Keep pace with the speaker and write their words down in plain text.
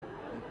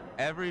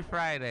every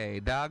Friday.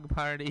 Dog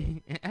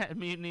party at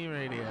Mutiny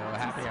Radio.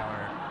 Happy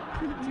hour.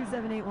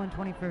 2781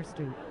 21st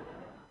Street.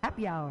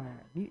 Happy hour.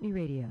 Mutiny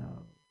Radio.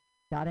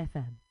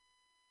 .fm.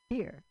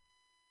 Here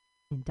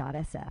in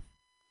 .sf.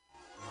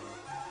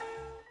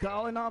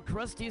 Calling all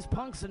crusties,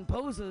 punks, and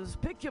posers.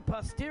 Pick your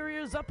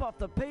posteriors up off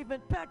the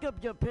pavement, pack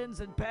up your pins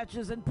and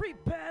patches, and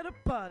prepare to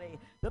party.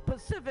 The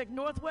Pacific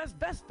Northwest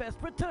Vest Fest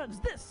returns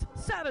this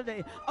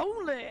Saturday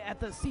only at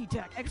the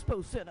SeaTac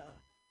Expo Center.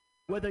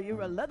 Whether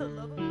you're a leather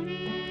lover...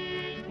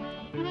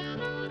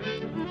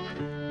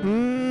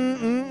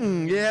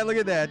 Yeah, look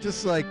at that.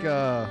 Just like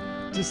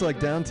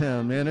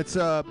downtown, man. It's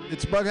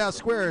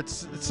BughouseSquare.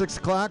 It's 6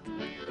 o'clock.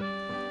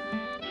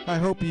 I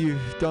hope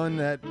you've done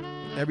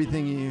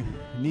everything you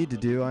need to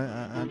do.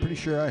 I'm pretty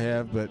sure I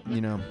have, but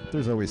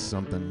there's always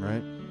something,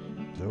 right?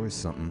 There's always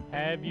something.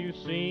 Have you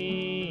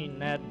seen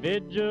that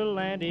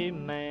vigilante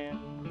man?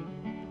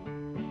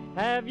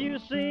 Have you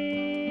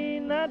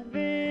seen that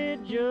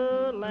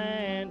vigilante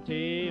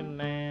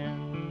man?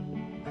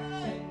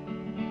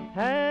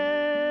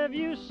 Have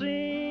you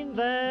seen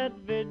that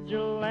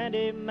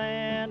vigilante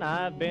man?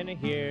 I've been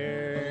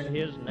hearing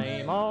his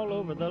name all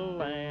over the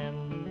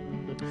land.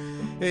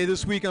 Hey,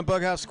 this week on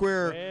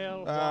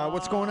BughouseSquare,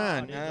 what's going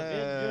on?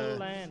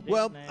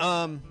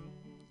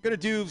 Gonna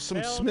do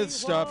some Smith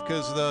stuff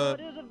because the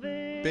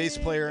bass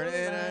player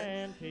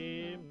and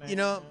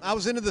I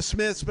was into the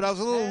Smiths, but I was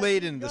a little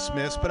late into the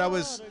Smiths. But it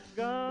was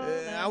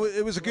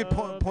a good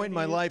point in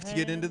my life to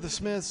get into the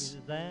Smiths.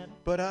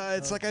 But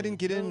it's like I didn't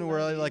get in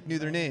where I knew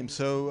their name.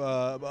 So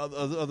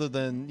other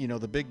than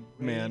the big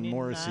man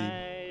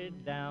Morrissey,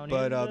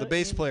 but the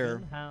bass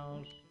player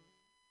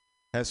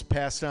has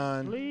passed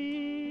on,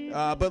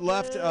 but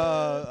left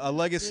a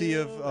legacy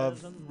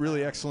of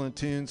really excellent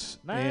tunes,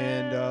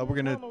 and we're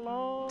gonna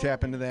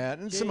tap into that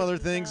and some other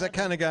things. I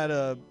kind of got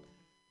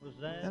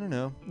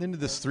into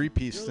this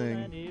 3-piece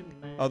thing,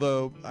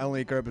 although I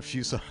only grabbed a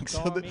few songs.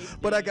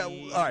 But I got,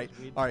 all right,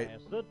 I'm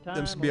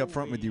just gonna be up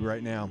front with you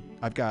right now.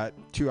 I've got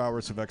 2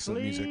 hours of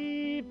excellent music.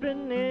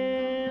 Sleeping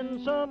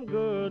in some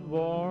good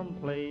warm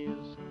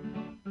place.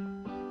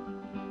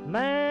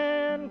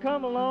 Man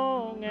come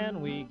along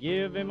and we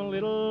give him a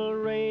little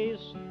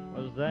race.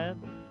 Was that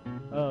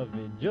a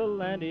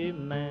vigilante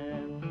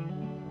man?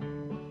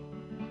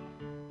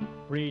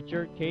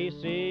 Preacher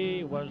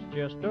Casey was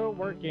just a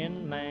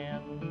working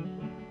man,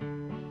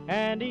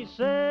 and he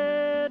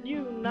said,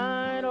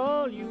 unite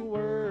all you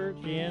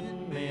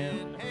working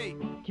men.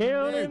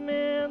 Killed him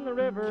in the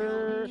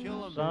river.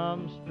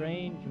 Some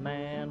strange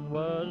man.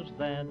 Was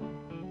that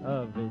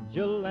a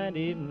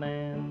vigilante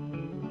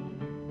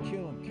man?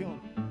 Kill him, kill him.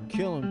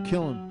 Kill him,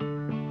 kill him.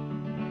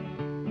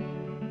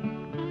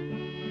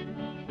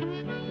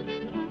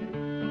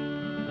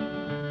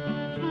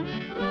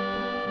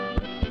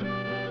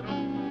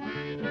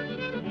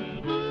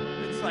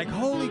 It's like,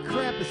 holy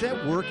crap, is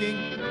that working?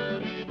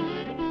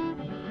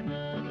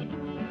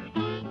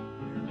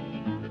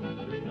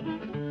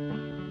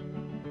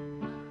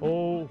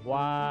 Oh,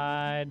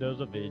 why does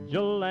a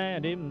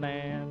vigilante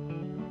man?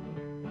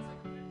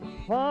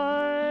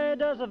 Why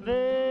does a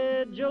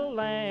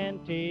vigilante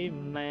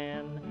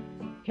man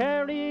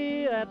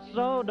carry that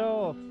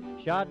sawed-off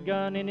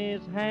shotgun in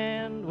his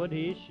hand? Would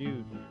he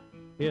shoot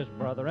his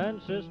brother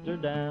and sister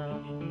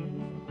down?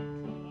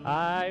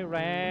 I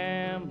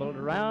rambled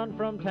around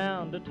from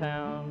town to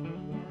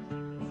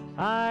town.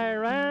 I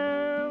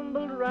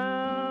rambled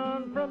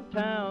around from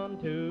town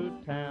to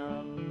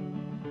town.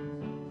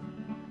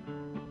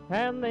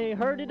 And they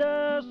herded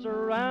us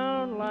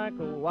around like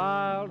a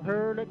wild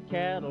herd of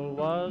cattle.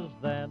 Was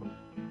that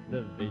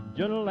the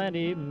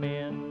vigilante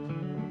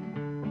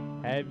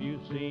men? Have you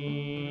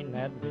seen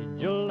that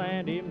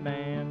vigilante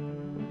man?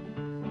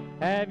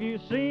 Have you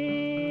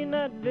seen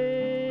that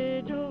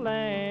vigilante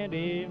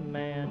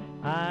man?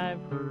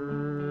 I've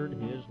heard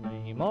his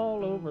name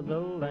all over the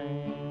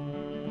land.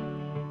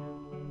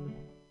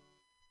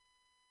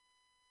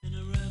 In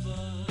a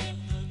river,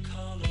 the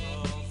color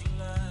of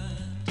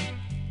light,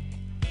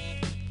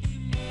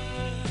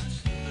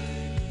 immerse the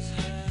baby's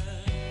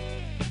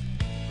head,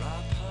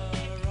 wrap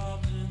her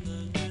up in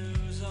the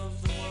news of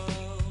the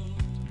world,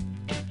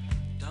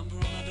 dump her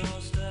on a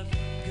doorstep,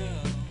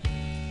 girl.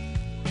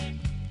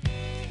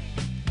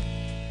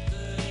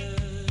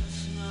 This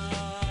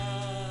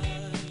night,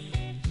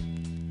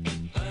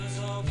 as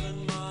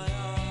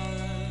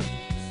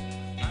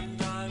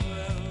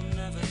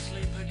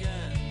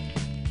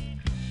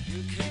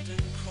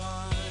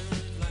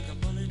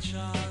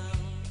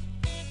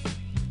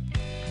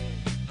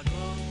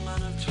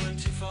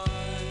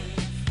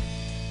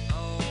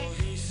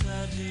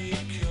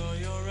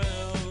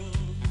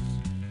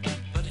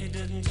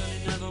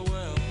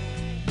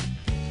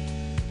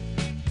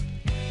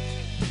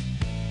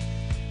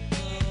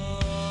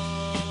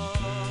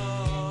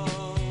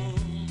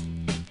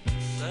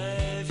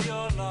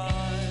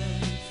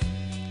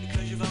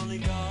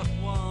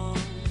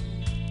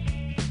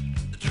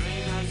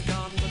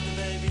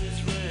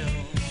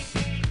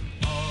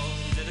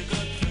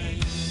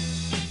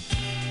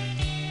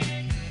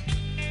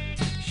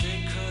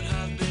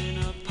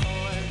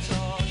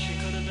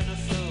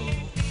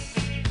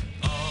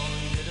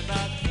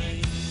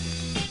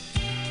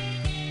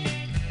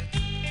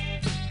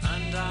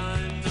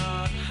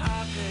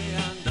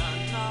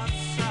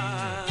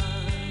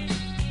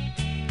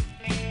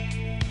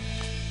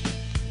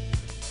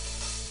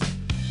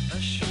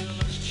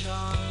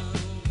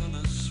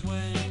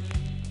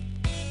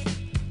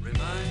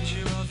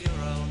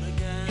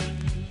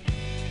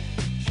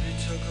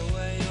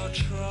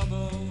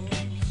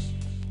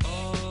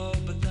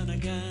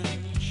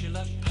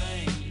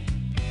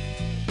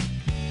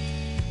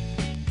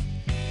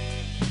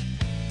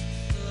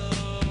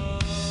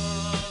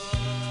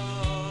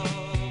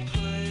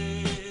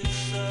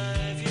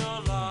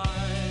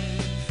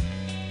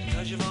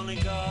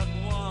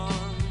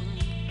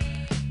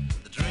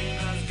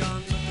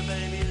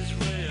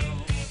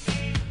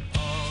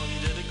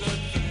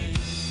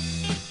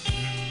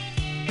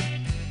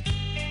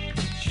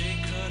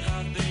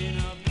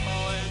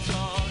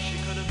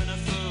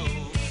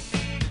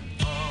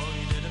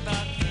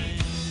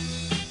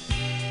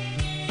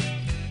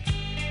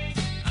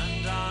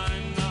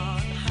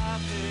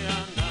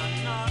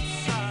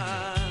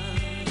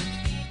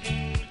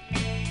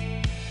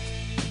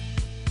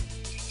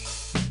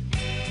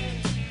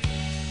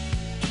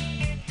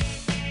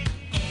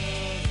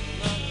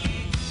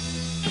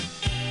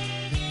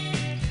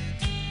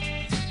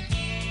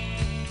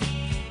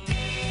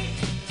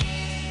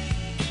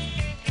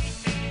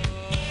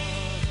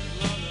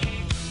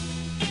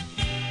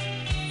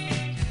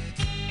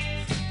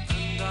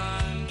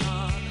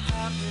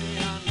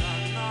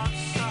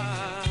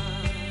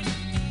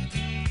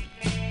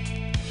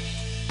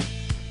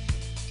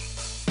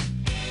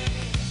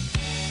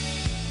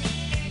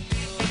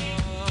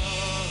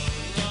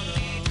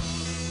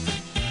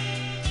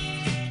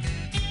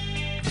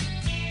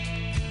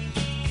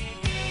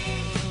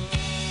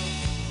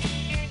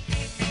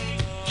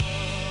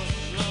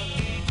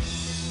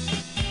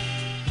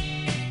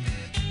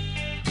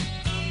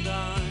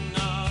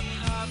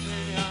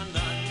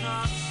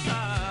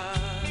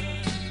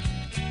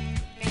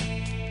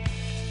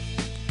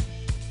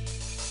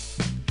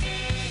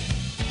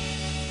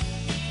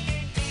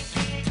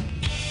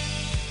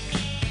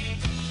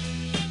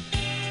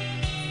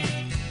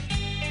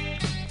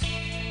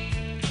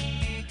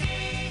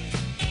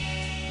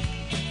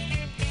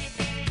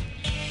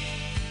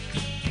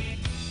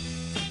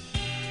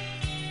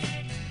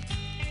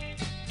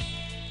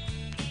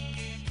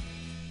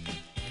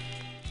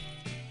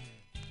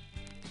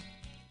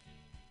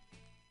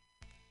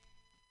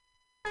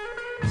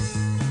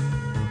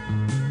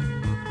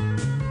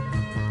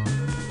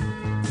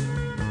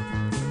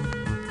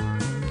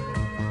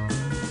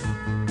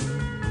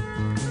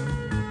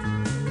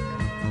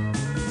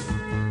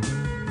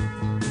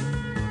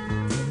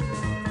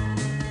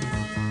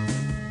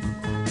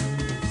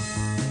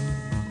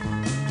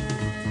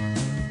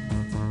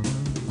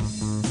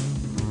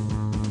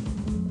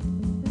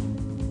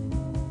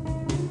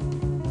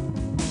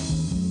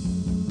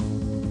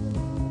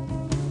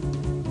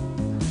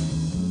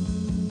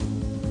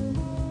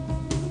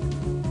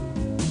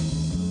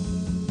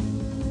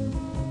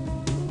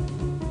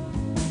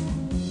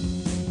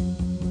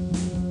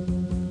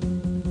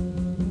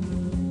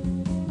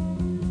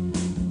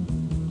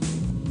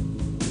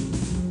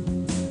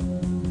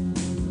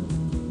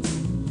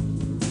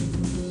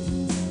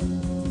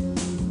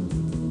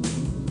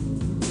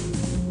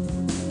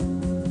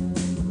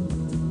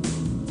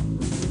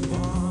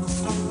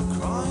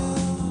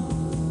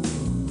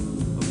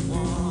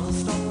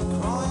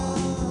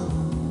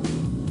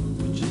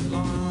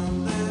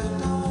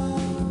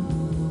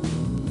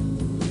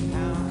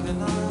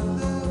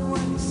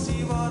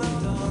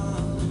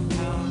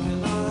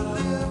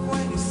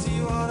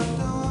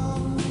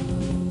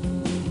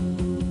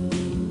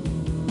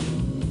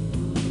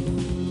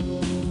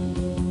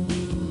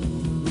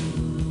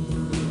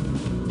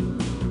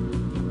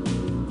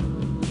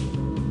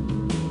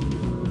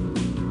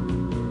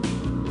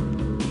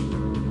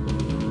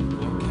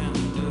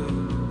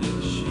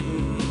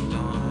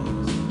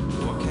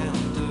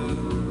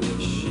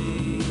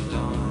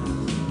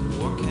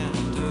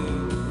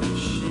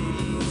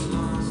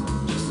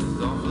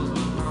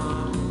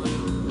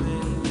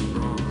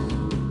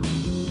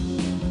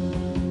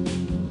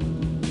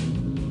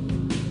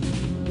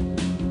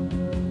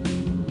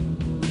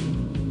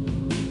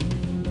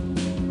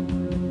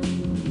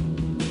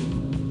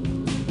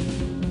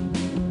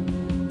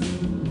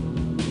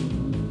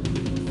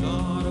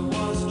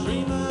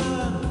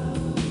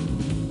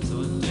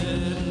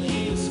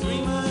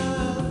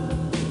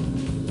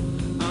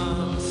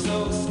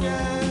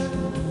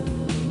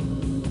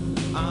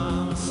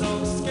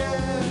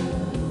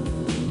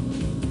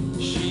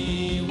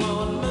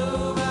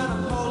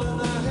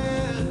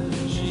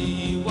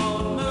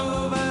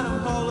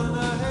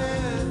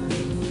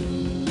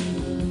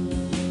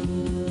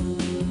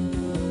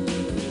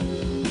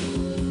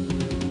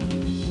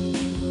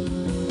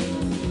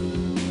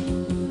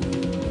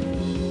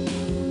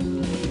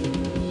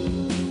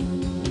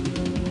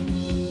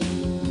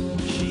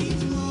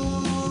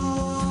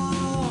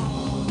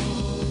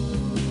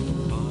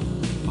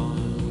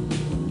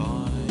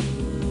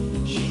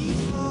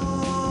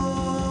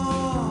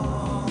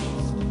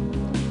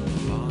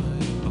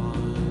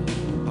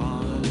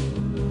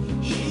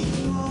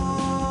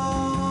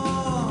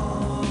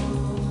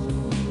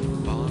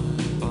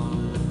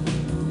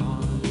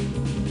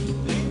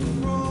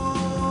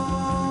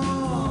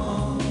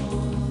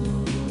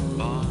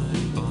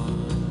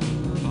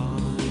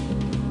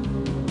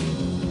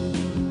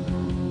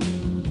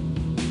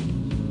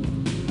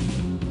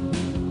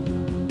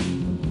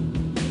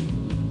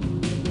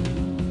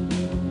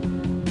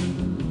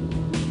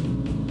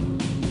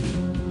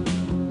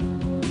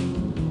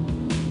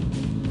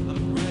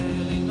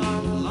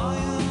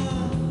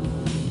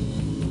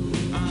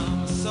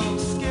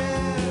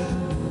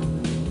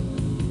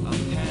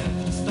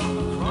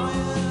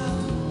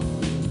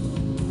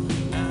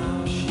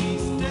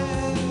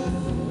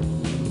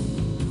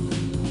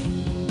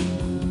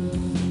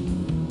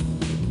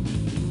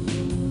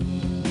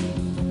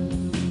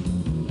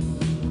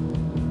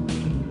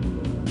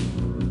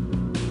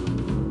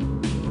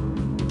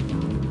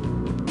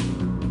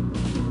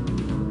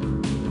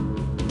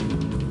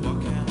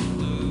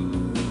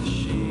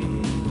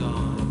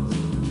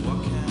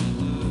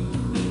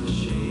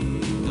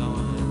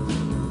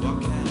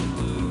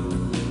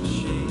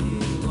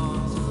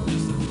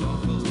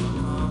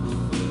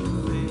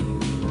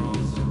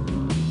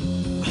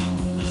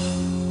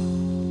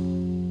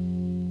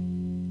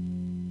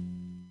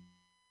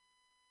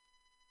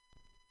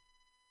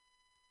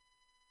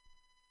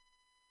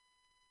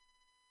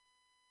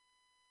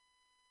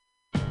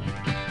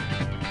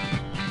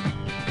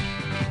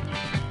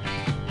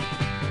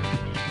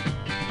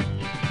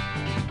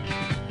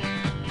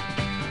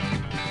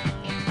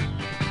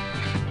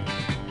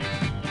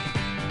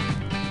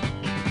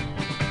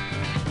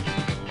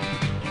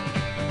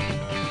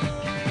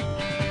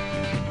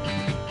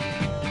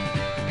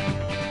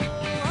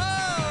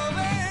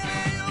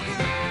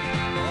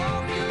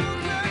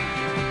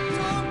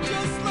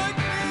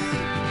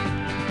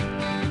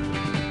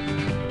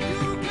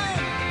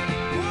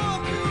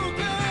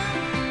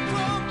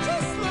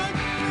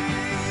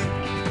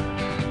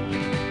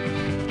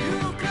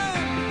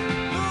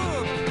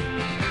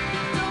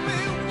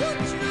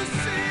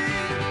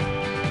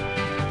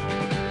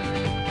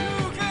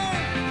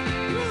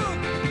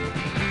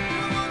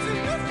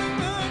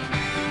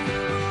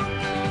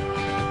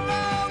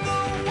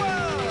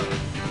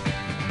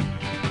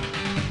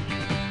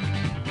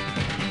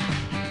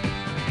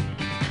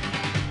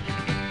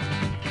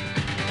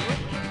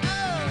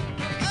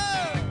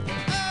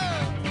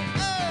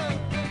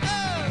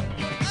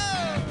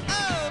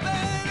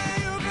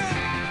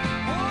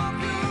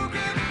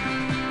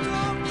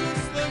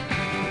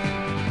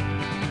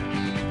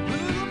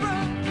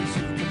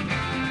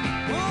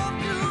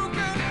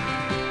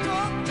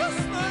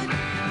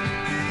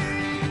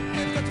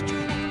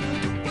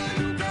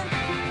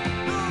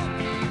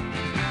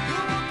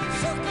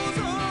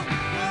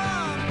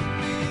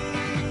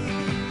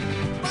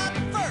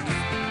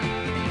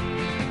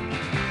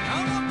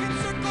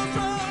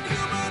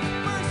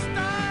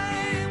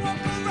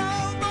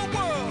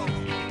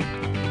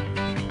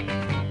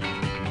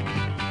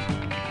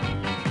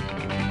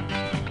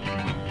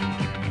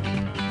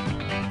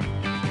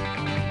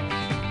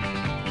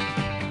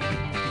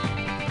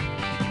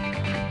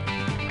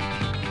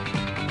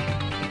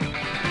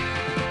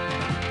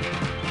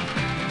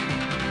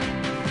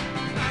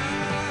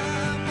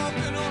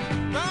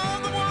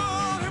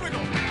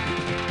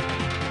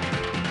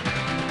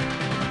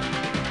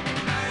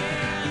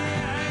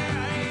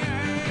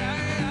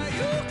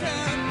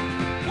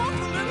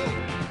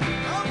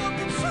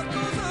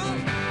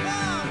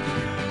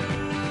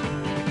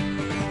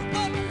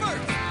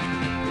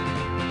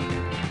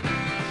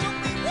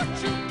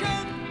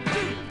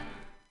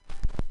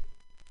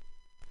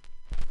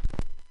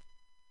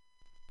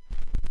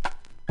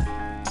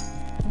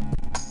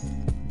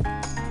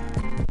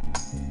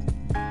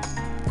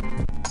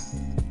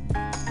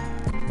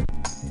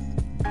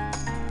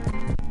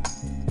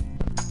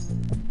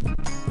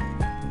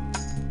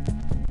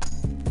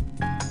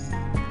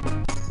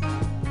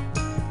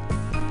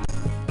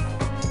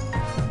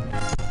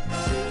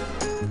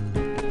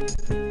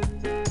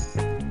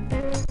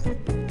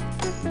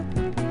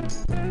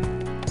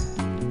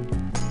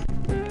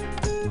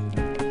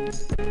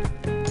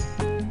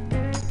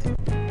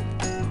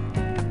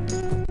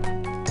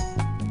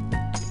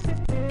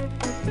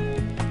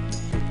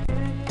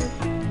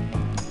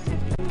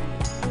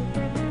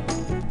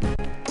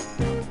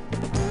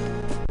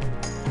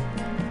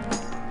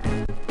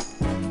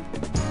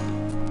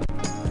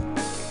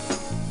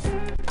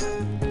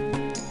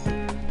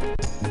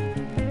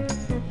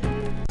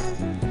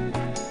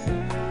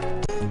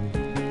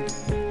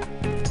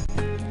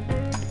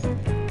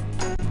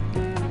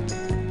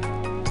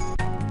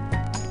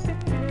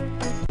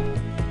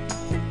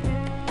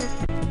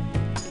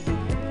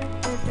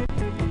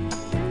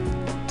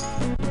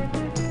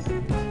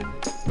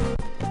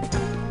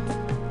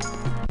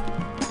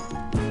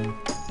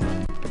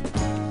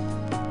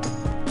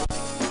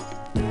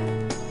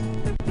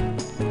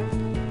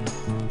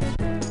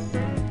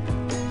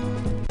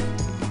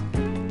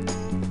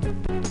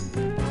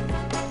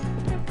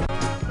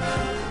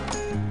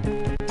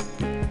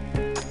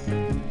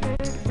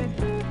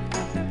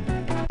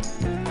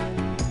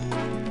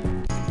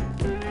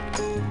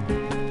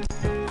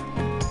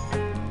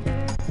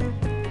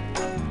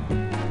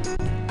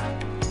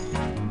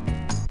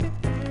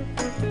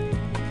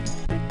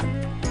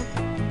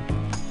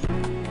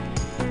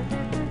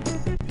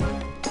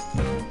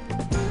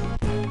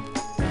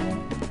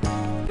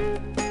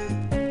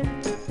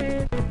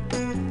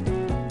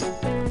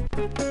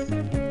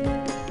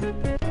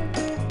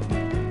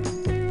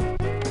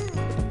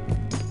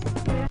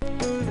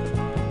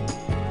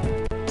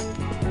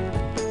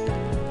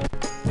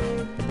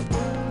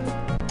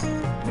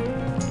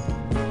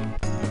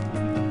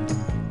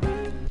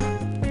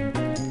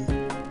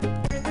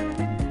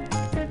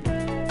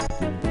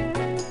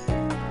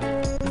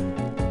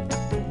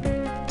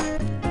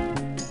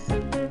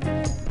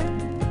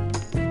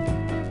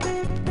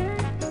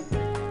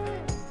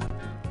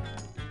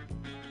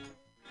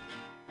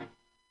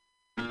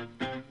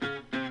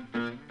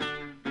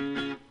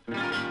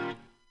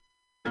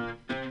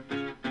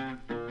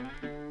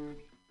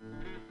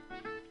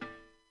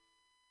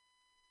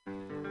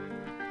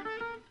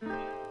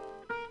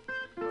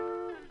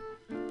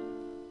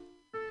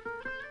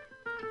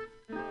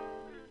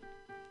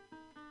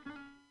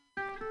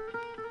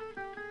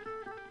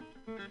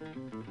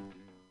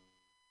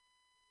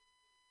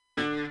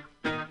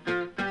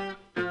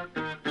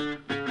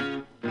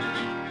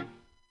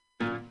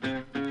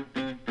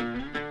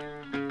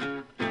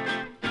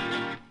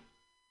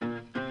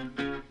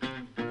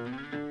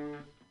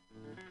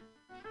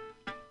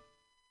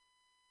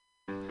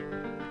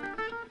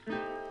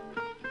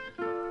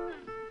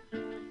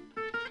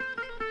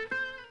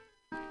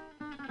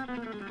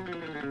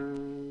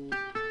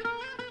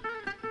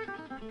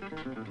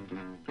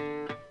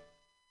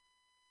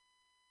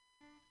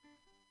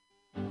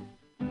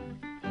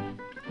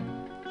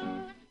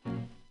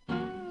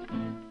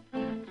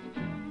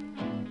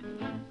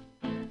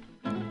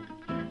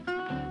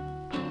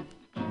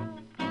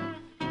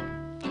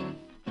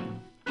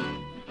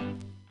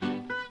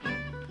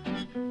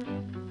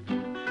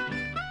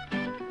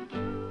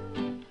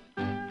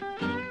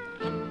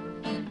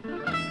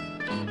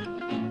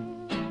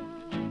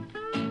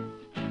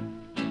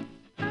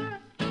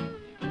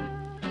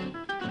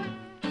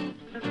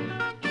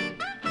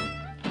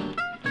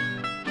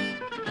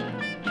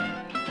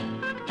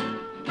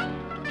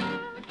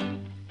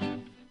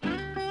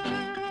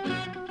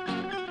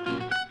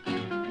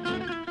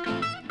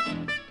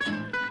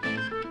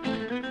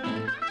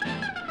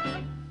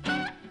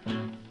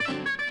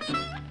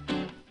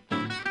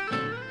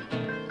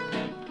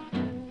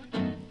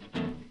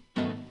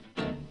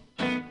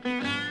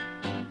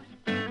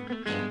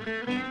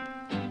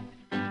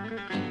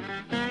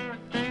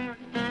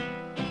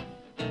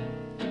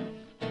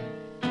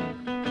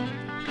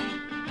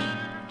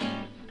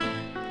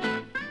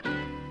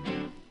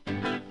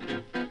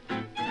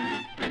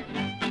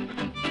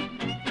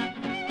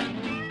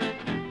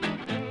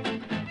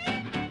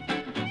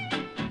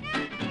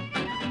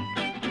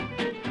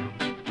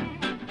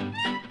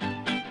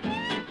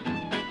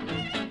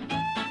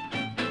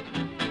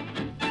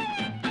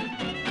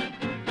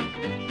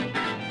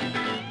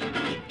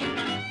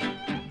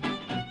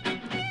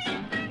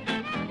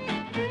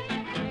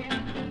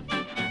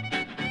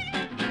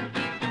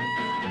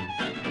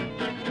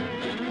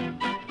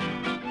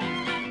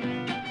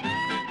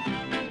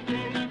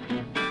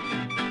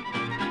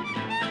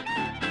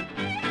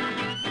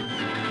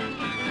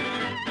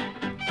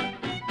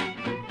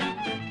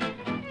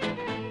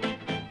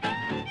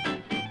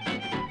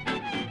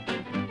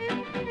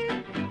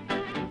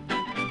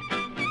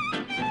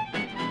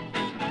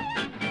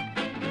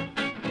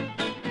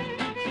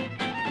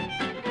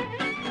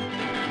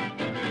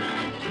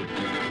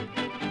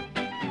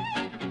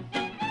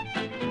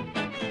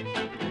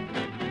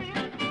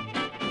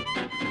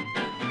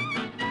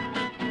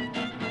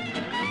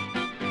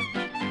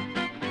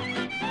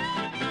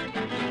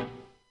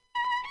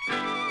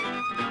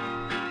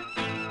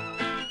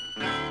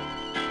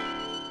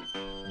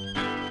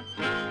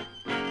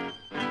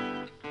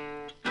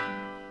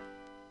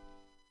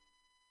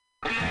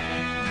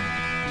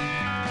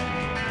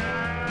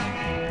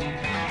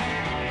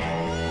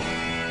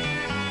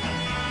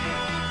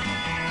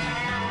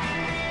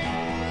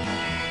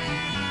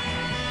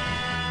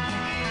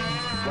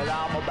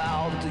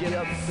about to get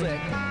sick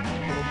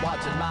from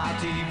watching my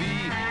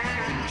TV,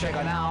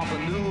 checking out the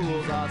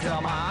news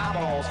until my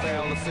eyeballs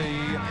fail to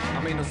see.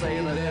 I mean to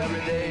say that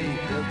every day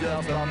is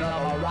just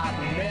another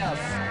rotten mess,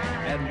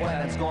 and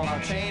when it's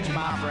gonna change,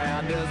 my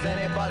friend, is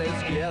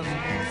anybody's guess.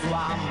 So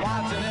I'm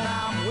watching and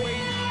I'm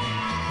waiting,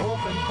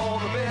 hoping for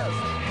the best.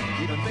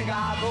 Even think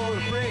I'll go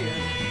to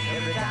praying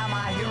every time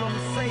I hear them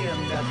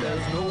saying that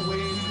there's no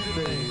way to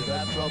delay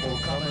that trouble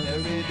coming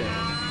every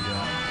day.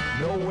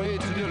 No way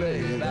to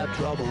delay that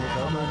trouble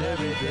coming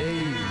every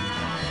day.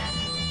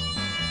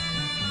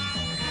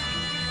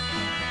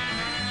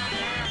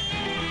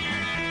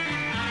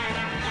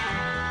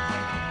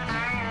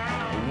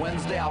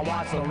 Wednesday I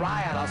watched the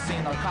riot, I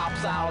seen the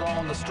cops out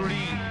on the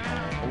street.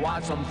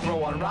 Watch them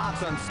throwing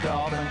rocks and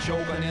stuff and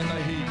choking in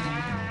the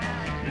heat.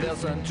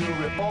 Listen to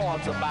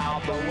reports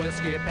about the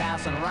whiskey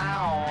passing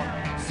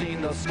round.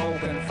 Seen the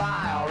smoke and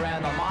fire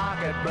and the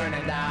market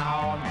burning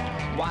down.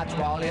 Watch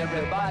while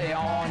everybody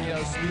on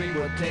your street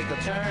would take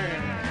a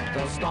turn.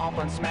 They'll stomp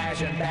and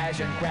smash and bash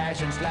and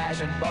crash and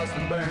slash and bust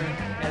and burn.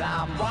 And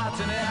I'm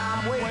watching and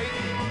I'm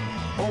waiting,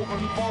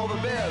 hoping for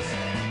the best.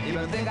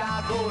 Even think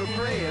I'll go to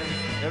praying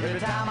every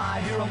time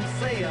I hear them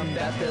saying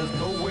that there's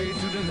no way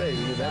to delay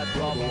that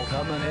trouble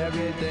coming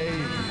every day.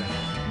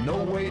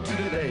 No way to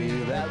delay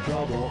that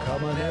trouble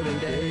coming every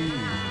day.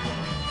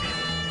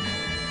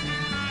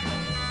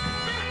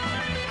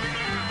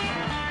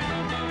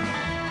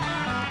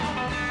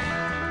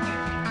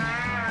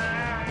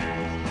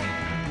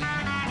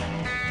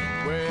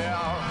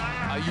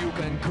 You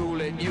can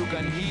cool it, you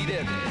can heat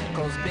it,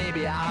 cause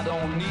baby I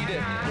don't need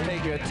it.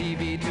 Take your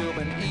TV tube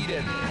and eat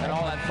it, and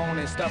all that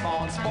phony stuff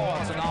on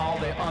sports and all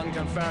the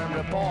unconfirmed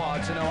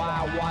reports. You know,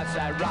 I watched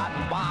that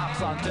rotten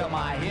box until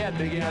my head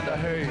began to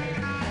hurt.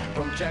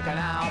 From checking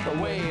out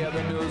the way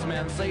the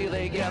newsmen say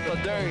they get the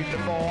dirt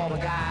before the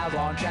guys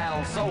on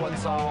channel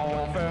so-and-so,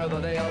 and further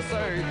they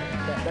assert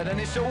that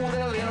any show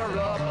they'll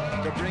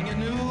interrupt to bring you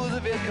news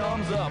if it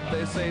comes up.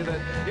 They say that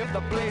if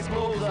the place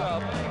blows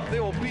up, they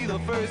will be the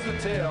first to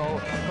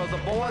tell, cause the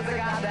boys they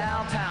got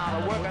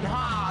downtown are working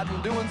hard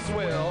and doing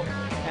swell.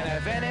 And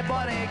if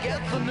anybody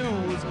gets the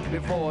news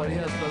before it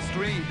hits the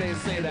street, they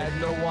say that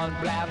no one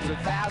blabs it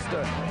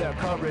faster, their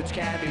coverage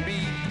can't be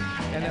beat.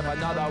 And if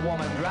another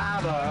woman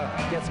driver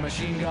gets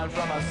machine gun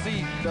from a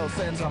seat, they'll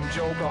send some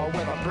joker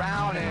with a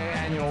brownie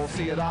and you'll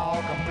see it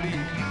all complete.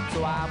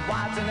 So I'm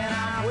watching and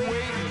I'm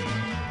waiting,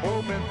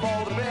 hoping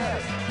for the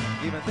best.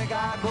 Even think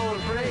I'll go to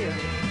praying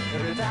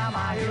every time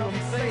I hear them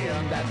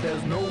saying that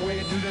there's no way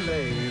to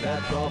delay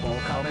that trouble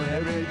coming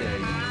every day.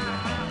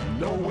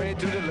 No way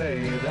to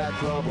delay that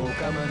trouble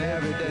coming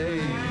every day.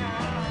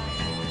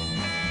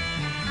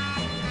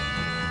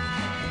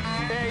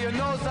 Hey, you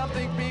know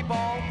something, people?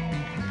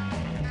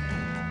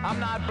 I'm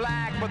not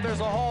black, but there's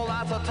a whole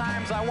lot of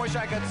times I wish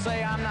I could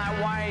say I'm not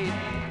white.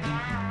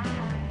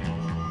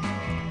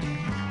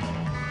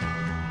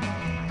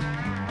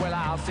 Well,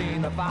 I've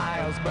seen the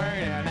fires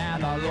burning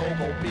and the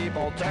local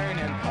people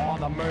turning on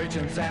the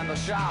merchants and the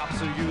shops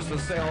who used to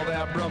sell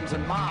their brooms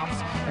and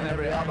mops and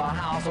every other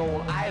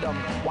household item.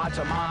 Watch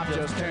a mob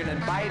just turn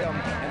and bite them,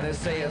 and they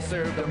say it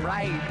served them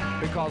right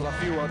because a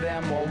few of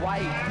them were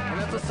white. And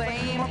it's the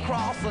same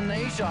across the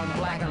nation,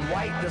 black and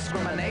white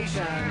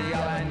discrimination,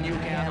 yelling you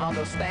can't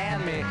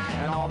understand me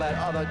and all that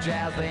other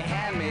jazz they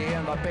hand me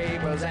in the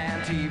papers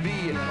and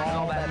TV and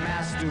all that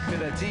mass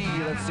stupidity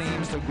that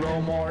seems to grow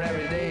more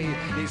every day.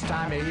 Each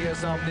time you hear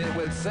something it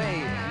would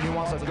say, he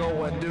wants to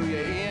go and do you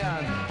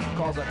in,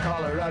 cause the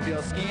color of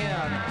your skin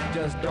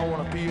just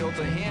don't appeal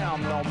to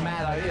him, no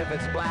matter if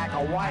it's black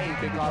or white,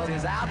 because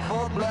he's out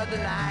for blood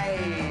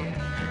tonight.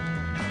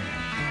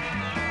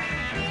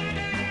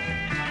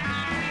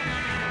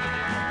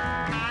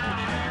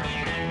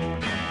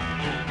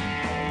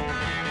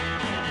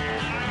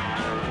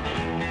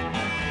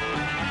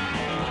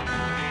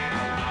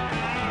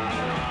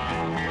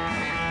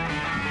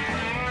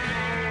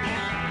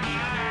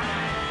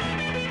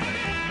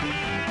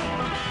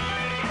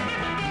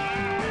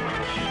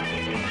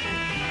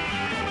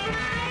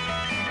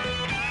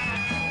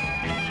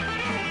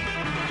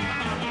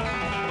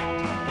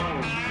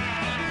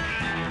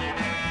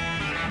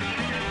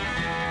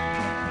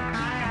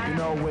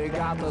 We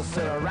got to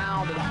sit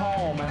around at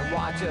home and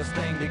watch this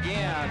thing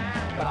begin,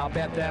 but I'll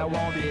bet there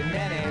won't be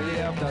many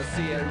live to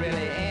see it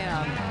really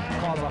end,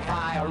 cause a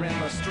fire in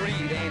the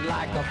street ain't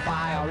like the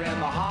fire in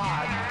the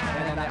heart.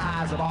 And in the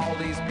eyes of all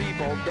these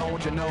people,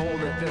 don't you know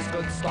that this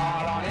could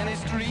start on any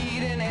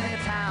street in any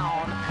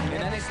town,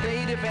 in any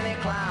state if any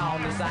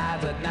clown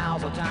decides that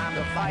now's the time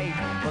to fight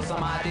for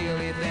some ideal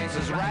he thinks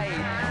is right.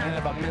 And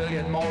if a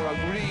million more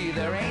agree,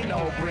 there ain't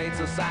no great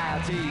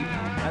society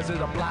as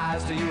it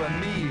applies to you and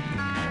me.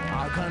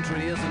 Our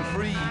country isn't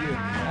free,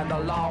 and the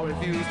law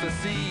refused to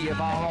see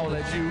if all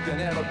that you can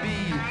ever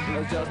be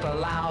is just a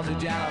lousy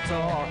janitor.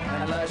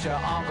 And unless your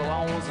uncle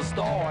owns the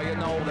store, you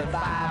know that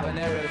 5 in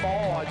every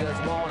 4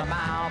 just won't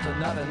amount to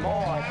nothing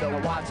more.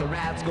 They'll watch the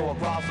rats go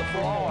across the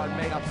floor and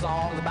make up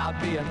songs about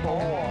being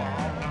poor.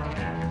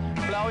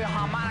 Blow your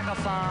harmonica,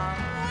 son.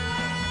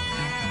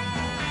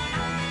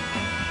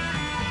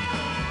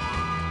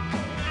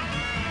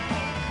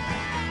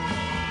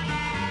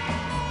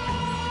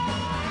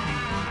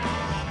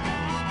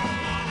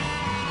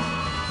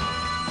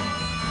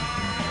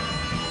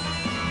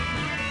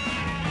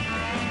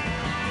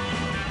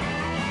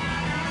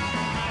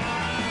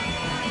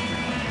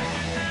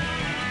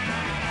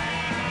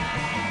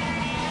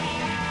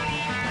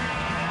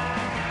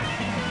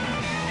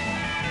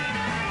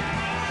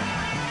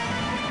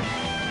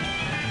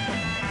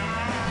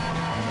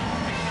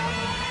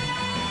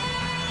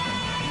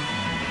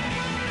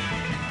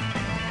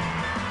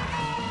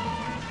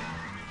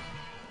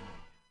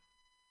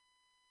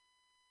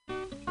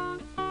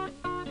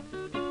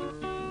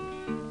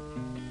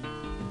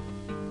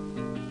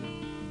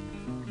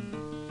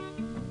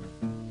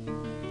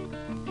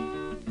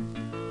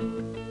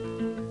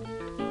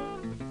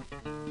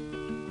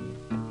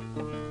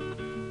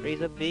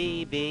 Raise a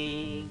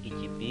baby, get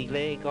your big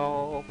leg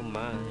off of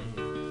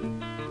mine.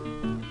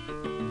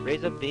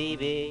 Raise a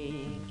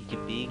baby, get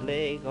your big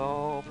leg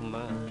off of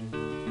mine.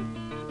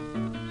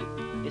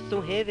 It's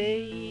so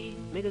heavy,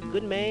 make a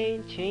good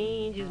man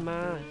change his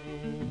mind.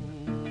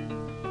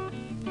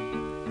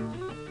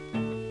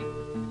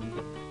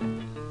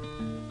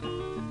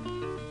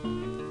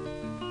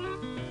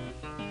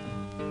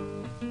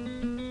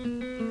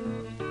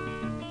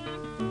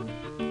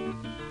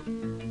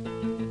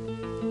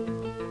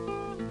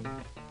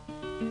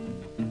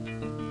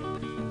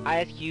 I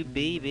ask you,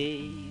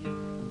 baby,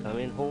 come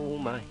and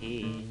hold my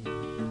head.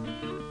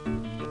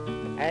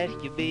 I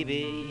ask you,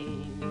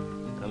 baby,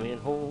 come and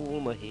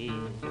hold my head.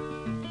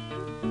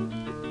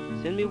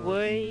 Send me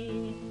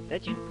word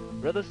that you'd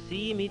rather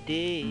see me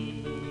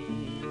dead.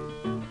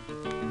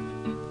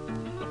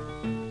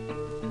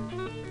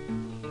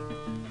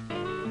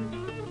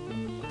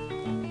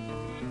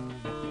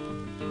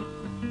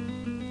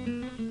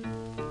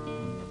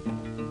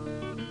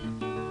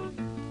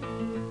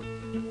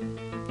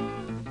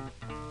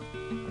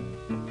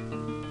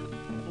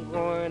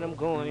 I'm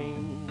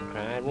going,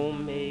 crying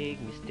won't make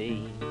me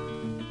stay.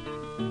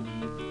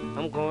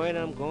 I'm going,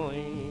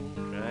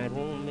 crying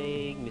won't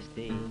make me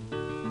stay.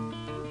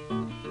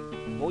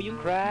 More you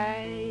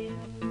cry,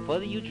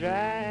 further you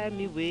drive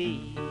me away.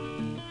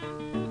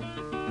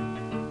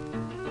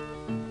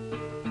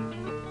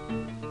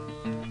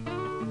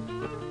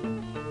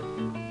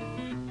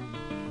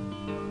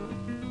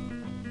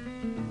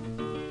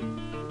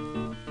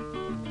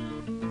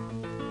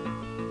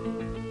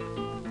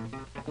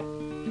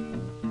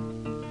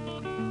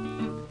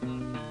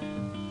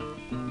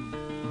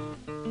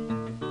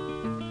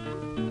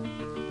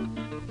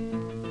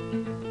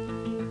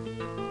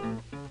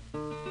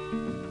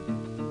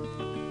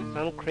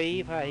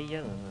 crave high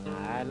yellow,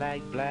 I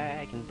like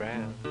black and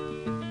brown.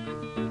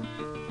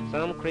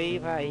 Some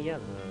crave high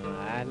yellow,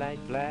 I like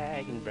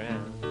black and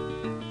brown.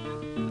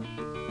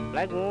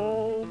 Black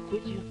won't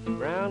quit you,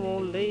 brown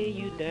won't lay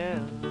you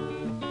down.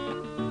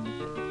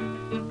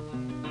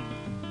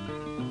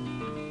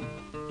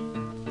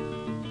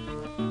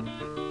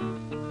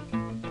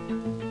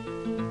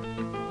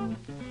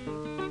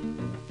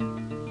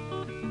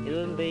 It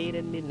was late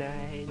at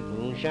midnight,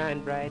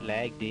 moonshine bright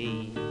like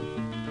day.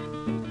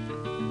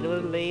 It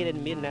was late at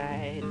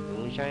midnight,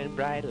 moonshine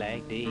bright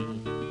like day.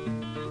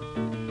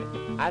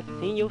 I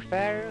seen your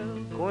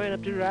Pharaoh going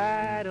up to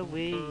ride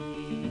away.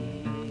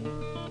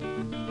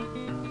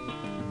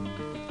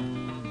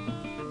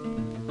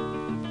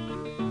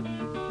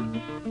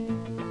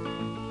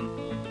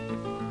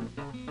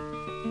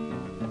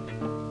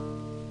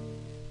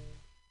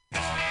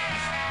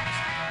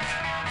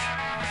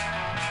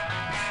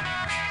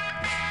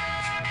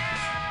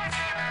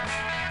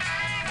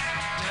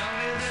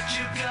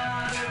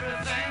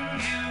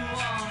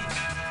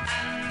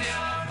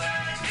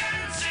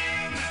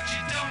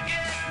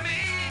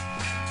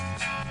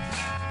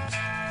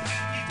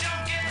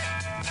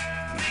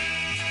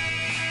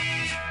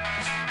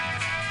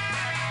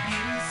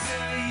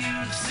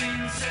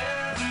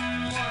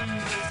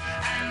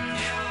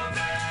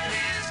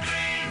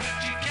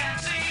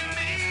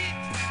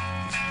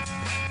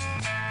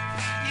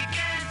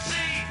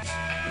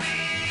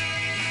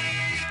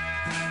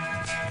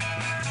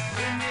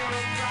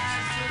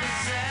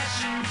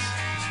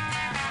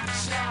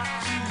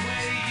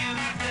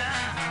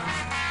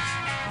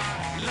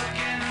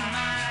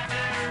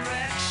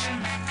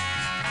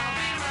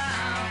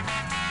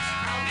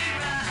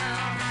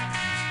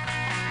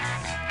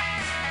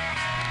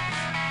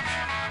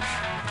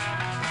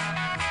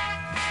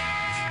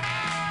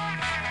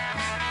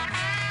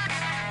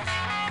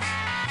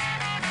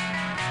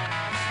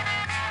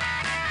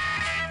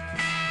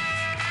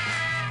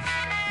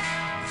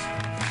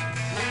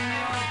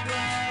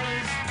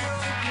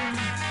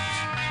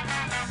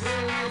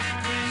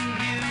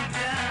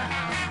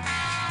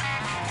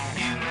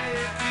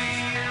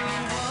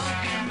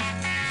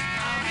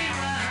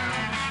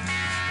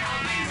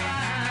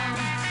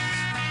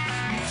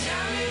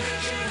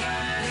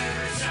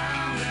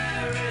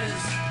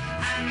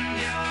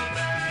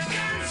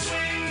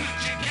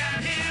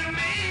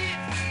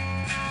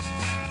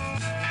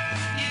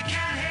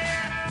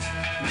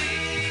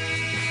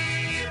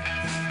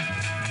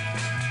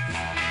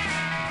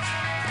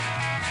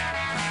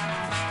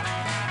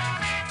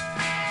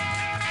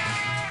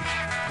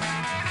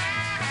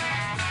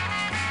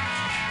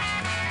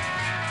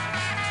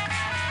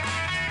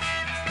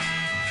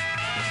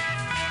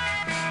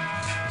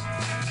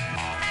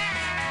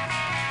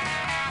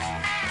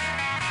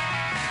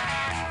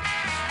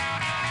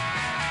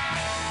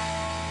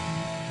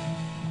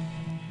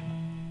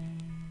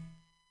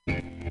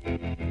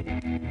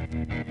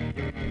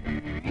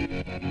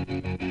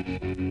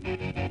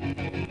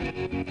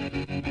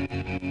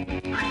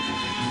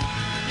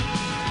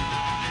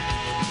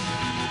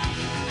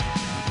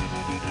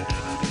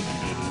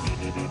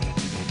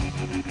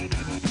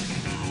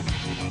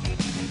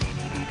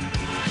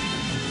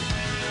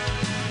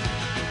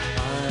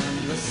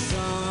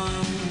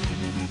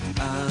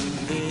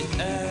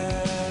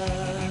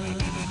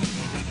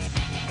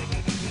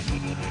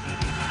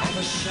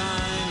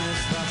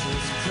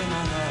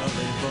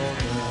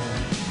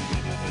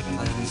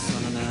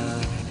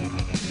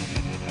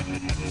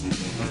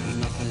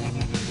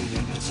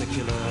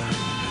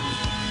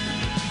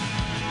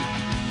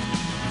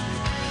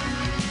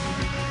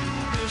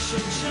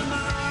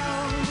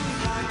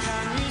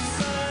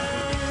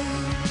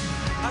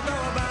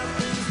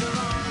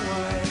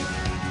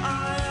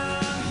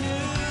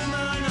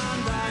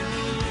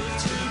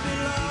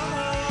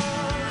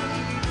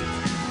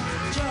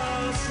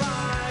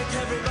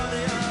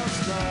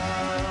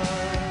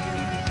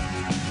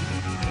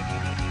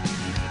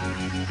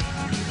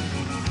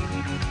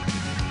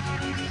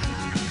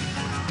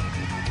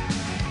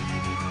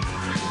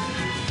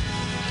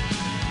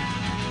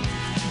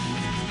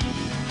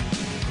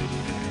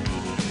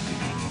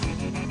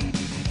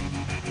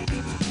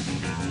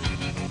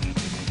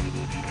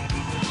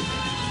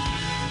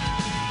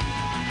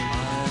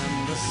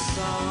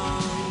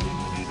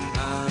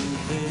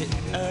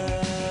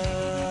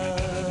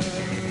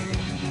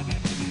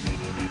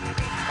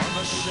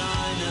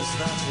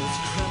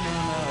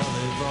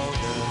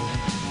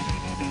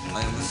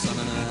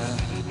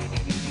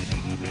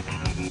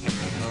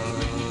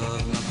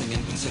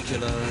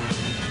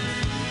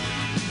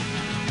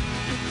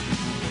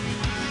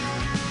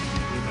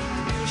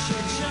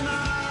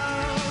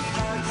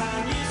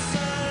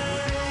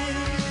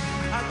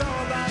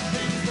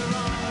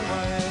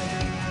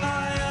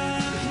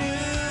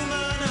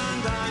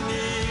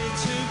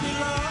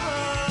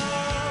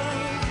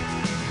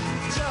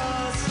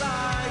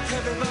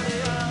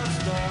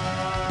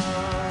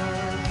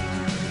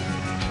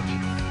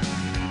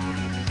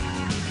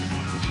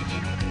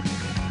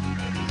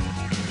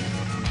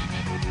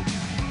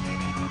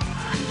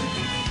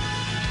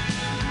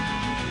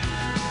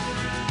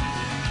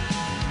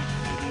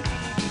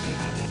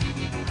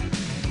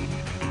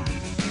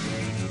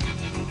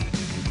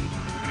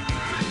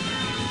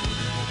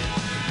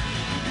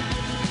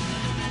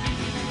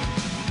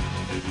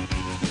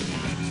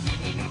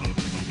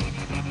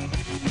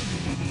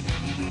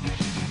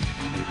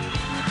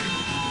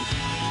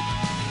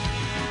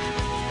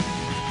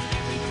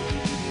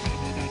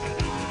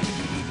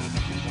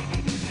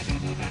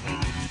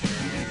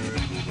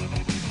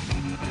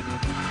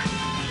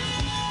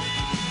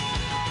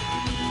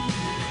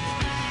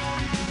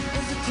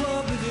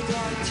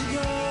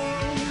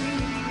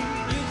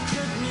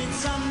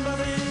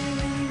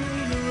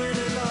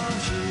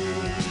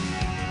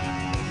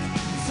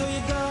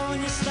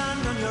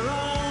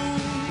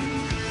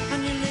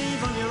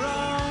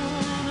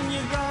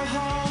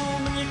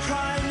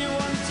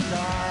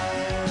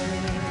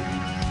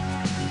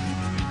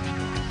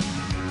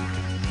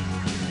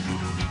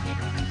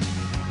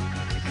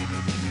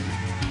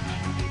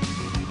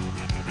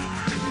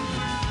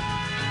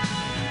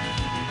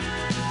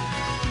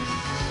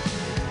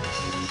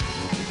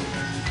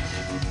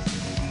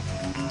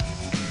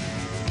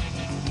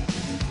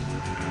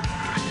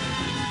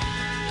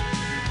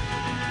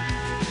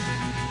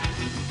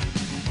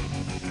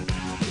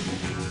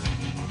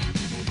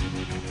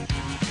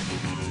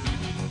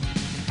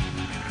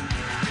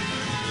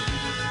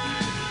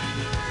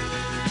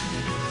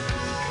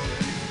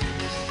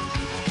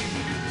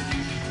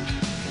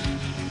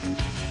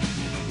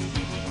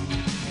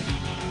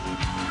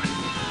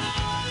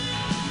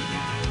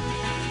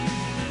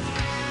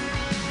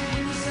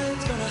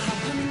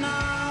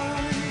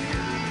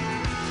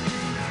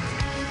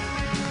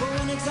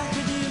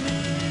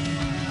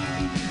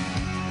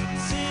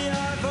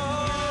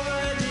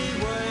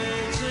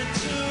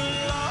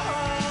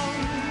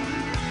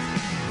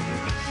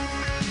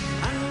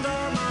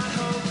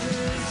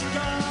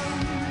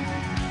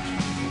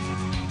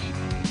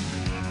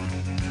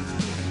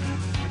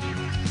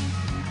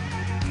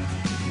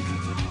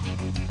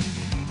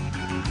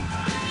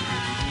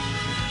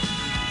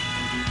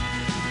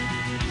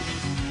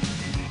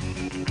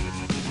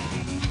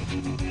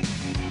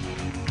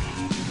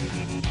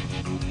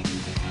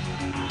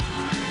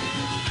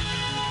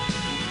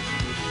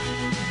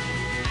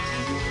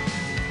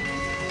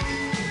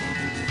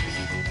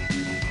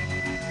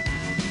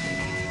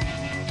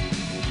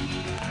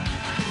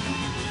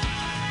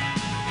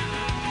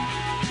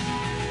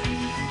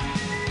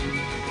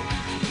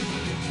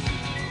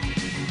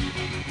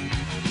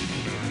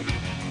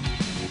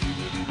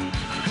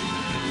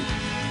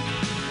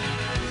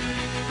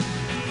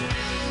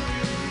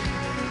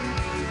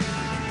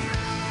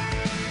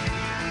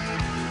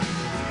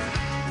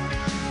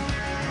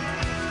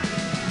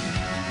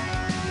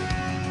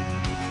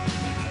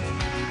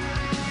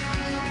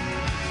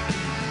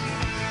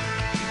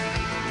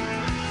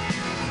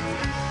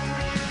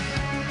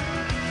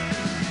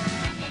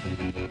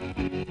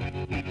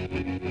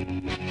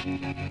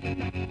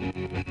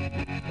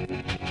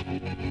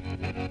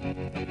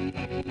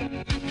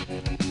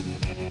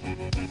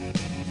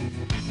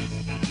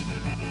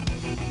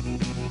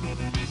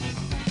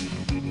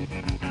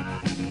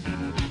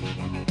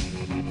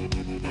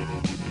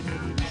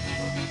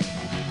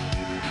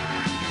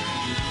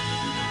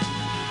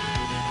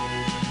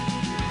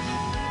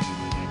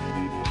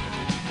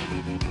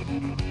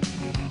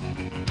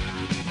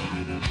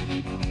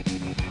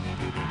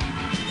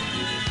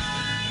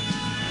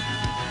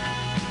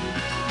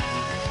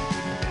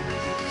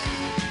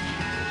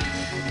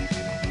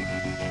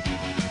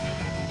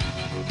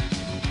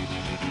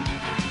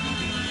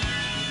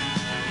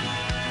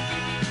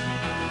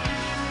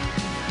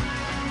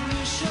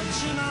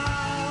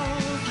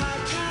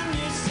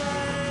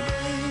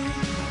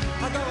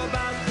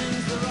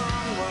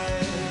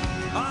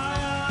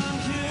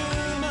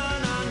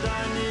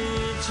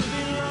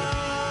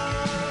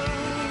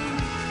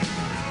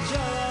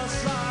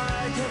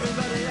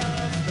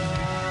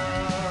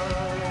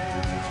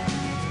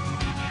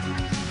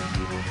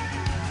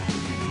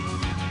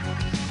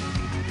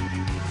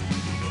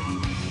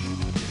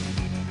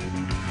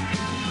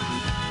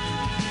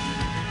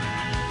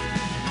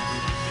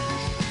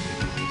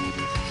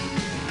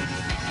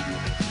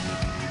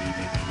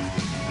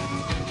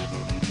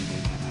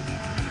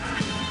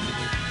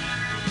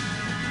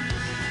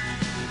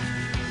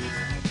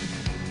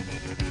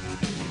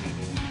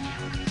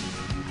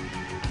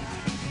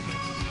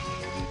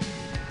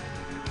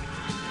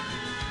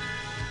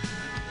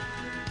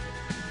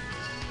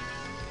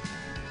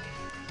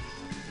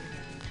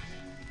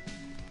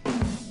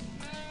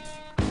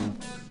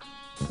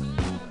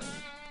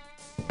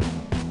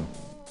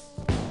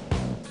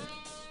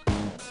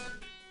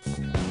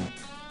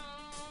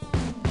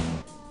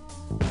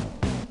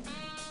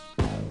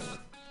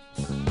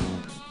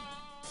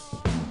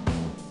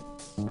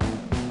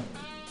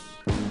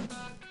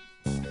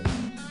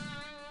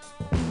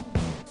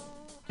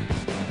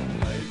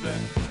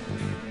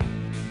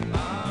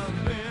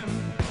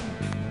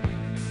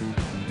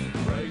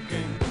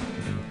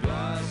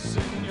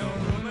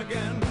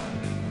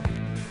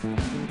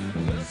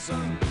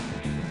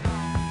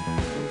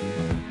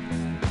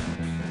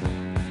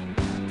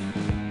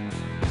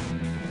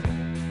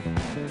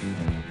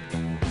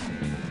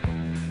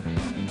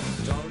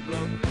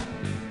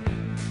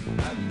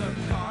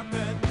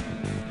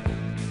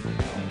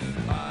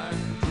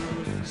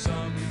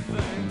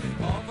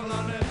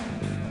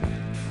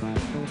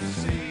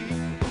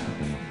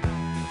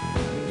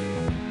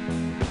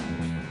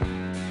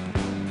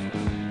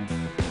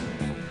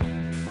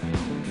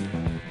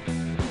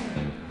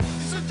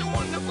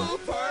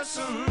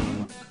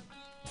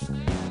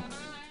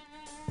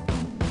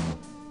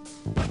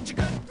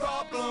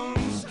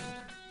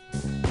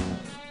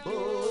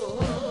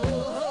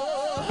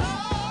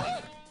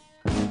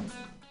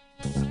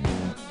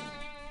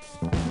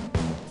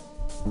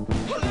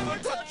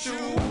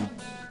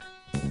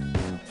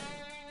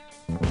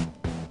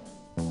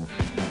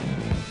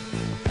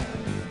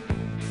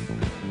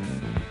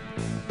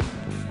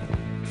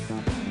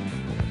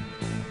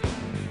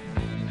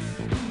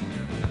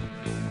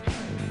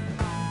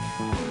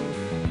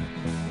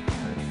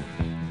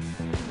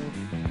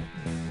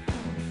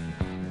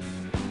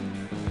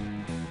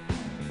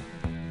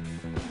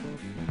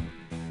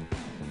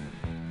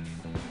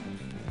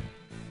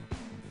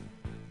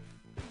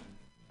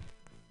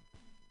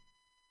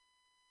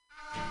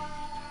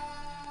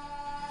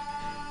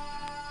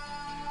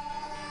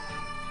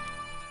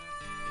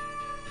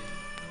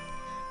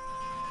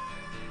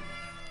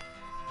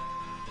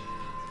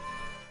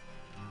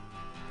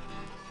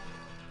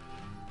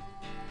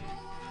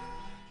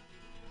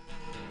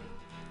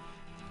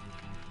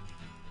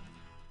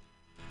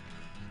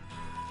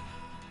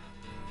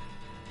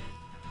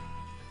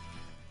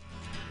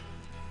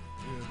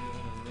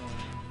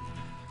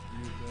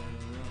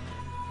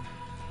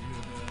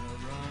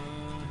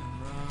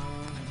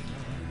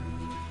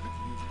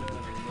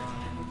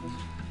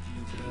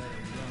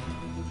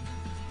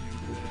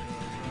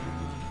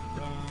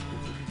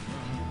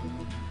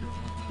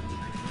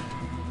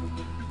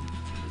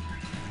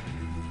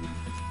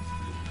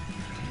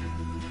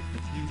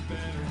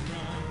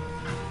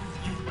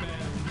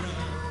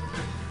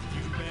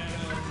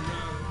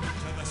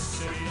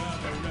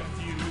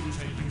 refuge.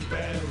 You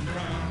better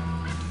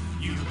run.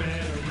 You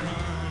better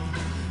run.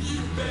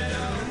 You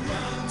better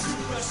run to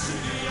a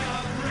city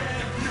of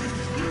refuge.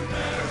 You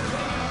better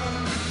run.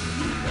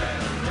 You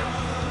better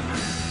run.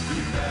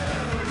 You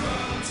better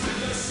run to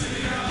the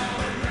city of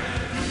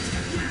refuge.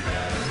 You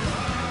better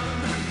run.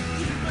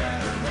 You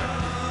better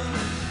run.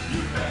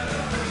 You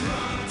better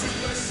run to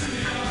the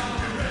city of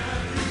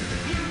refuge.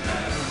 You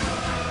better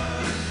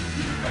run.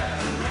 You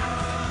better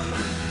run.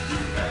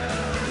 You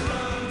better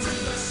run to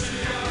the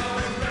city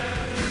of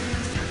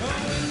refuge. Oh,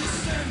 when you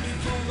stand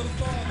before the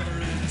Father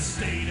in a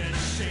state of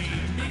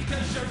shame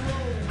because your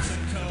robes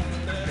are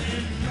covered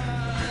in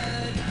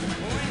mud.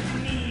 When you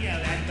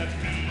kneel at the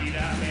feet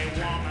of a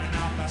woman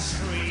off the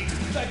street,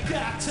 the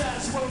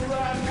gutters will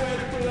run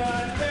with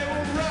blood. They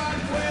will run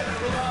with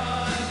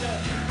blood.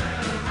 You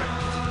better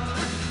run.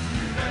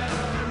 You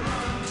better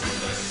run to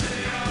the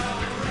city of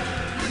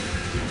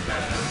refuge. You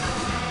better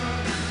run.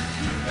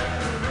 You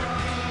better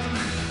run.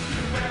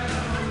 You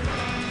better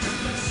run to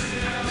the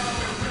city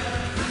of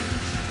refuge.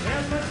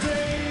 Every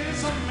day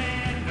is a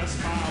madness,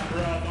 my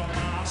brother,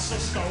 my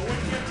sister,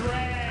 when you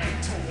drag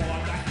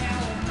toward the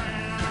hell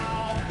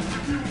now.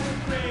 You will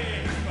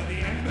beg for the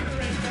end of the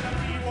ring, gonna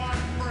be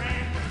one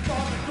friend,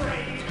 for the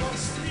grave will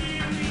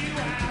spew you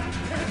out.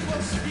 It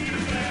will spew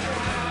you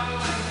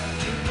out.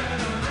 You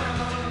better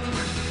run.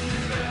 You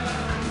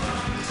better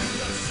run to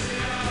the city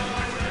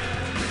of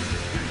refuge.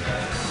 You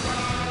better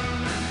run.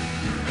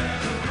 You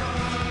better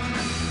run.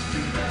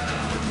 You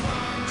better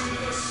run to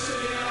the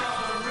city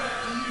of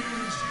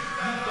refuge. You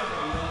better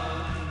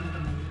run.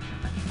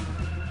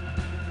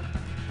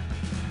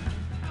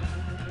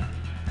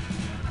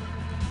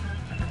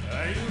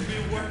 You'll be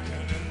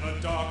working in the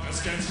darkness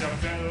against your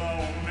fellow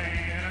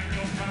man, and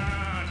you'll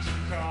find you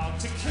called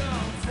to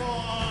come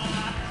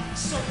forth.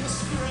 So you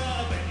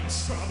scrub and you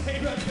scrub, hey,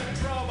 but the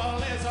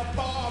trouble is a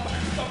bomb.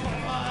 The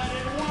blood,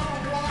 it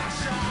won't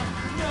wash off.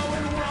 No,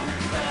 it won't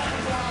cut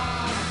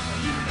off.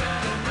 You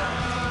better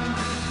run.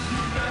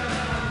 You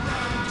better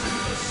run to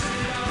the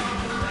city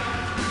of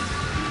refuge.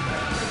 You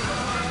better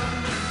run.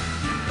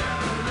 You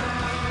better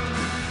run.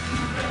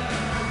 You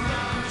better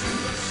run to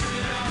the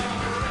city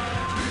of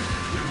refuge.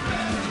 You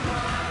better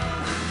run.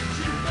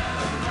 You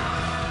better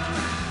run.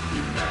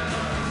 You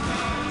better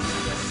run to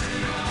the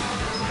city of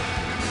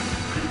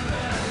refuge. You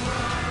better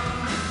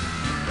run.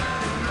 You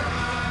better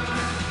run.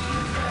 You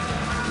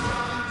better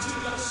run to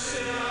the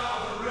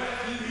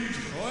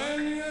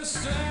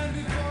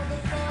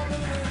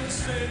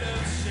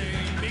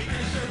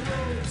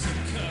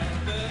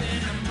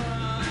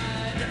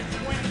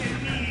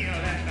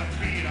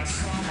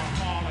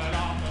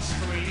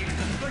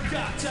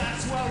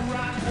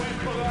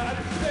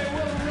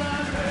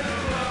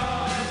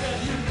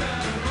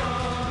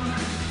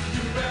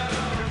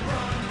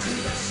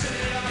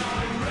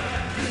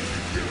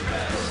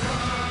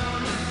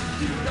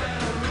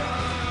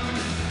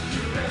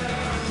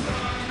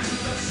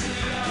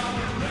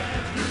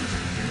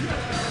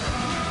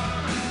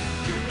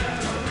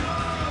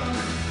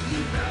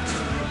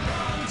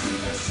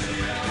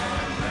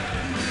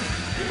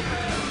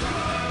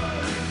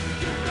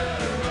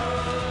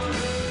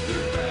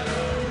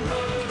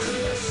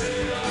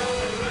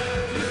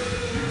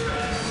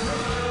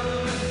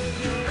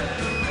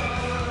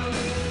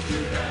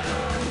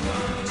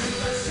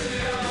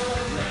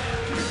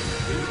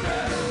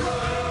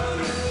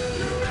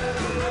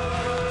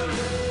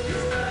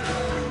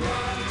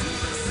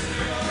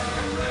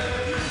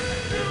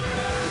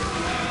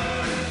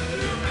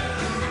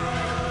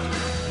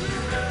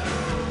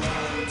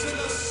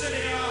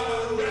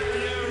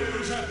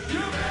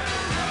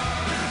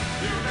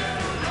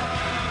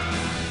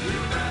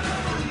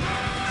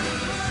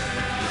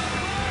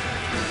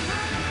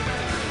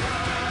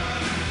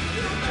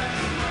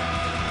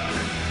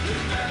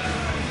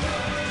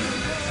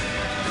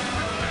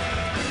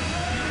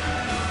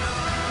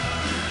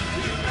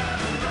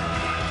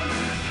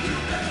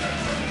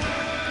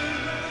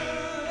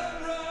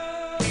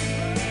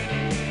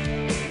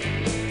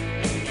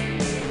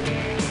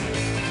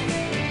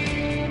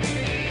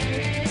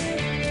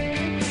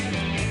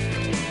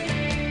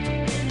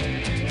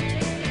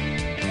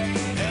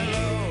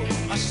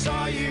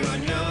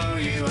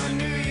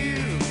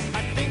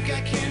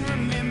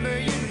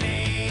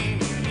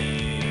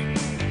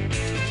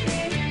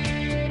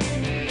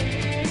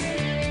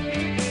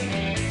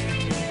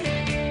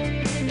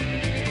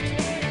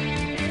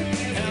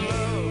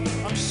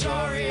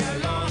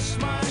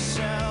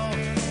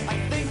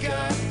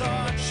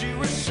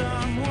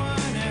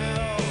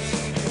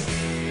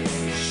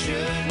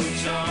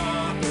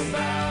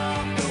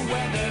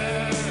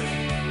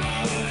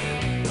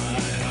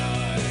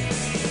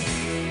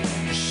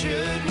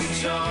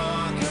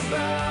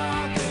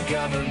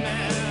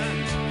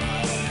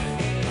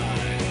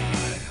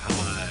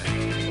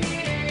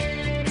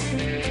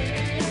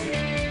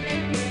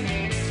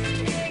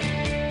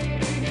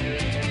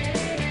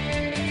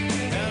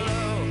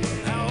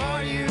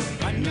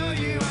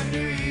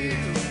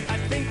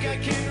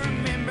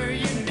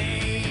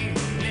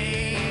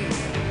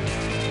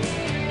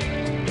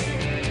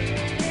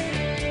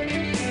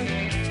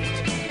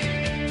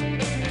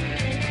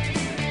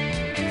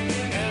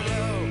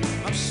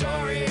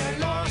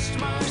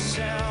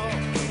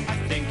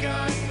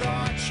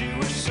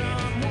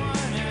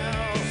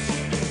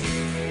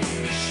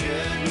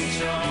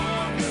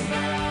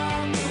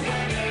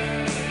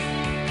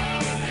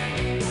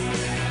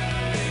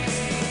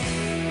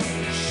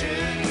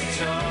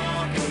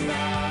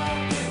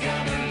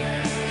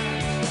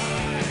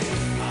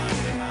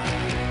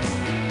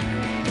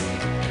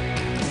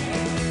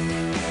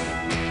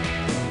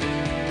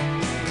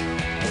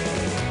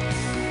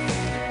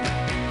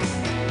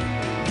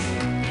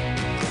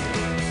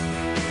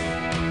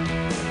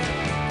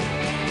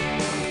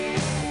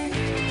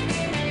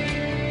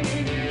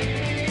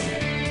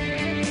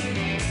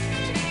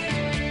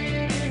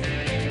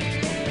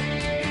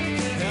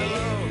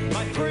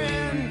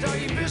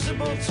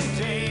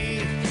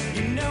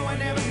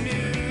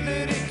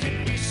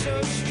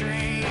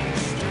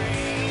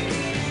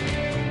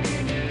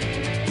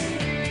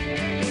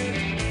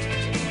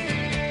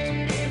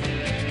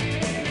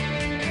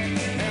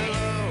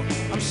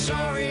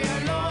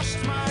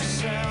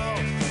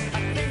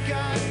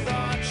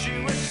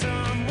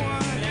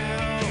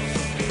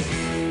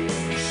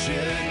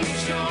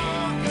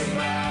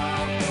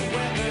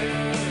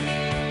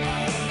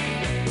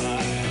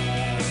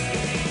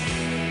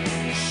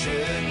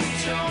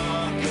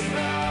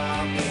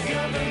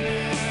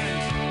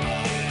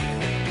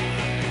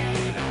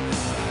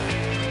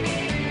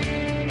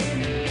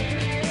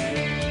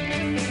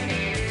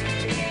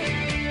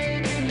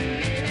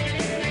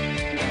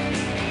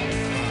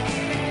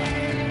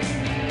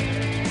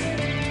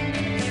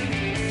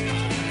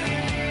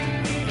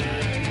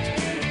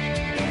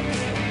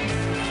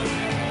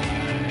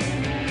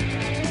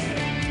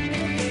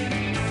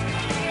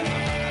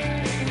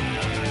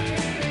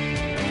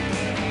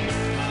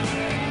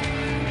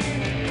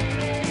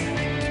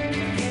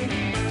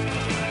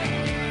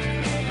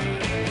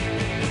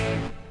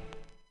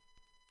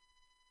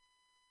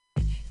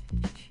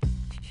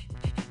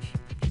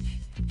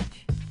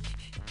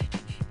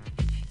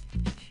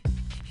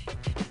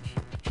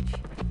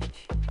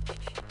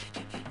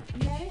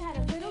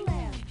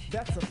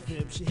That's a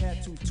fib. She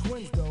had 2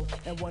 twins though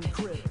and 1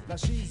 crib. Now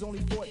she's only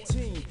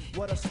 14.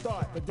 What a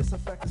start. But this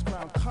effect is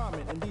crown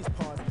common in these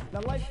parts.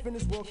 Now life in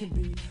this world can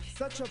be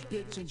such a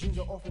bitch, and dreams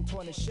are often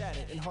torn and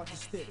shattered and hard to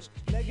stitch.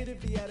 Negative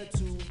the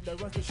attitude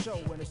that runs the show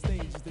when the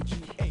stage is the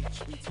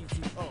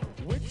G-H-E-T-T-O.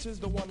 Which is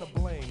the one to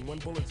blame when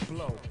bullets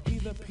blow?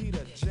 Either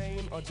Peter,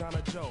 Jane, or John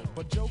or Joe.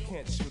 But Joe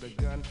can't shoot a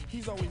gun,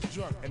 he's always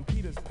drunk. And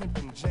Peter's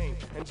pimping Jane,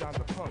 and John's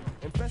a punk.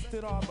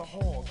 Infested are the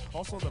halls,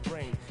 also the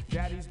brain.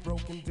 Daddy's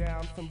broken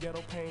down from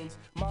ghetto pains.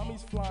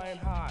 Mommy's flying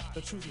high, the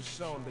truth is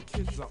shown. The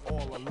kids are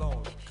all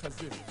alone, cause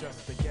it's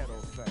just a ghetto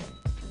thing.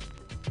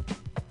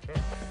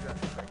 It's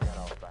just a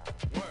ghetto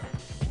thing. Word.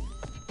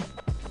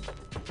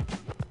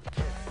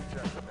 It's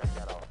just a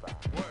ghetto thing.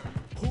 Word.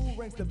 Who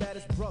ranks the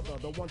baddest brother,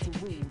 the one to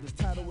rule? This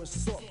title is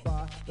sought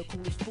by the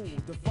coolest fool.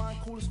 Define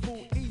coolest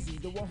fool easy,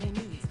 the one who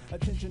needs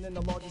attention in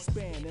the largest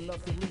span and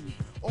loves to lead.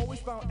 Always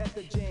found at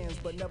the jams,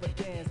 but never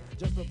dance.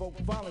 Just provoke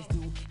violence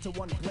due to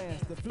one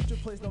glance. The future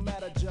plays no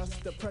matter,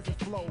 just the present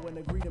flow. And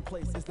the greeting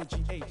place is the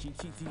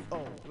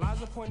G-H-E-T-T-O.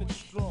 Lies are pointed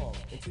strong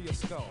into your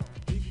skull,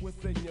 deep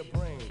within your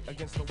brain,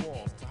 against the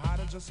walls. To hide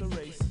or just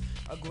erase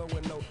a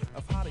glowing note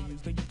of how to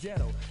use the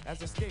ghetto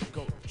as a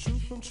scapegoat.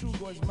 Truth from True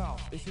Boy's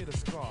mouth is here to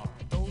scar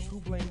those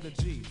who blame the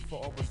G for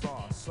all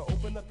bizarre. So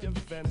open up your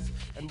vents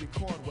and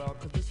record well,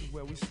 cause this is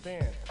where we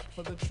stand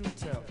for the true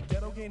tale.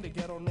 Ghetto gained a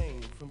ghetto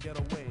name from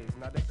ghetto ways.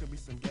 Now there could be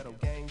some ghetto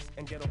gangs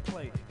and ghetto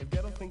play. If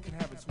ghetto thing can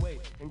have its way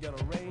in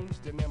ghetto range,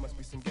 then there must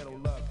be some ghetto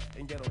love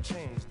and ghetto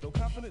change. Though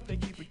confident they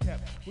keep it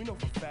kept, we know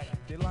for fact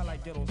they lie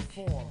like ghettos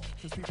form,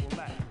 cause people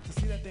lack to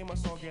see that they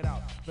must all get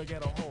out the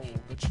ghetto hole.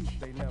 The truth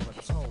they never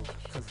told,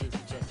 cause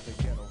it's just a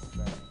ghetto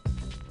thing.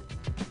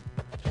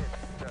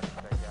 It's just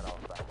a ghetto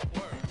thing.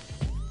 Word.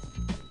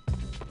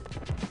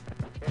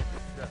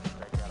 It's just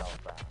a ghetto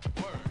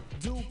thing. Word.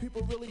 Do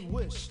people really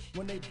wish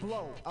when they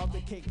blow out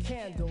the cake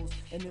candles?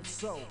 And if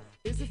so,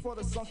 is it for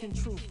the sunken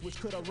truth which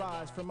could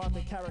arise from out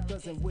the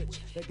characters in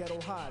which the ghetto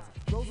hides?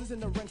 Roses in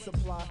the ring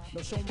supply,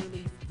 no shown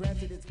relief.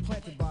 Granted it's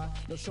planted by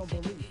no shown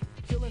belief.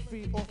 Kill and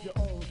feed off your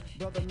own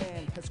brother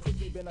man has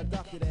quickly been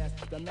adopted as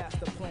the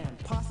master plan.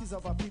 Posses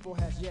of our people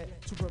has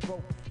yet to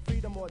provoke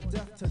freedom or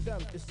death to them.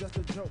 It's just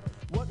a joke.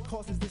 What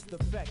causes this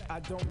defect? I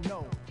don't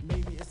know.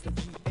 Maybe it's the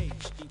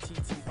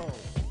G-H-E-T-T-O.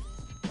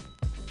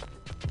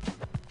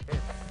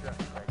 It's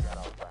just a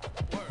ghetto thing.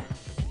 Word.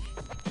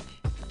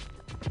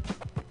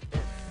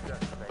 It's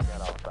just a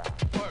ghetto thing.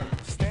 Word.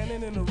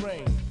 Standing in the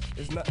rain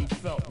is nothing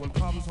felt when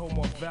problems hold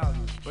more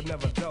value but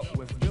never dealt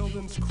with.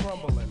 Buildings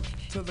crumbling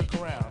to the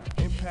ground.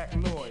 Impact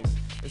noise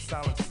is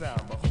silent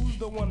sound. But who's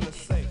the one to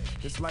say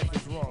this life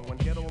is wrong when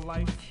ghetto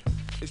life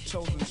is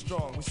chosen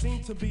strong? We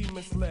seem to be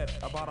misled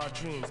about our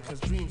dreams, cause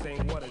dreams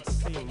ain't what it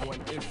seems when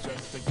it's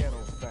just a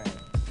ghetto thing.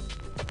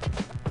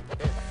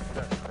 It's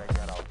just a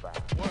ghetto thing.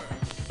 Word.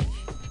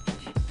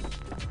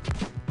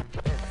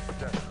 It's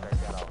just a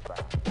ghetto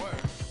thing.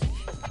 Word.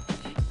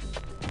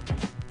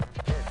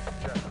 It's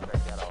just a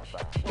ghetto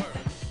thing. Word.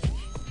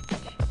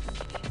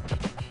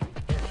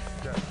 It's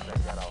just a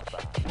ghetto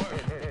thing. Word.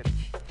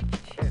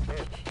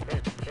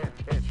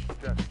 It's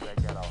just a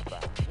ghetto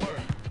thing.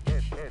 Word.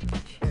 It's just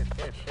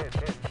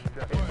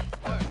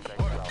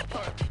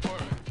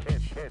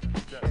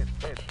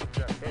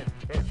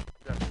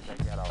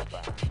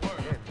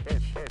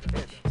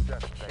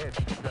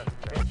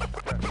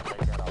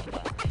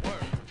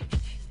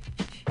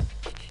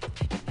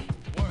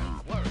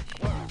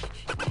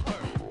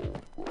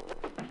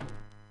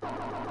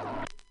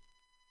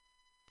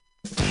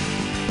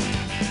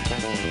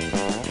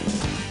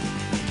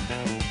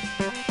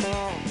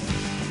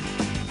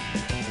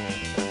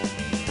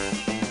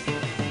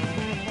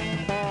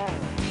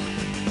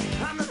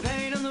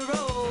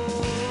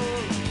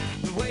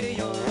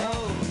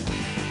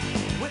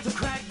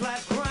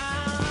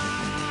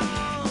ghetto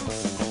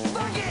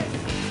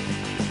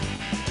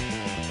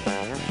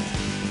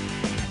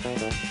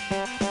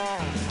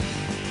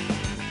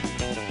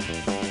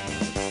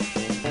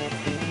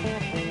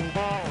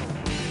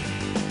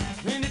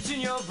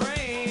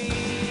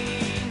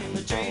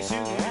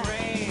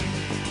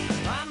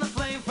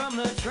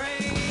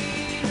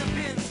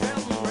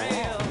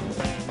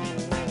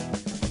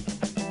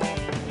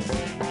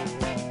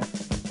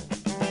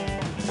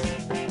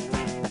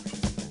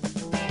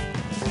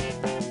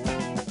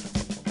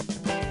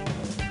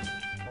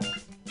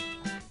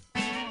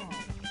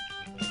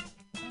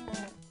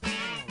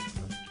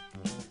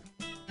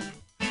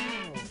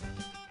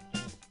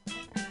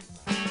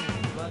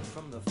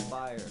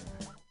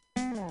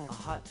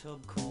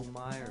Tub cool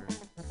mire.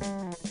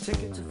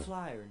 Ticket to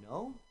flyer,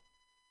 no?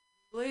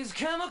 Blaze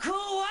chemical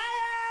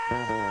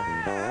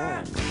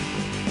wire!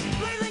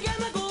 Blaze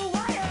chemical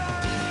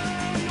wire!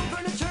 No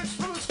burn the church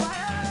from the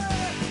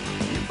spire!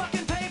 You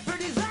fucking pay for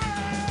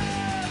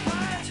desire!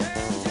 Fire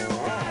turns your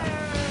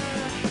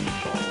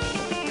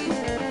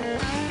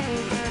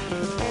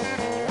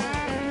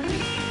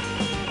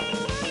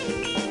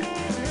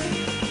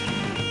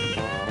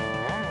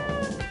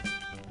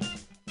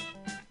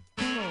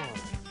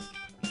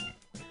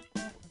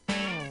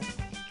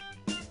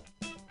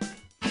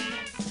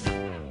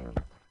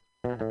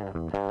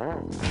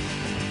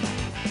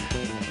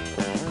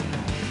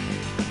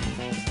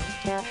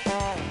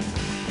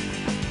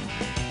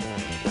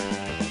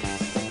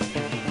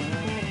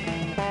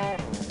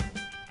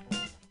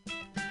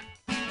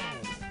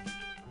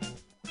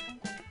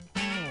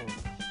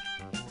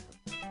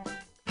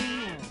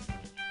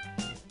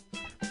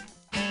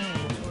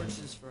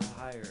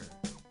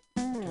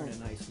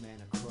man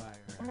a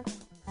crier.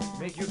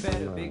 Make your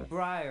bed a big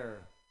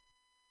briar,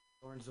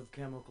 thorns of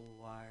chemical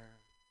wire.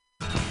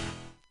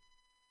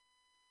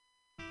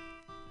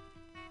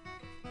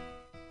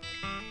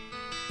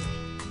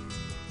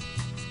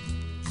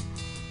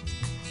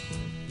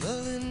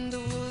 Melinda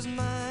was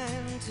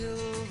mine till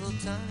the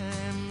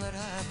time that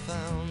I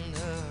found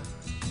her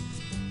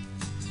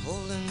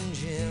holding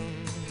Jim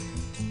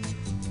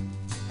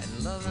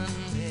and loving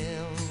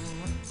him.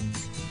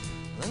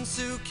 Then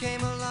Sue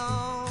came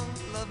along,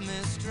 loved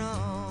me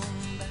strong,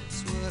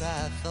 that's what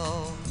I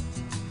thought.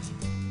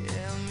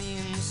 Yeah, me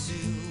and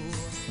Sue,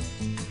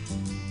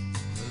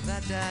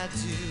 that I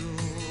do.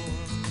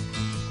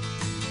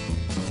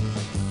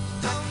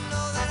 Don't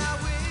know that I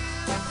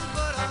will,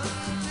 but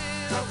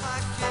until I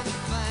can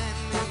find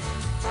me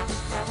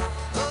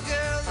a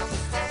girl who'll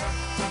stay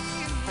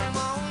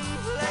home,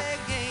 play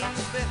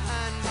games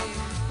behind me,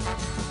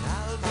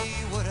 I'll be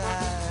what I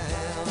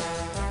am,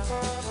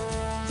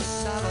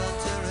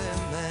 solitary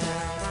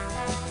man,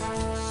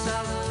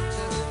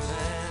 solitary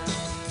man.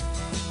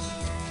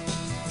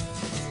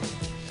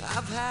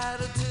 I've had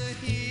it to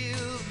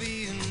heal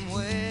being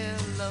where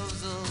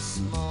love's a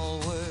small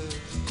word,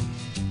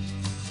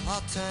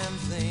 part-time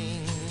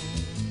thing,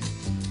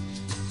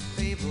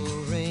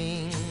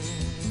 favoring.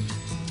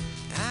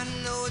 I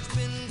know it's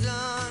been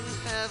done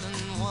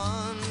having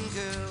one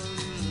girl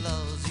who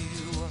loves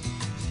you,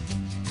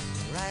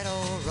 right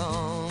or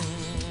wrong,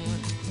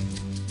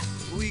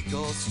 weak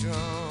or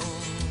strong.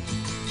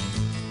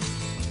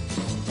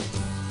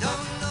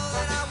 Don't know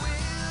that I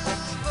will,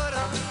 but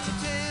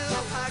until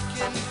I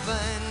can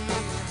find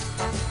me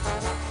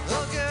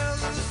a girl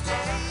who'll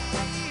stay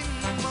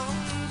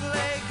home,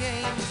 play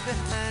games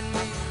behind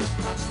me,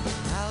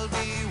 I'll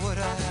be what I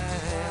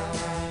am,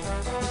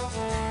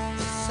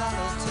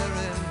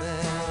 solitary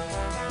man,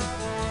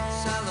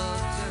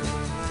 solitary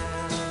man.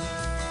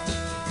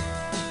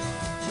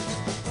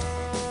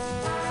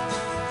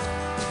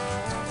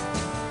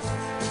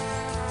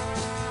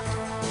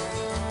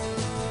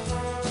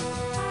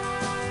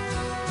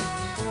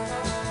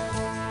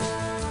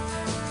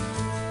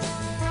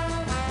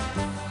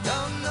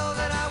 Don't know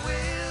that I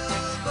will,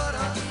 but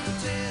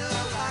until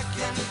I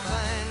can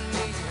find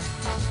me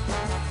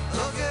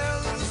a girl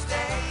who'll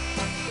stay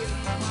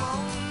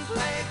home,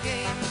 play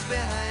games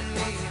behind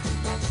me,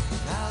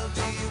 I'll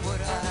be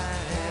what I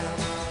am,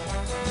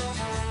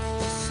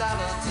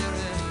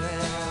 solitary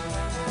man,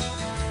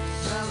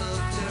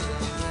 solitary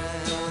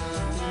man,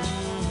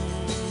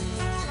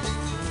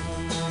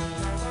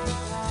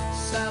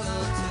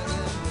 solitary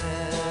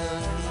man,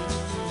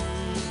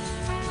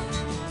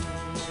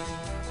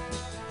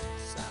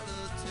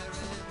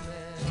 solitary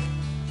man.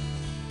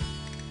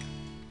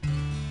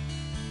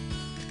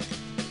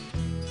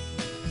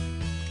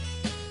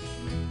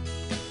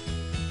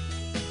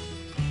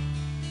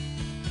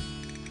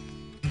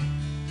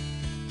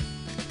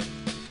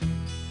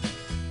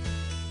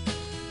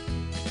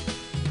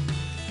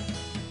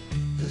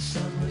 The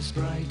sun was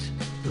bright,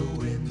 the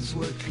winds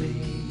were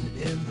clean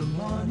in the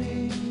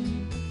morning.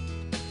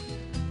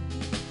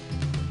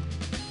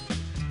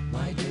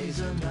 My day's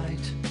a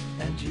night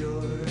and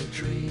you're a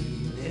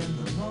dream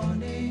in the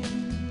morning.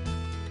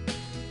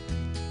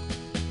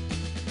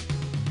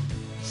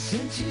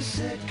 Since you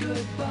said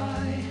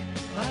goodbye,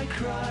 I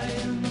cry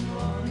in the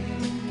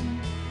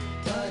morning,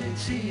 but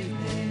it's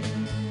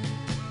evening.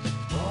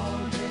 All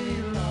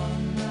day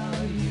long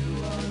now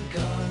you are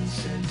gone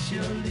since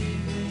you're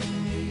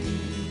leaving me.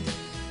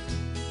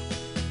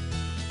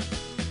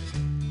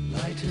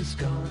 Light is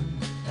gone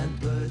and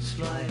birds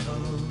fly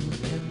home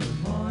in the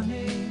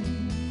morning.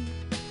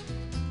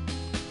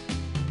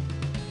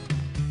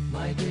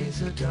 My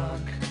days are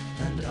dark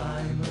and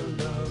I'm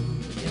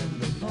alone in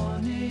the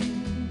morning.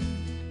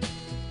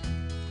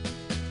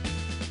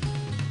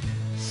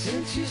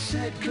 Since you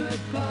said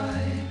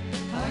goodbye,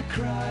 I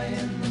cry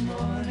in the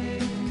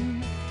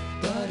morning,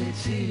 but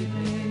it's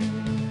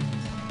evening.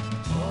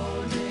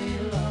 All day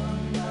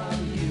long now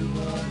you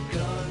are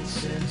gone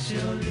since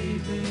you're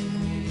leaving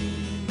me.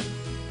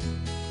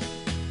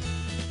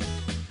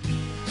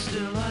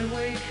 Still I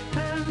wake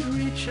and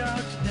reach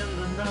out in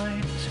the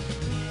night.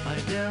 I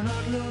dare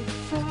not look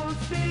for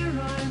fear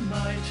I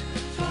might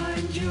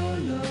find you're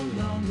no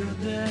longer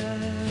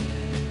there.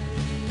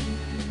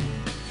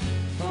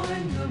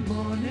 Find the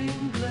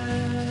morning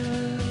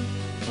glare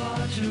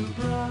far too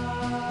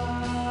bright.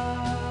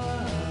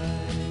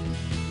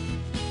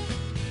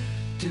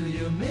 Do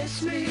you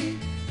miss me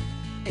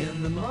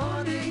in the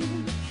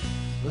morning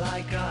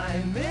like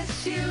I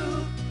miss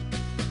you?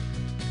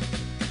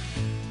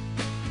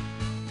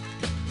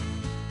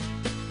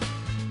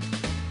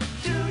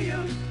 Do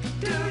you,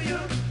 do you,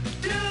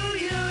 do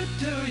you,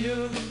 do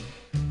you?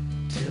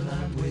 Till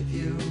I'm with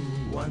you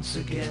once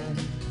again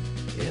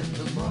in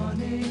the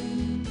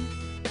morning.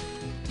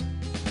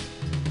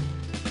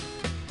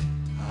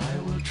 I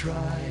will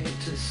try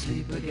to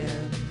sleep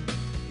again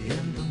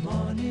in the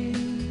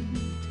morning.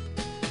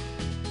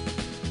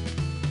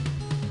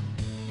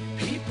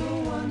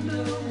 People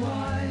wonder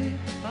why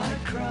I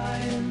cry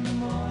in the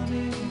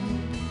morning,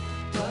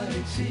 but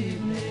it's it's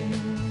evening.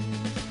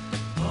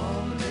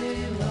 All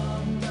day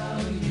long now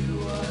you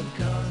are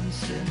gone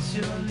since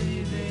you're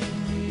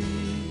leaving me.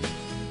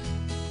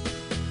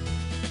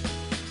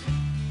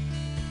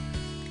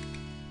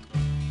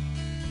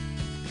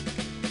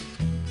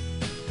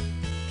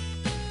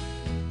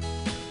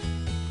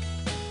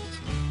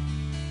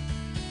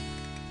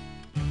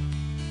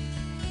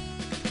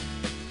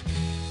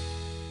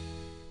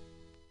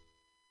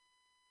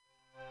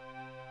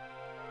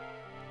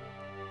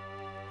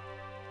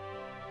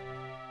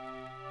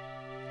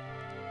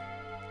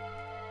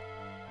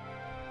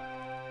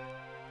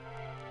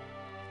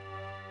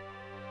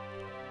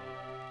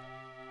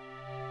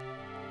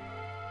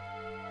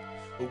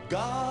 Oh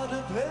God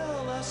of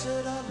hell, I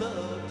said I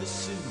love the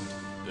suit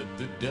that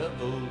the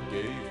devil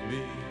gave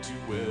me to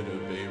wear to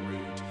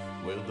Beirut,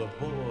 where the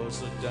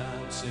whores are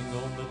dancing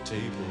on the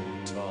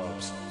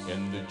tabletops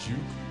and the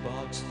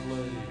jukebox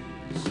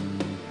plays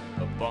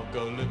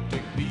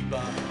apocalyptic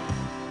bebop.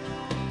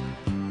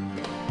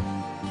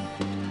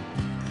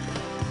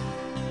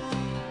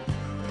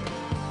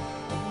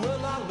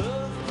 Well, I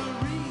love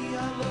Paris,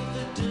 I love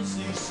the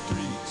dizzy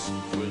streets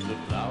where the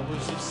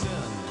flowers of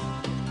sin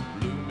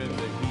bloom in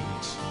the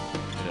heat.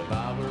 And if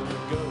I were a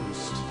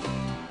ghost,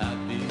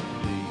 I'd be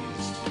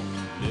pleased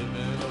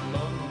living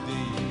among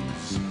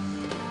these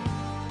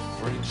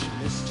French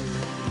mysteries.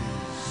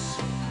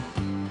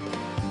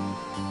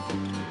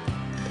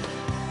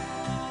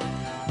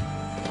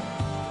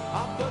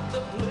 But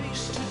the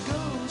place to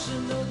go's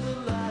another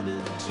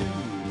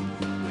latitude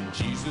when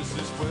Jesus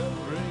is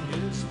wearing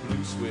his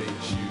blue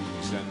suede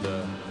shoes and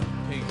the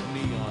pink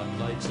neon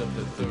lights up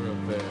the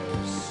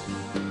thoroughfares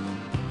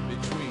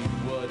between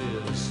what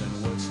is and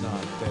what's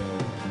not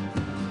there.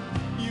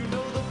 You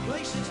know the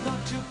place is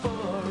not too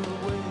far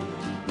away.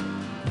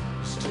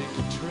 Let's take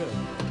a trip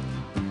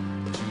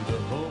to the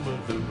home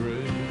of the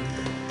brave.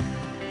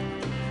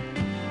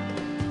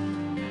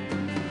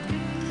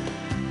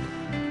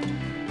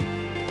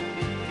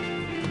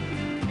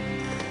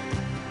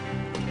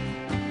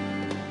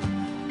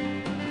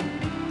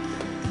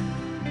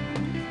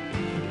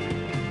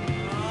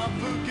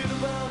 Forget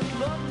about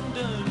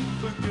London,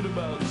 forget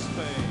about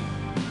Spain.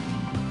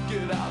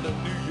 Get out of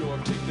New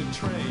York, take the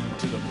train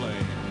to the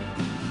plane.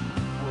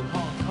 Well,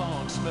 Hong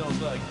Kong smells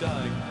like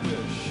dying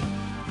fish.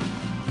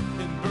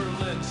 In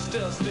Berlin,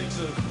 still stinks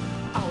of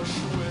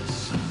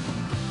Auschwitz.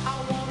 I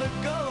wanna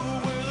go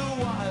where the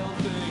wild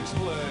things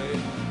play.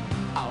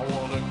 I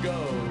wanna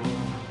go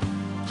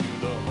to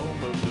the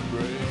home of the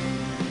brave.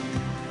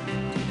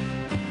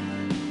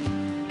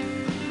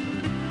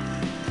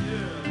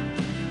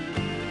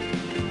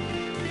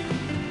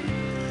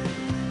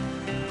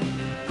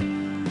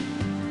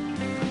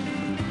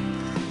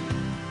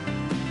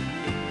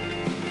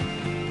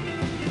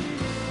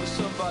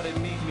 Somebody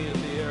meet me at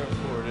the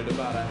airport at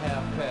about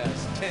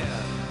 10:30.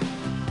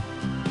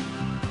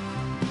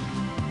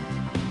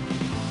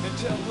 And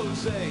tell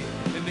Jose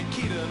and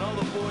Nikita and all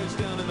the boys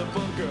down in the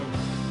bunker,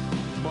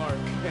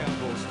 Mark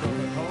Campbell's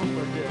coming home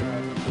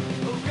again.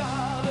 Oh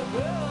God of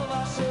hell,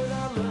 I said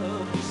I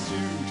love the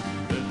suit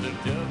that the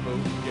devil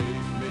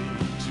gave me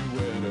to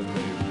wear to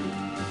Beirut,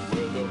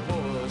 where the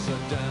boys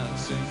are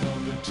dancing on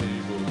the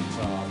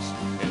tabletops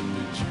and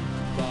the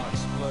jukebox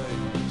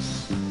plays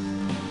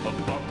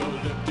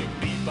apocalyptic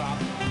bebop.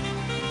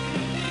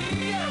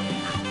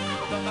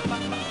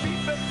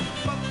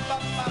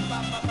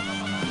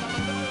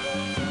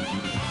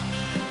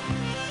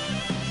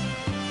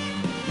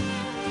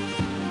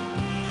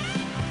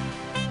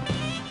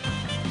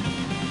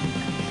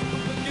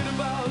 Forget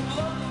about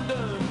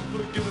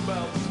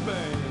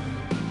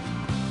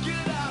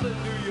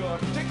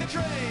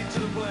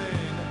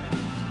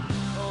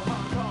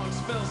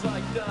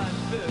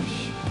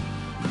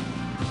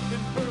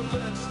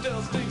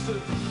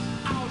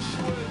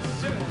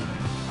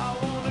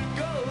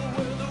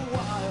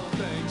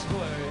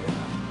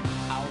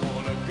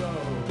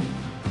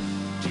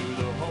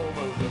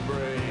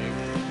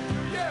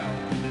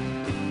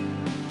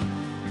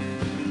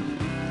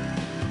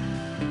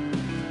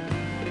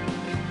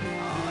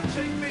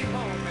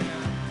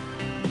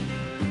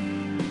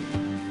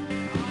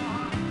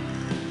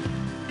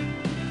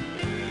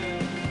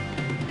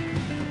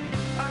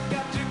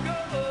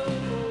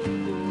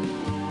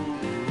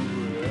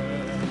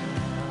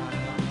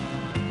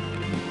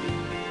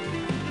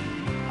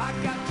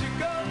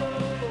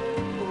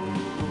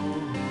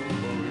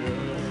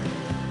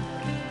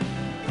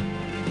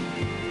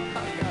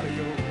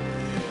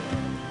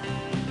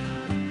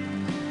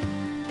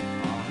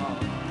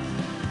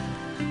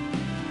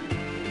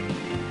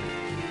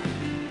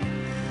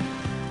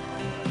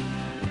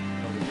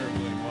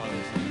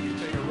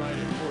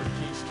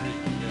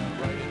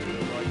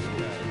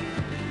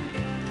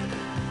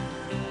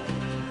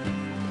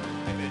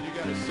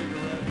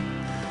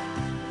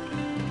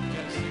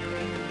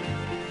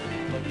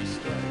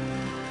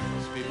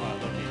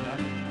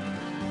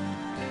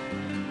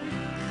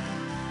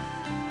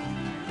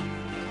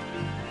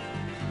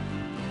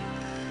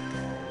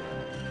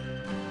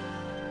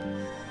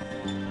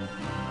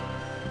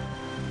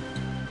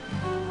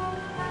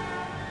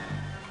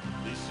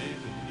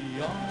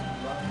Neon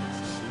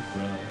lights so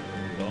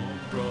bright on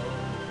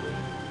Broadway.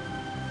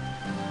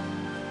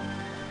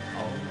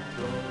 On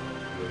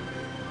Broadway.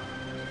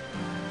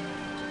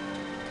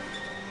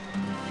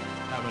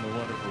 Having a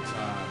wonderful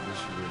time this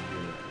year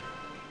here.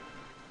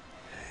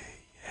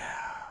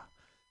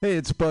 Hey,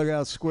 it's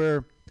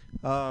BughouseSquare.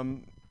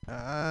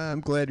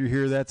 I'm glad you're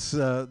here. That's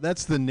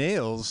the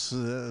Nails.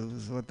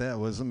 Is what that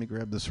was. Let me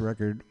grab this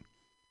record,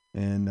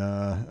 and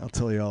I'll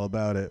tell you all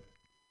about it.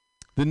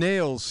 The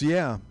Nails,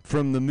 yeah,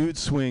 from the Mood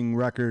Swing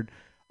record.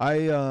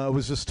 I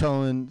was just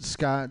telling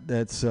Scott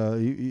that's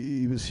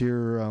he was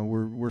here.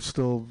 We're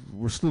still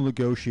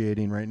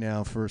negotiating right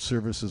now for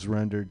services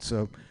rendered.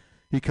 So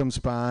he comes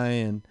by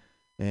and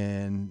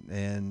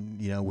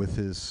you know, with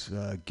his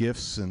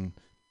gifts and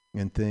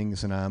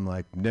things, and I'm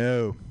like,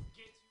 no,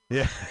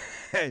 yeah,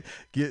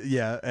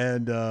 yeah,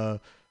 and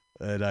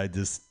I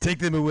just take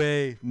them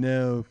away.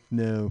 No,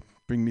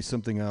 bring me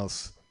something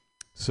else.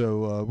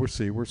 So we'll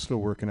see. We're still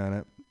working on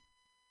it,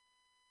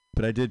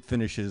 but I did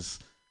finish his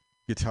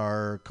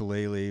guitar,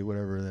 ukulele,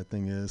 whatever that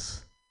thing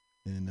is,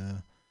 and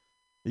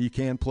you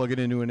can plug it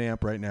into an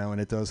amp right now,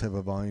 and it does have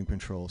a volume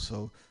control.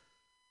 So.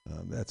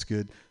 That's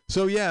good.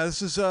 So, yeah,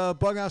 this is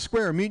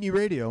BughouseSquare, Mutiny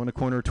Radio on the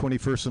corner of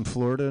 21st and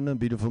Florida in a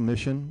beautiful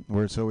Mission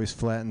where it's always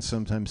flat and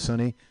sometimes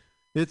sunny.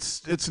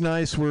 It's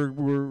nice.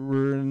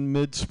 We're in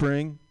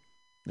mid-spring.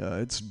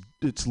 It's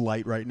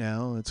light right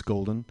now. It's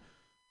golden.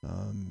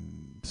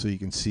 So you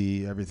can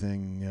see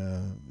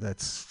everything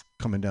that's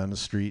coming down the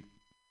street.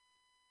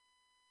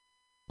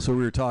 So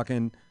we were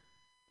talking,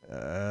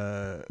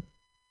 and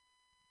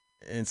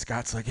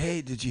Scott's like,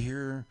 hey, did you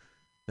hear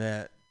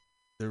that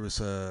there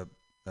was a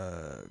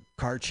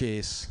car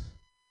chase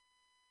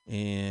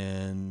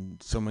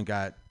and someone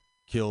got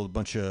killed? A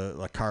bunch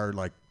of car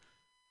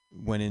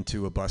went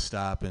into a bus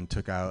stop and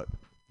took out,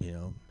 you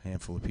know, a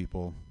handful of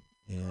people,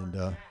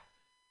 and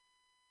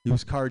he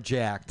was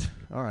carjacked.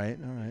 All right.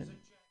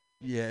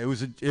 Yeah, it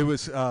was so it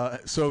was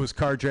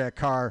carjacked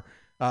car,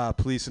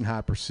 police in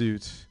hot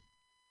pursuit,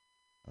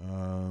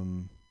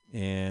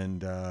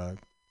 and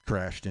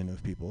crashed into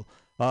people.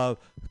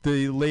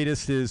 The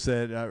latest is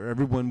that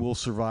everyone will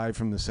survive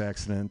from this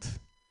accident.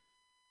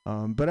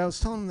 But I was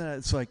telling him that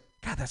it's like,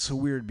 God, that's so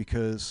weird,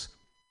 because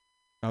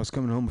I was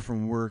coming home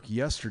from work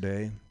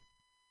yesterday,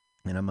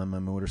 and I'm on my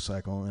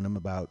motorcycle, and I'm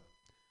about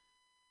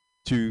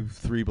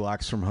 2-3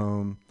 blocks from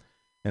home,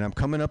 and I'm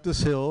coming up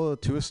this hill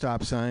to a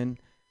stop sign,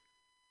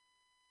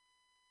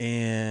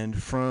 and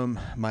from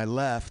my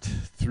left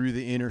through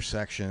the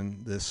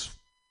intersection, this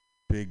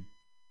big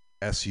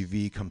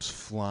SUV comes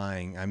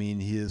flying. I mean,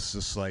 he is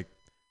just like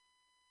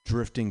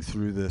drifting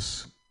through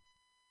this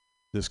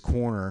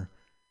corner,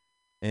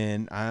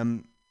 and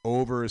I'm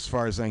over as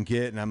far as I can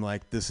get, and I'm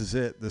like, this is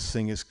it.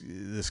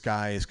 This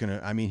guy is gonna.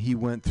 I mean, he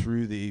went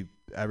through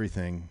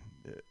everything.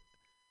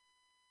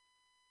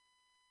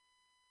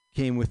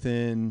 Came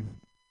within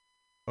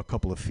a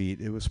couple of feet.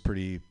 It was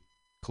pretty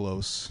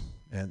close,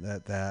 and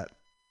that,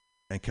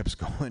 and kept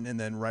going. And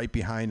then right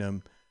behind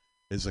him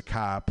is a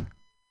cop,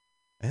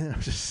 and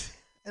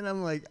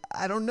I'm like,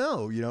 I don't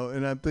know, you know.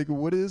 And I'm thinking,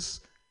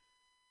 is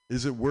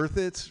it worth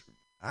it?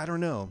 I don't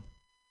know.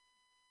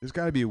 There's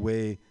got to be a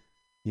way,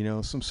 you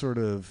know, some sort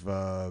of,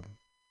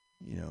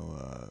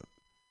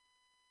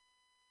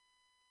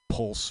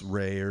 pulse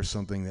ray or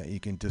something that you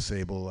can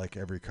disable like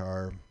every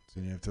car, so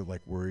you don't have to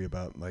like worry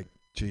about like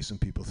chasing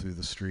people through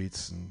the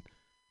streets and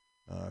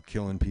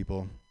killing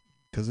people.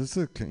 Because it's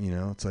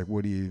it's like,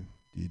 what do you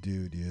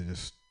do? Do you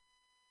just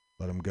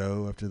let them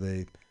go after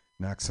they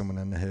knocked someone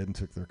on the head and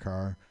took their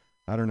car?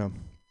 I don't know.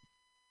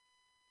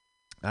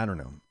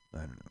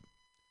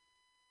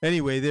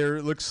 Anyway,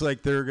 it looks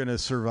like they're gonna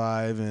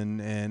survive,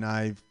 and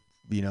I,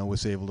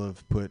 was able to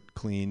put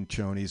clean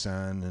chonies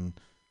on and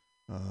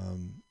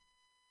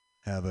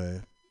have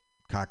a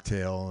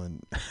cocktail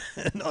and,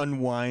 and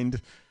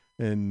unwind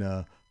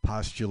and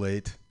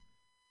postulate,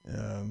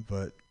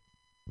 but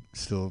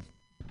still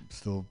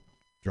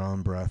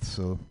drawing breath.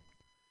 So,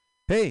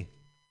 hey,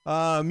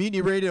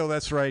 Mutiny Radio,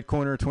 that's right,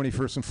 corner of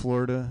 21st in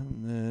Florida.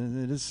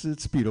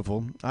 It's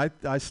beautiful.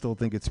 I still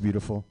think it's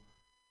beautiful.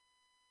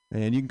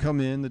 And you can come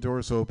in, the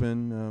door's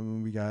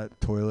open. We got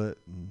toilet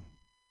and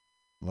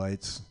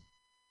lights,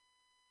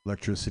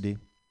 electricity,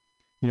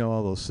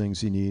 all those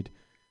things you need.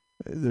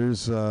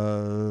 There's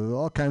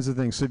all kinds of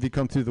things. So if you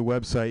come through the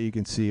website, you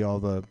can see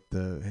all the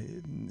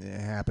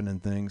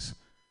happening things.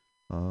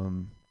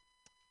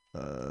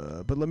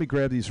 But let me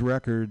grab these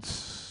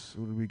records.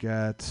 What do we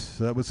got?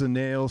 So that was the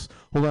Nails.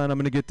 Hold on, I'm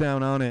going to get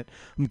down on it.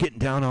 I'm getting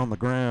down on the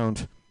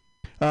ground.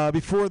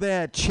 Before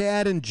that,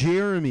 Chad and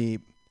Jeremy.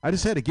 I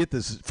just had to get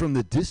this from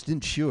the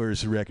Distant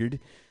Shores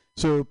record.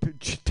 So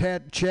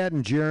Chad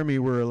and Jeremy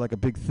were like a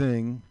big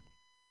thing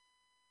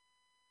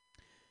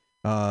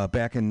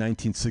back in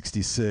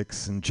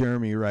 1966. And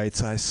Jeremy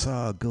writes, I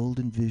saw a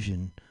golden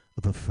vision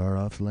of a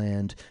far-off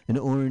land, an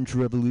orange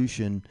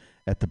revolution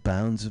at the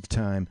bounds of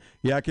time.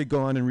 Yeah, I could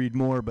go on and read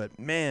more, but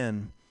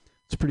man,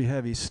 it's pretty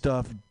heavy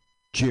stuff,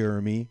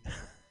 Jeremy.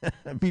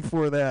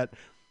 Before that,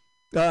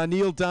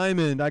 Neil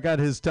Diamond. I got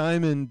his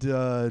Diamond,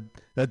 a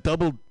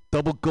double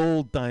Double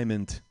Gold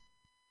Diamond.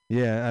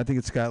 Yeah, I think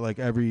it's got like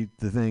the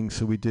thing.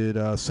 So we did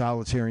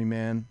Solitary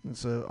Man.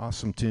 It's an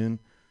awesome tune.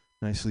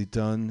 Nicely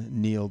done,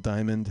 Neil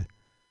Diamond.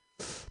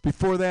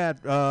 Before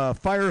that,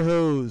 Fire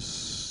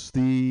Hose,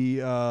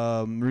 the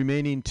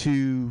remaining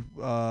two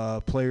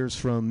players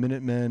from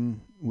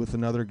Minutemen with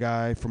another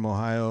guy from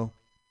Ohio,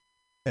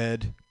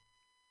 Ed,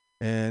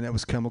 and that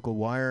was Chemical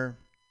Wire.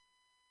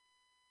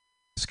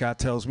 Scott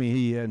tells me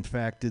he, in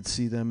fact, did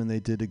see them, and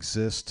they did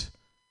exist.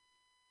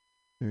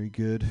 Very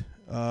good.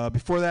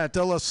 Before that,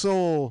 De La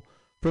Soul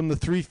from the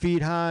 3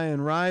 Feet High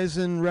and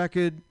Rising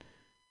record.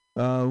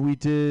 We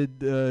did,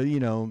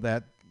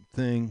 that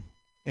thing.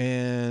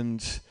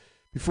 And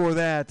before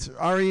that,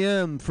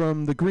 REM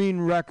from the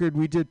Green record.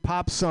 We did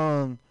Pop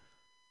Song.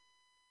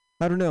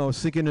 I don't know. I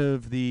was thinking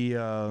of the,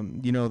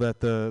 that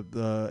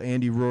the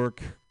Andy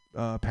Rourke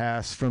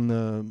passed from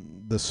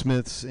the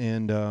Smiths,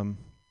 and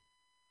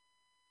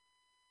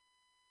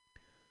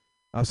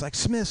I was like,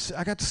 Smiths.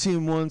 I got to see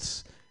him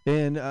once,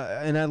 and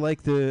I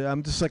like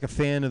I'm just like a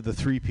fan of the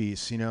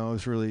 3-piece. I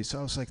was really, so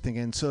I was like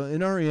thinking. So,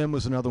 and REM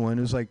was another one.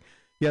 It was like,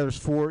 yeah, there's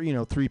 4,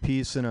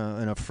 3-piece and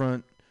a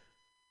front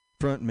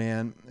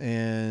man,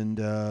 and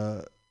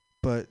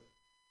but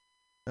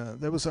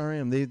that was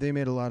REM. They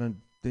made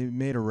they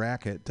made a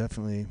racket,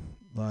 definitely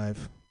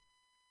live.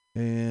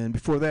 And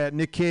before that,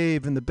 Nick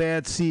Cave and the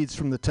Bad Seeds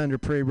from the Tender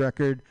Prey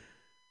record.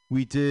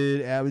 We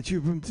did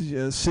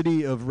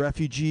City of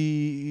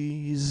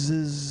Refugees.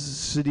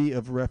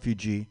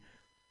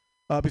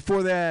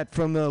 Before that,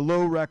 from the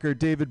Low record,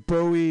 David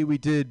Bowie, we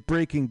did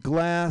Breaking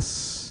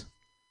Glass.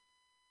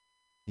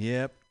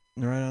 Yep,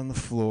 right on the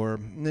floor.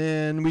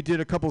 And we did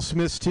a couple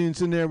Smiths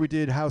tunes in there. We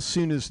did How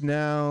Soon Is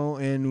Now,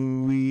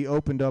 and we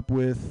opened up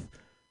with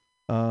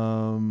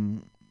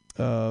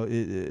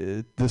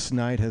This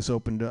Night Has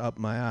Opened Up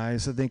My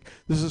Eyes. I think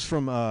this is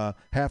from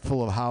Half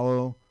Full of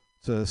Hollow.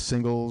 It's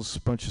a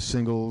bunch of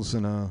singles,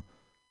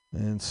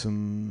 and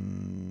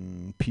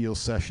some Peel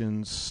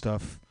Sessions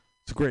stuff.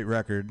 It's a great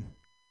record.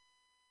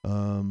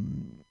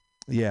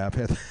 Yeah, I've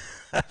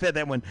had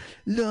that one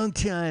long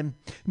time.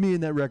 Me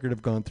and that record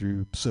have gone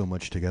through so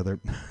much together.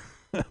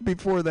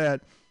 Before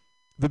that,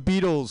 the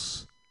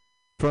Beatles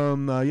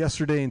from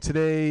Yesterday and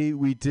Today.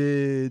 We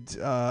did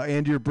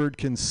And Your Bird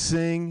Can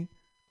Sing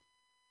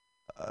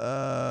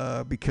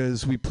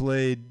because we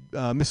played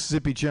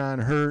Mississippi John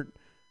Hurt.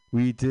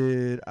 We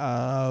did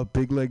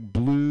Big Leg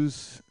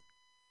Blues.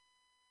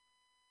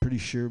 Pretty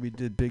sure we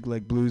did Big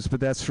Leg Blues, but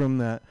that's from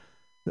that.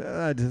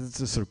 It's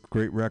just a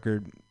great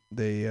record.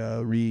 They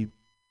redid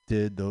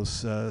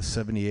those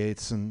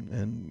 78s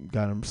and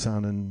got them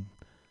sounding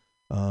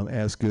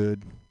as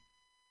good.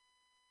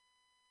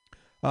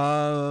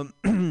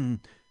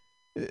 Frank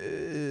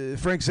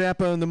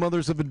Zappa and the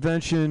Mothers of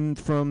Invention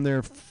from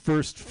their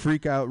first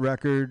Freak Out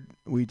record.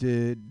 We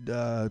did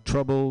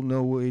Trouble,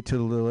 No Way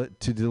to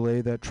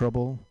Delay That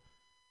Trouble.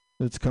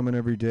 It's coming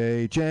every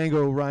day.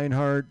 Django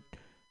Reinhardt,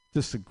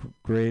 just a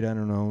great, I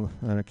don't know,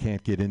 I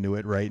can't get into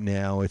it right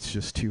now. It's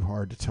just too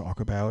hard to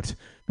talk about.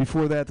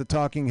 Before that, the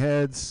Talking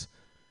Heads.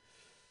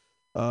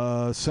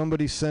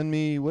 Somebody send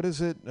me, what is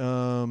it?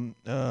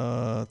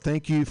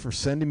 Thank You for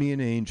Sending Me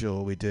an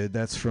Angel. We did.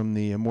 That's from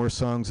the More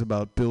Songs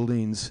About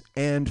Buildings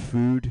and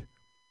Food.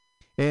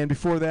 And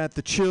before that,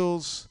 the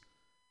Chills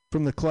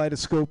from the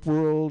Kaleidoscope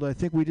World. I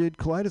think we did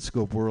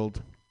Kaleidoscope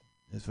World,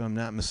 if I'm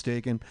not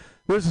mistaken.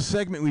 There's a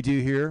segment we do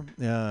here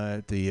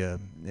at the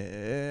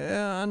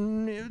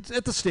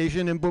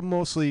station, but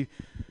mostly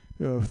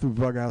through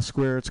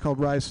BughouseSquare. It's called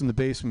Rise from the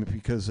Basement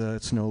because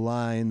it's no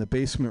lie. In the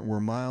basement, we're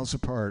miles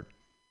apart.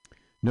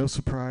 No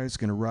surprise,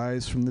 going to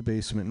rise from the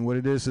basement. And what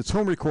it is, it's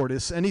home record.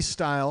 It's any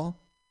style,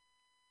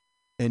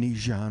 any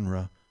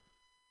genre.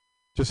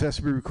 Just has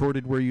to be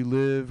recorded where you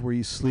live, where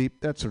you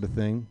sleep, that sort of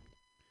thing.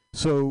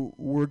 So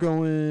we're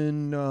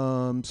going,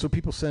 so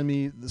people send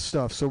me the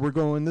stuff. So we're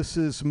going, this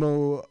is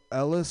Mo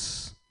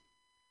Elias,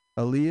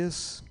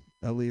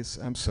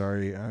 I'm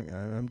sorry,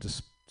 I'm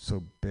just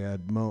so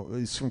bad. Mo,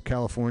 he's from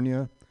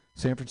California,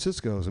 San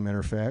Francisco, as a matter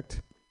of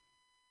fact.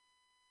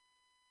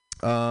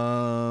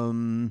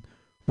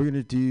 We're going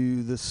to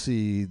do, let's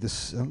see,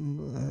 this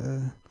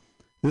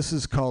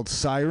is called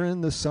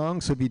Siren, this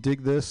song. So if you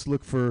dig this,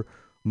 look for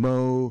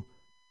Mo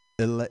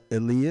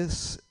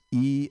Elias,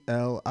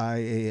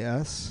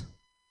 Elias,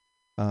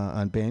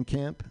 on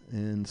Bandcamp.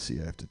 And see,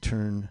 I have to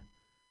turning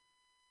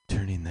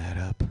that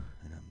up.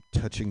 And I'm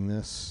touching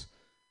this.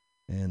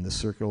 And the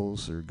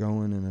circles are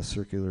going in a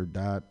circular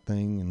dot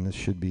thing. And this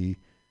should be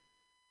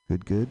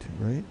good,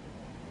 right?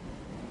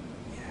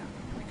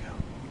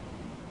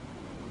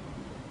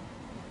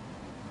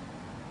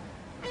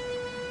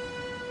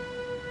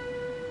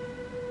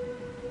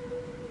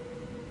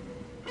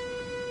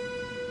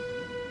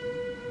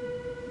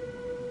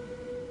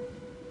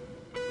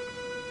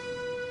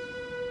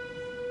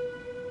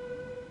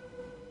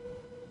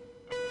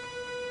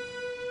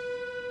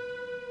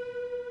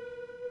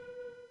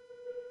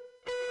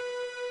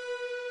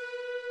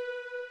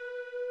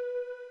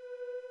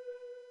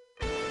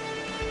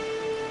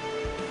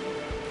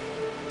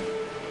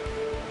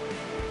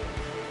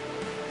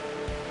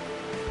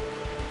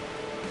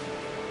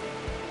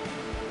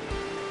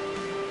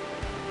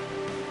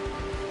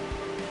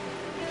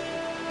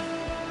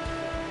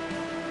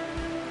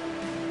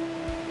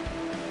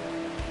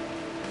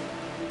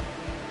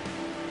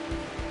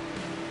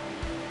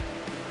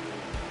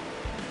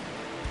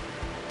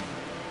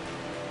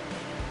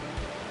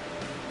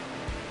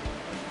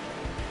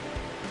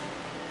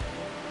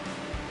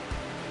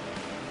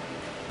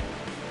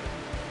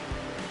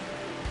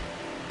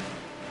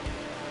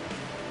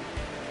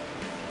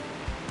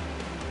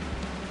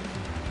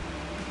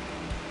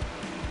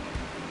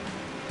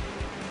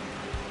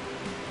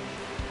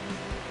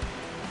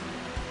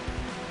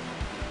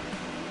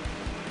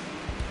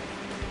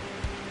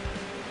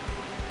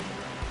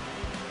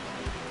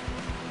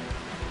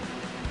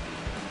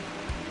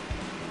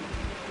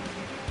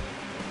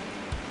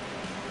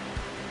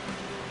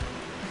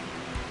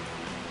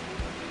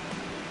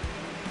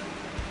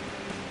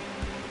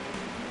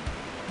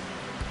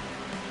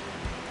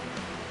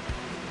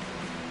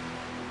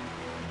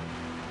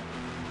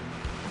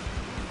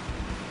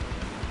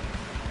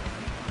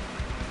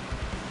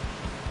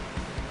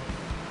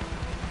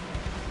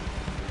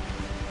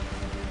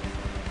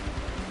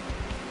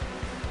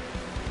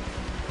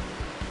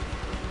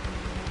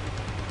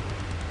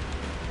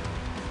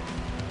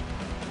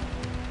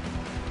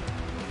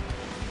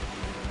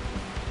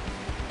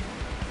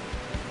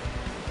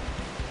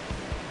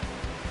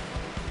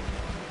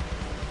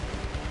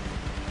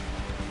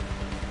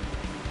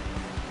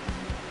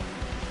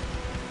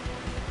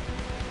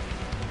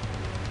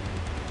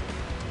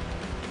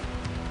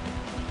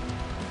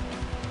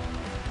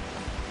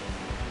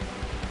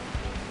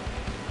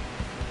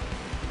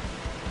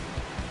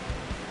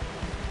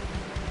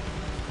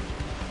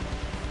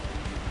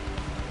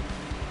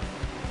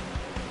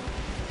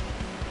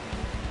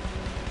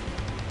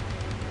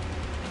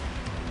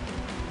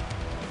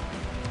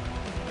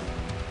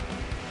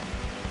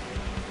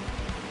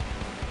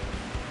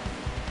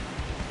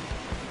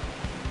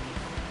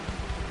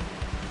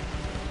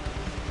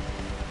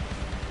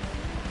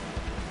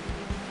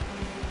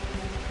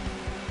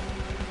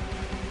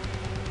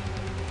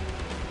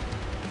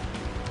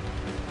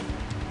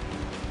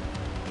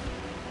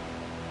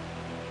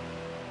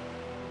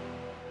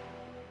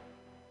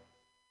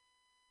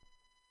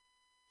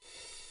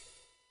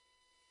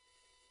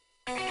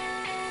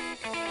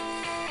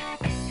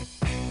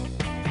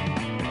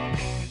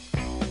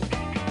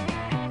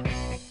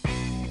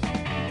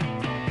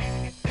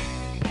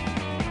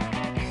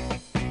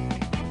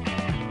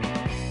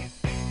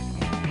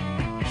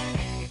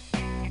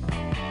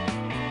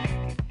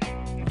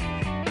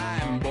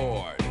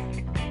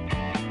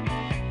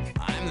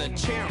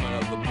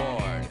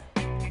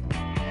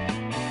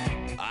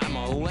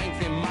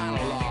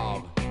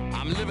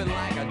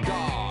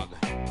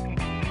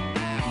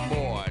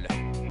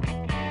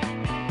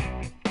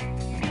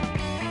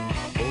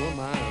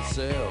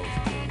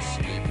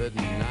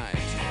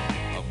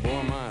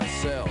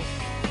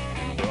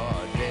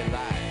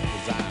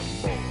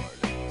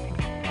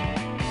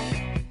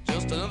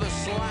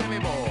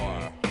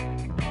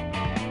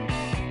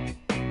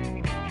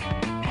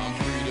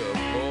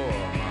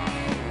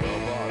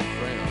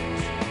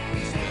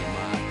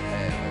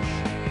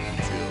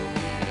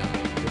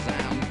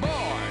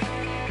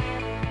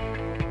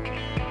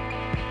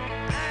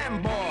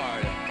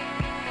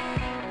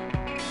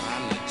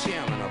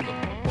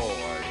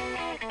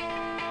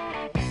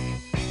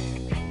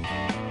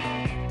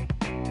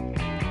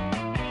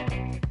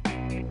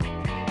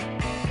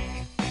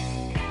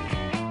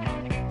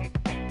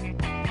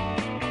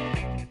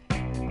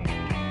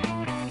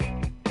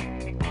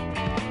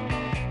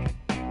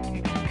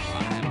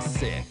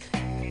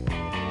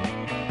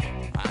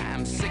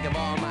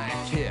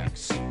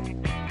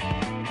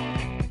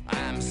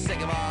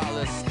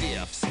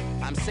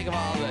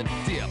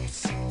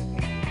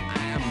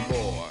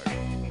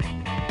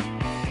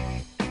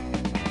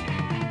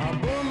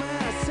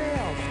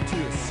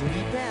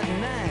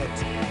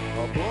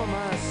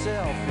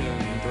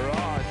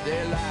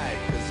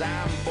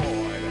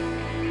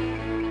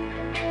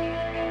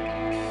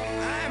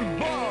 I'm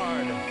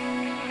bored.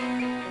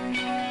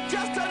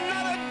 Just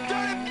another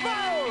dirty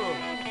bowl.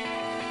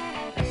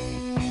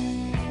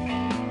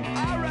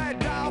 All right,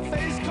 doll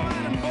face, come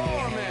on and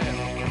bore me.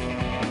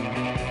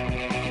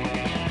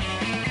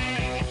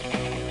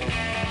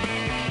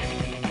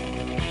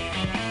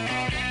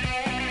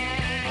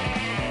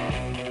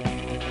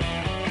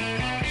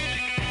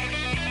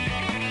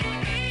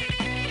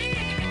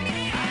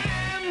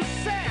 I'm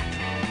sick.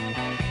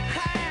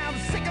 I'm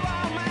sick of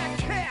all my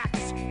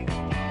kicks.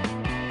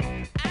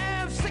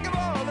 I'm sick of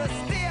all the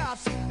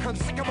steps. I'm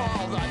sick of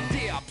all the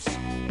dips.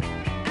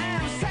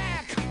 I'm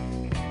sick.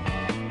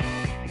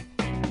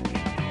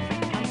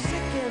 I'm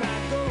sick and I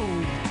go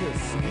to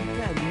sleep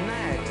at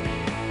night.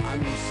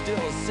 I'm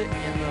still sick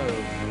in the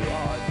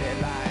broad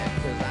daylight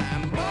 'cause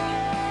I'm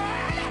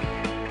bored.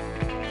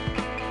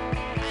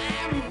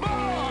 I'm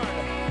bored.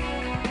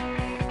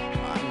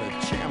 I'm the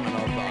chairman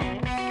of the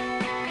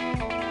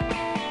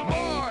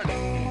board.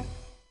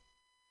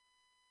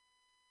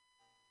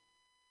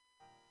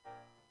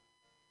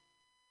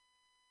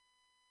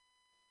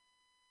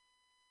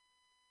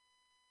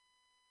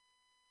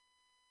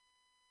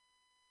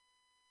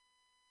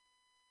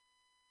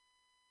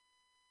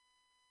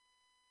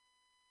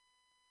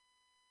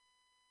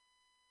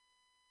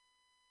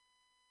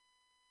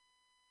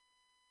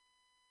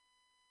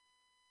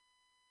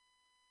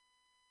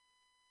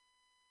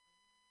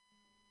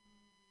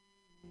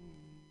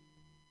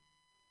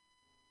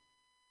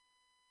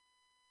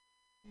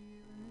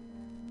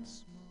 Feeling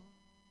small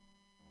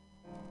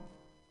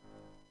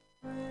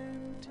when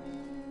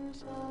tears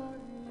are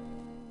in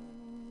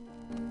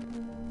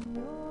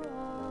your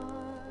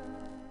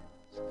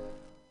eyes.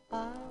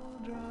 I'll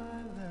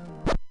dry them.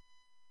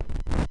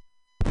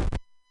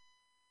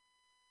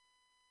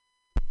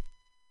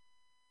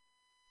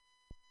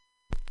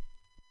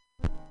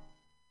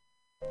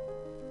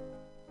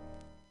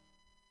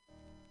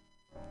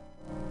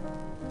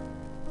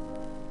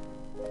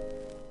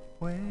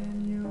 When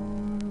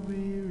you're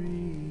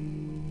weary,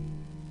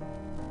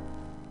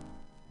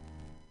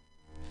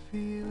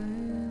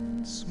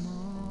 feeling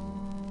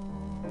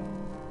small,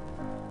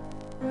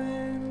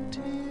 when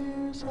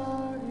tears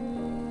are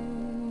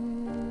in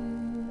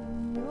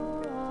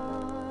your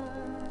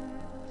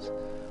eyes,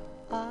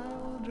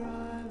 I'll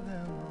dry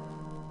them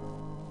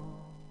all.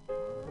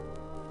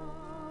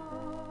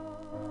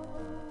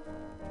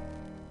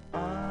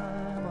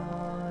 I'm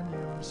on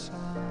your side.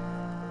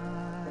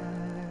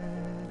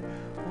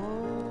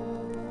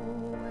 Oh,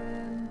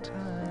 when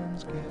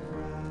times get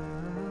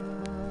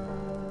rough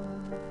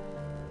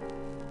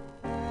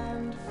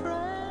and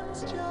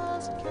friends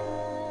just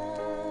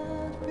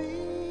can't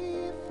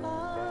be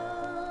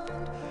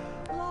found,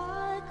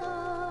 like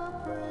a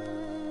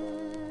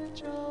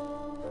bridge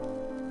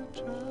over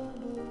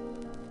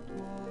troubled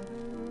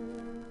water,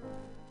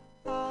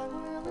 I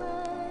will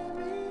lay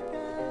me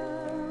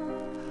down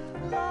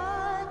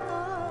like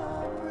a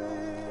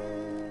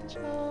bridge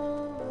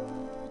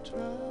over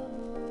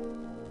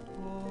troubled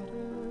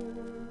water.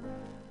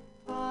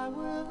 I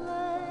will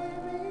lay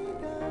me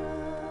down.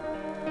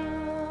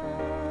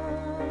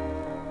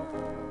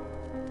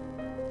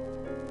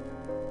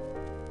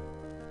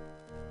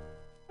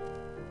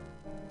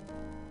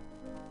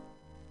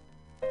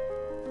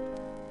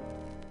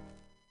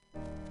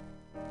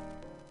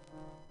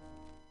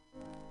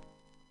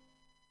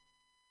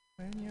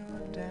 When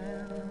you're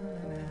down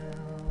and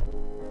out,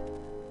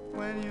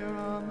 when you're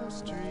on the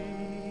street,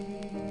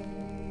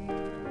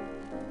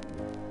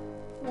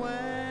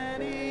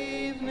 when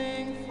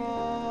evening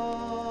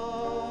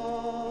falls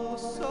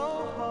so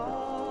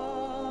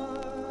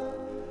hard,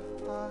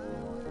 I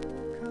will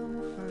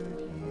comfort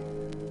you.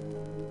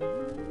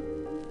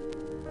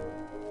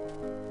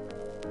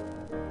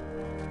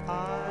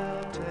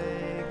 I'll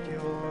take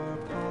your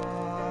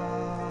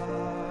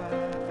part.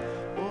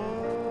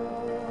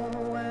 Oh,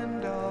 when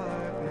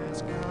darkness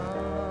comes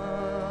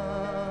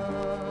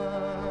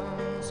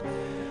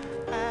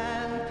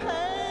and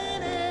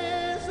pain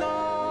is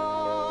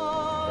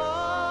all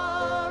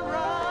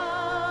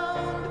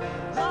around,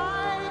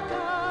 like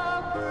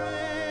a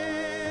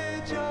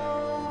bridge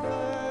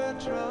over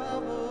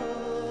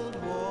troubled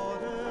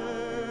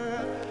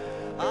water,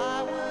 I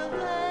will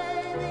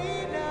lay me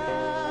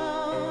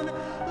down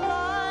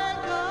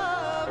like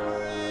a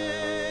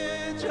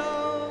bridge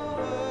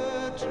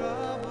over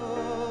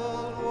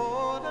troubled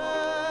water.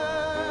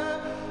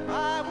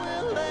 I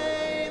will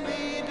lay me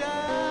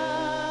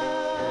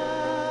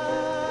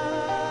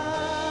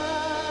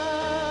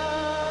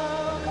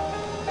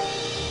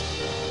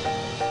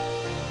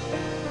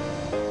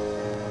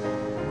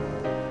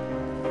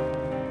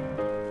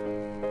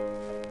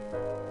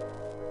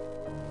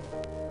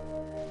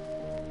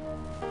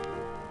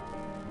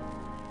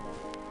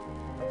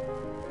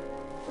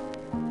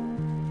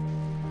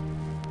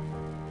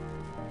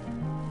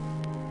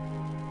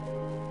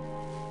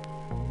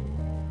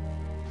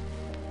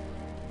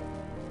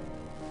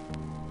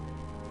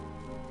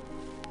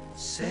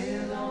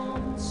Sail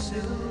on,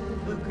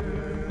 silver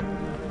girl,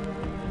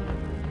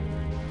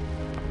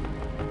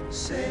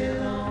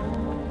 sail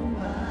on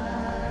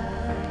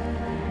by.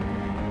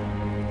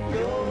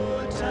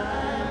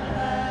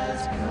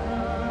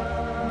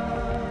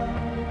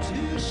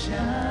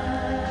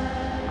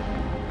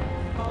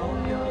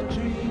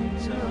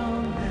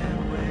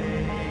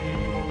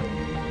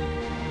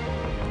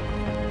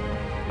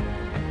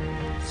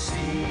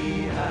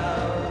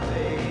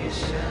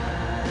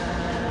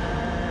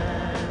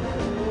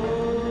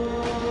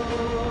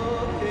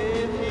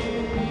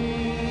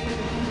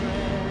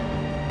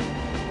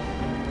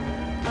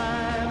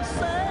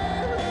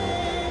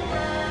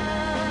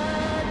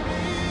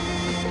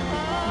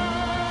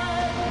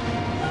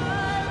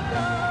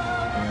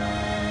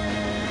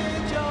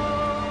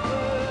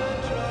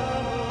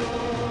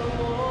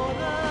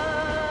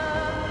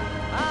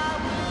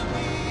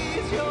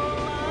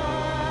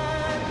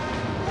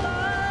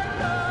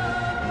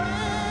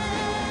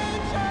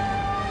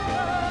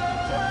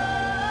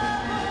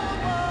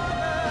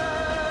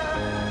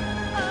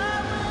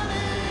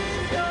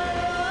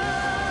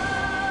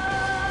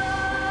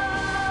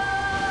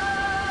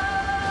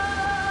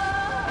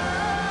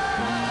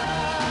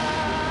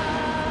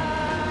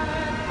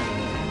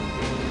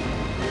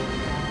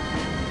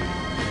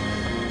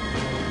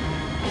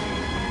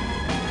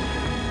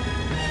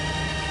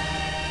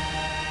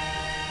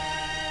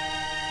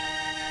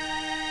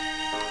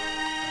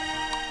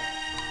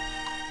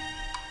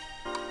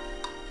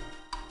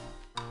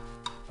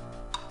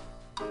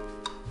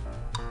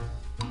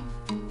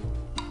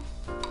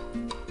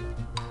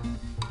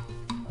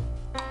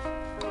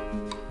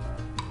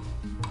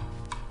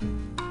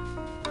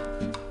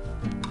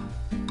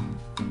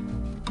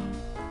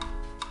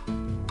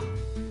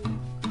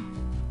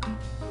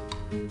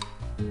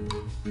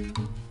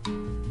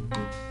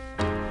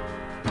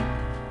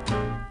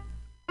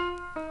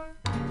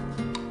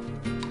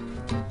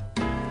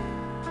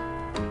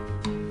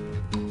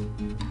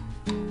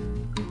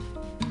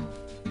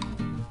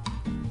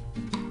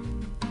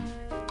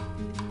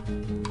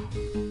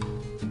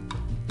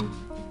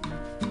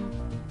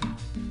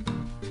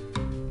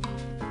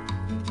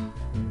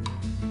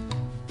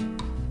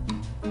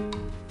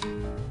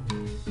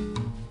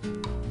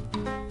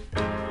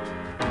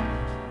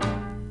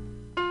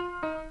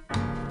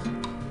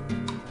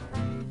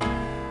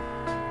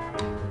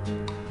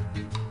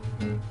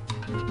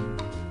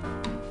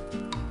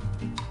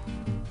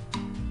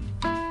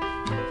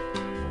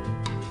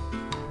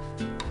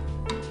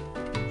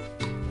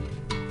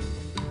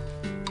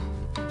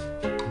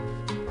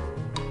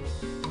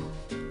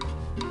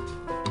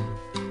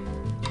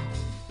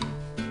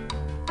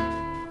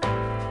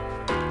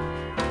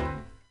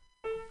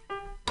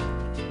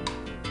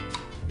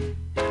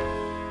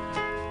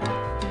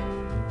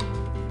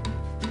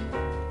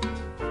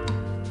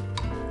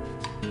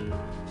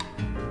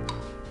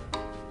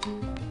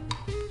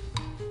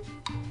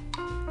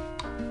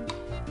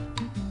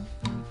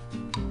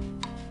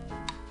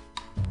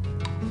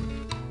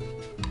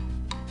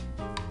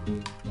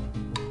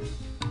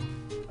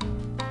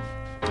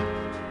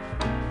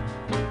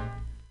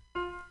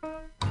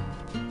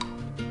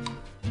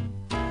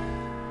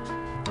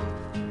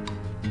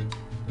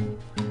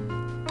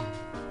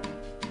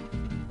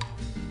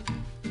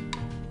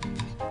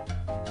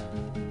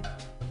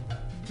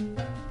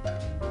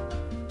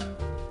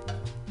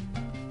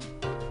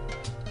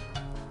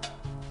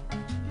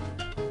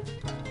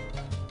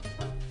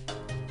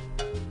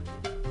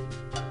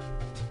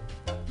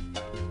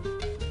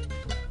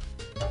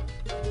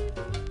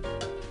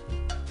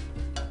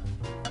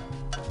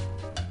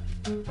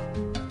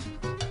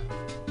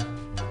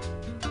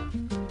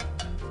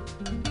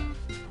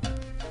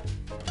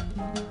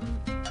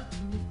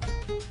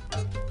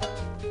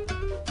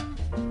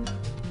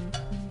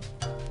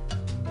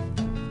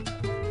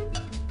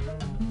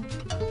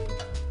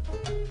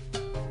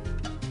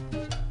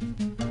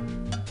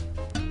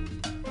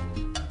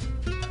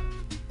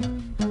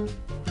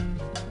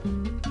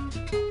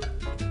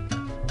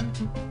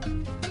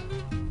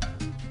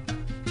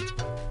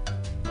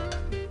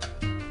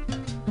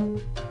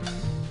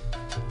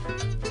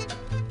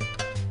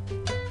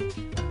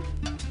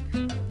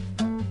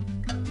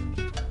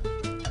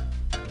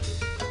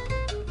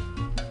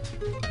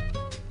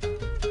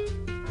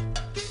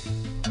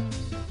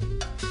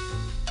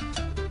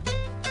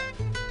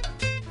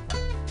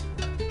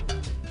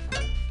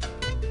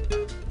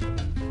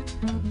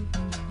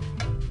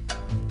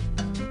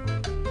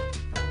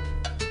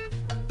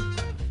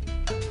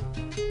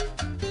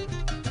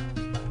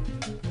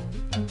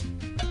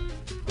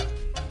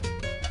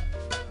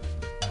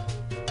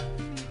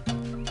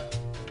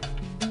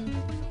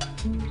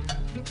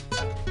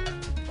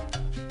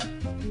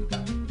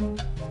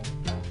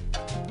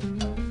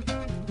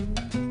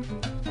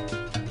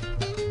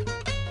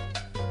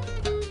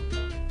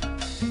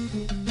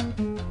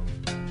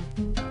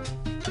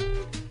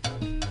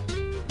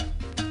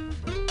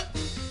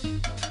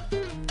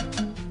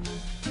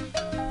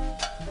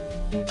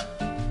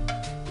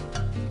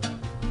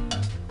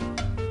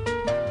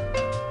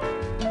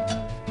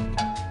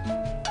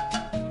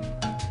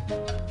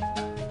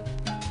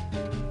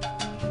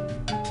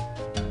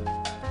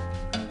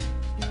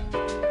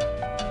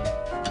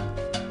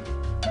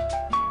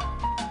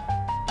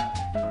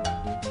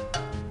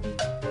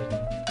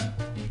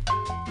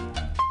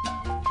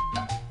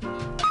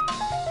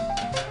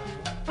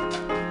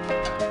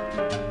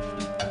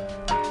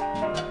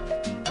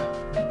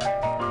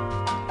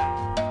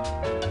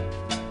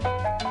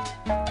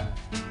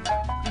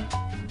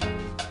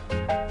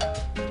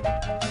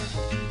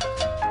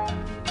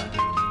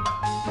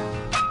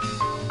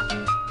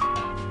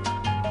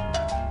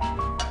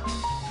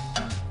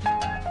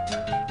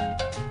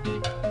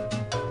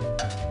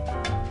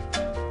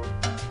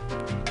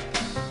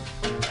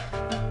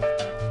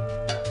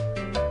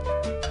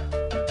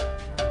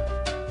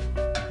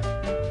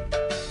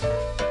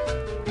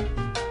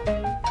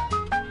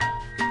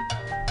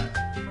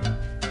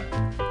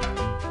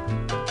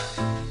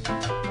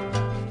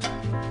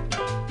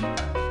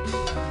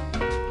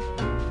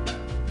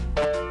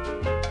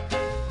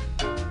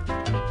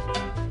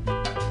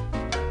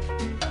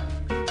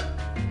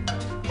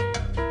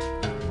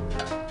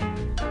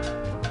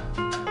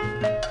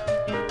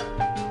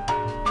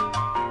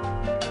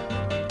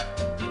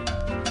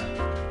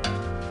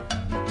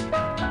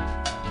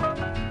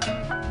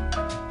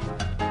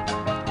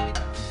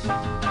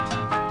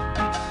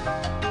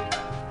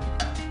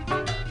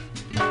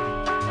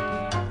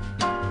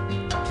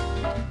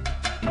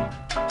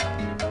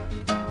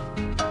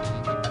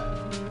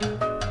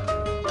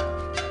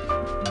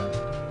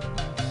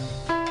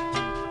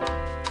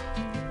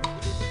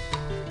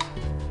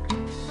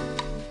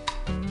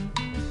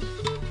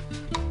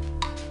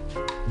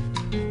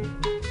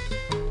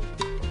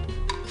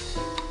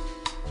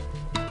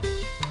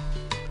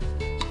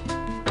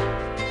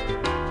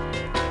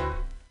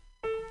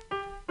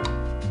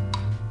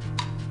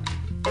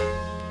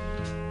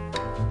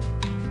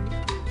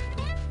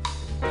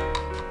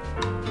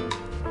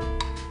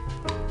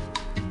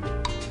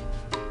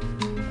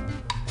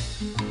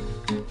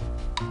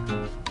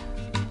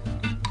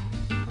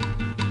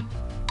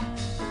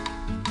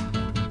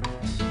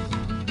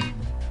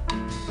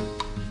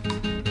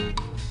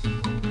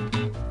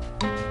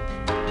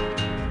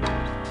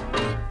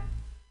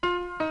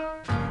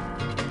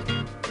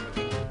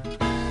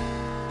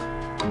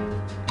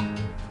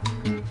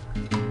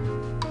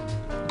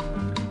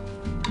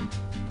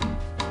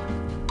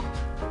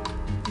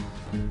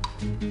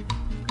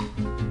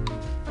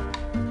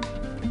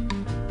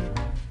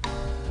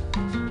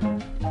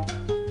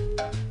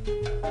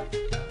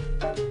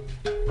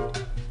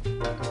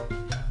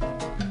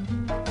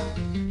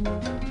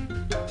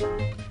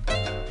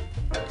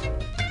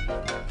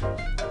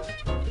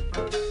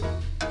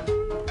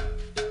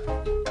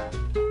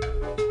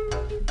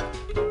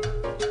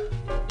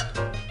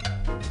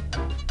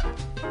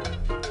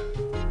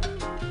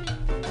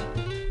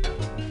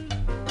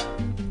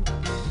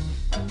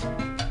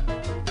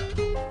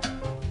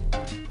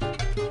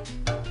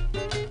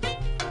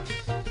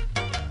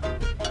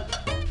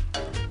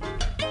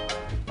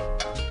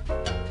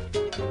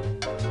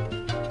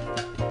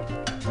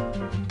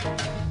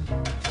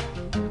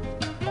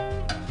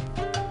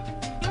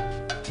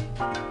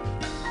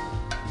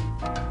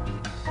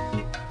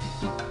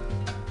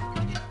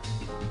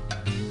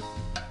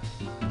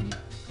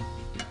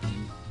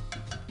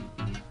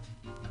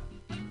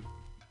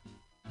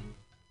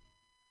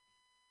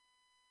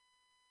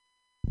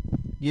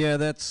 Yeah,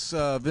 that's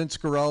Vince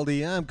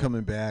Guaraldi. I'm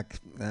coming back.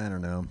 I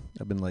don't know.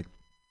 I've been like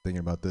thinking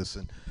about this,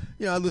 and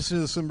I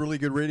listen to some really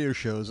good radio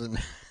shows, and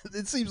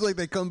it seems like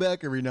they come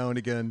back every now and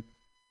again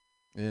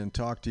and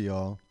talk to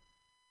y'all.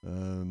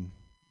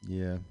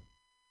 Yeah.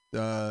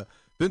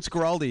 Vince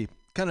Guaraldi,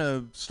 kind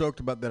of stoked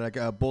about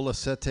that. Bola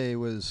Sette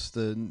was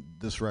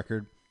this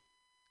record.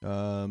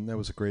 That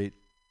was a great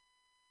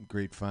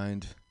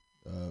find.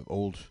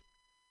 Old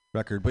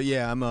record. But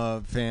yeah, I'm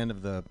a fan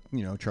of the,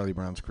 Charlie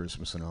Brown's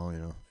Christmas and all, if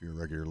you're a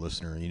regular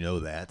listener, you know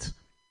that.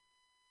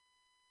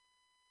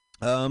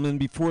 And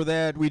before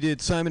that, we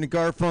did Simon and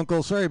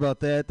Garfunkel. Sorry about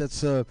that.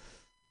 That's, I'm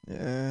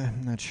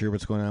not sure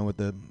what's going on with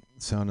the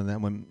sound on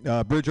that one.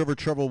 Bridge Over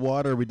Troubled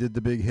Water, we did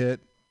the big hit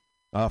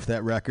off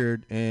that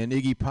record. And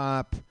Iggy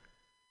Pop,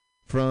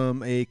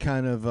 from a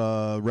kind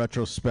of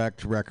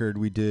retrospect record,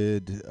 we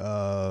did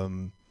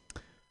On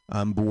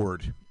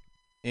Board.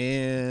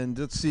 And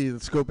let's see,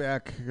 let's go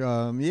back.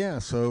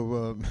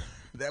 So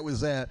that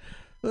was that.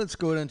 Let's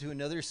go on to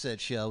another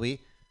set, shall we?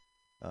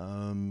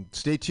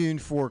 Stay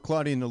tuned for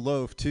Claudia and the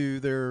Loaf,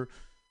 too. They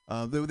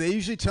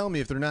usually tell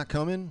me if they're not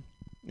coming,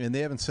 and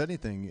they haven't said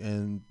anything,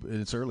 and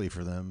it's early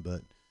for them,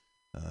 but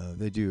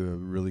they do a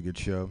really good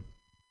show.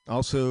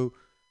 Also,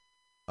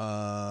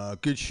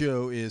 good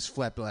show is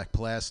Flat Black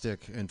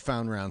Plastic and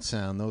Found Round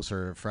Sound. Those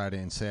are Friday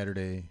and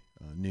Saturday,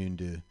 noon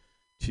to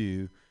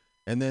 2.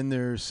 And then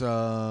there's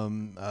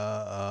working.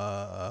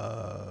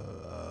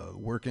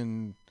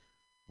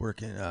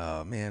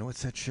 Oh man,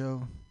 what's that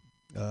show?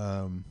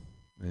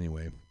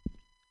 Anyway,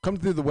 come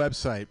through the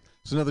website.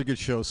 It's another good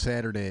show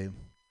Saturday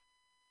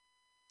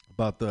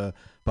about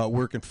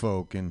working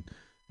folk and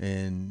I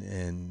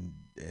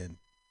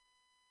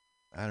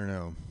don't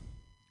know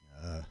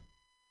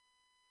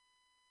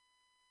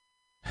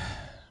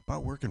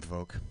about working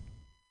folk.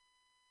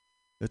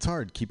 It's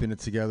hard keeping it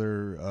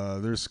together.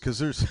 There's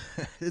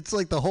it's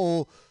like the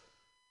whole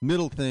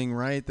middle thing,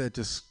 right? That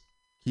just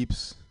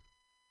keeps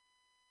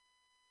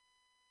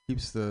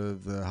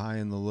the high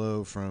and the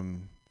low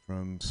from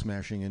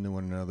smashing into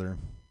one another.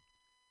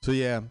 So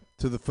yeah,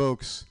 to the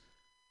folks,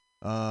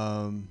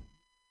 yeah,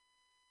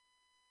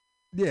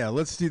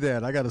 let's do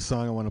that. I got a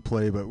song I want to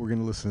play, but we're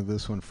gonna listen to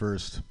this one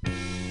first.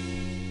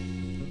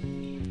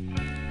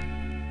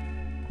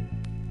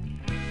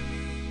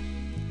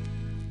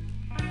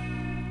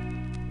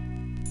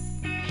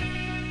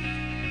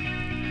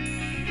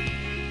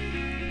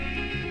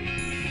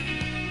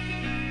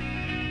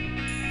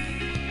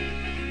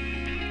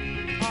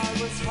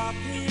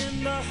 Happy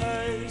in the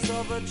haze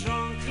of a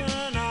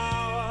drunken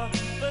hour,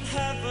 but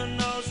heaven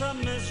knows I'm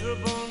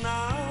miserable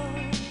now.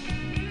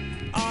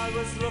 I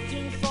was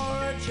looking for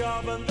a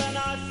job and then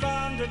I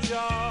found a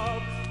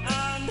job,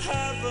 and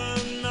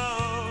heaven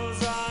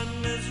knows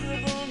I'm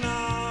miserable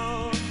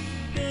now.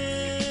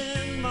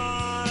 In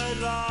my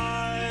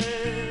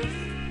life,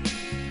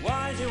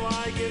 why do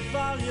I give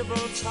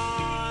valuable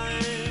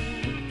time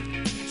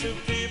to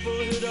people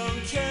who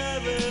don't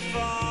care if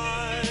I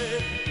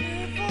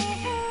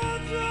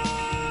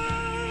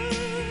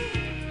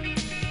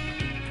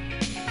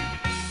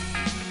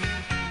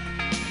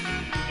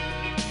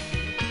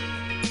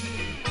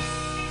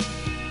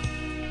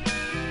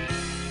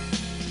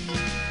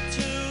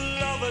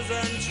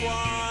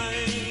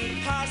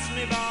entwine, pass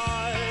me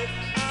by,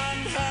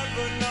 and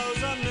heaven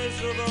knows I'm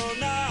miserable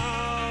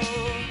now.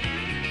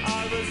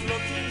 I was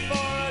looking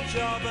for a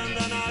job and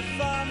then I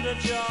found a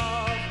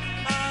job,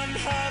 and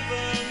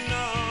heaven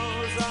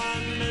knows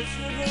I'm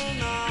miserable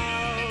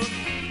now.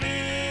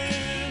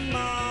 In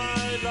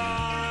my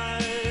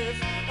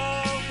life,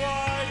 oh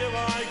why do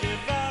I give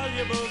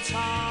valuable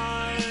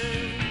time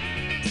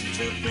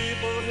to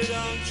people who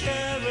don't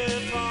care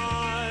if I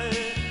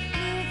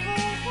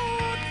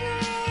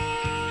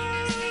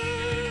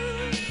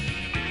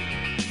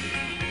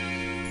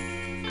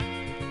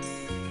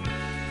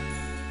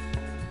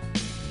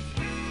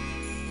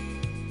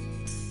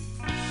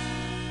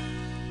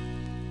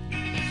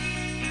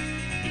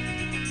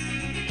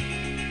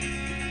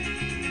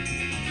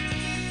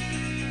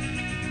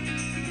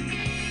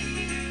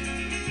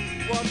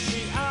what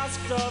she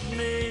asked of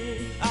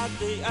me at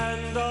the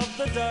end of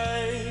the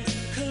day,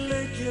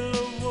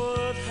 Caligula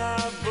would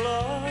have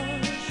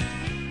blushed.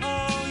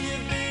 Oh,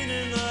 you've been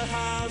in the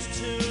house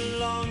too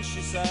long,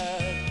 she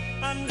said,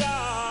 and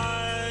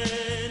I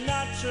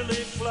naturally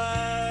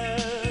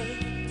fled.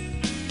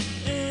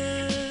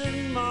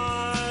 In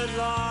my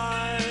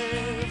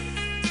life,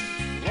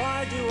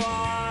 why do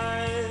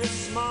I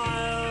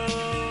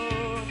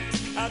smile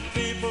at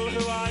people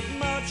who I'd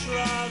much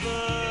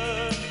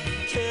rather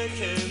kick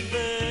in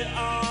the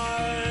eye?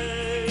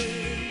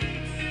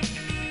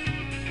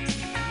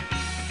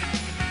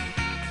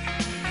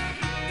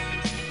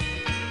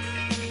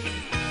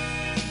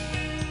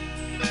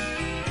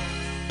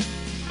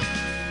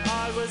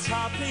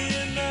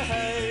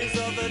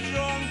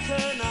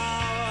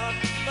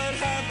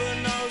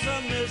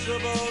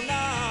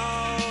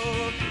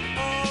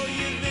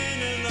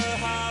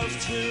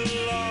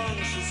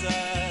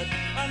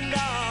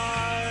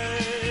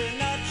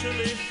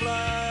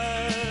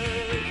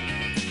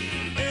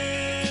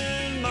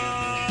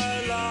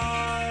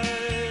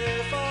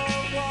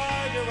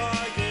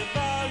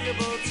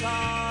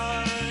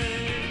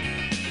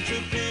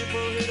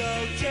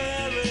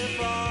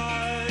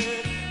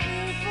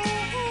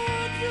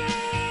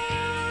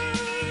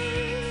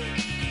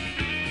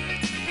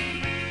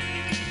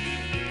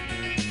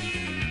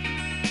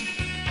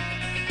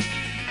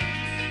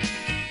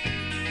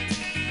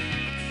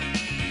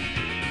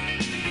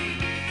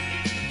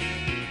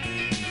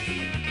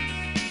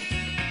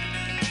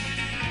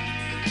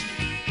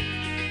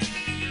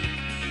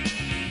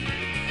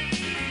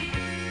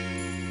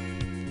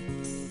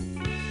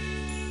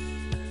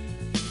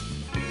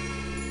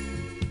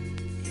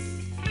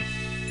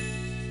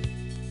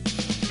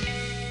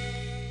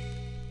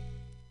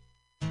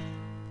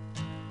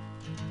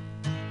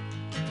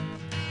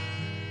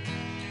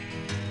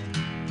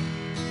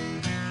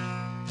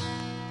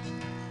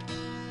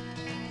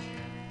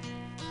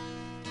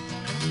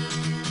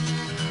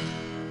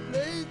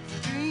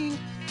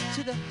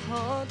 the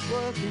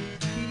hard-working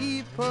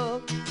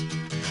people.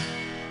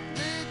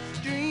 Let's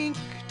drink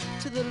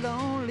to the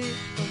lonely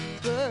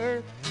of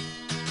birth.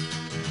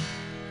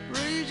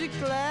 Raise your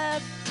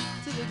glass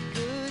to the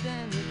good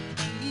and the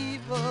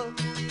evil.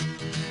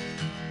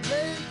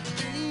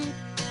 Let's drink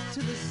to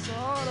the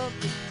salt of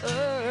the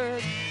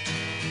earth.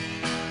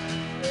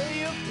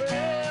 Say a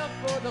prayer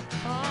for the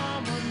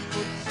common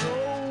foot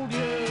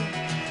soldier.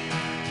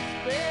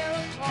 Spare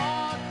a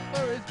heart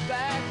for his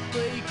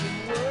back-breaking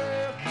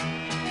work.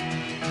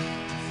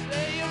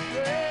 Say a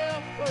prayer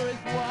for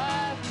his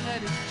wife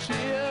and his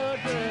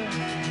children.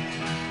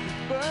 Who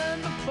burn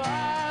the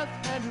fires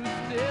and who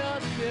still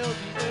till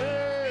the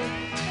earth.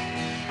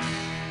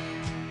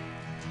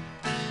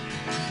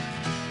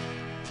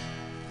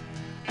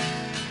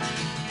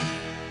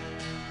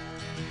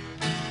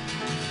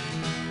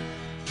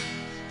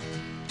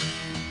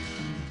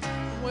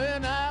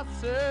 When I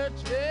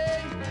search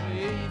a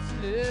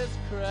faceless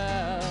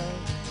crowd,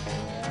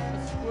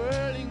 a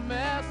swirling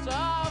mess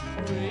of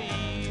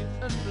gray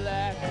and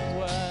black and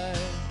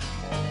white,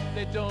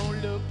 they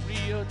don't look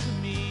real to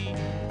me.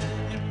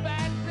 In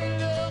fact, they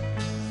look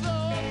so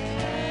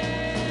strange.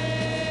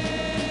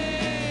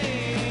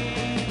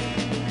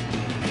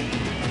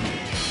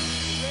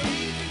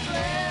 Raise your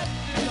glass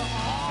to the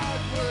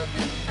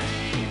hard-working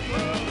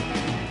people.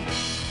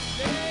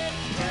 Let's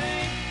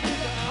drink to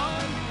the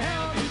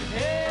uncounted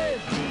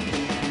heads.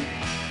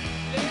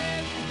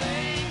 Let's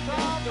think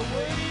of the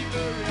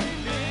wavering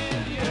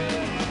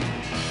millions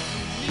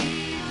who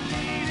need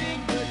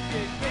leading but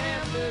get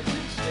gamblers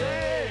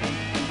instead.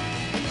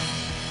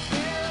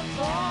 Spare a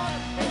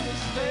thought for the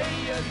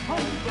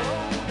stay-at-home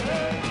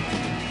voter.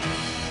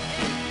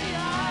 Empty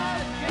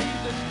eyes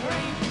gaze a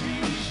strange TV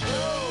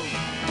show.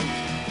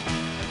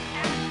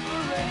 And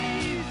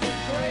parades of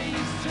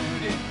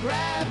gray-suited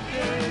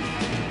grafters.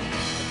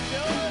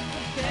 Cures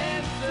for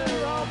cancer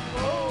or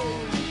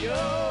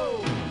polio.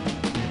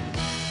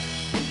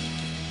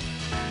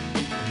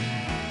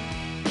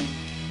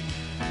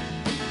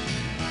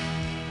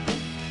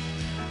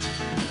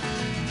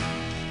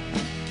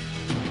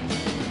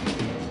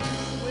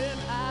 When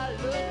I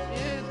look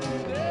into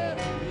their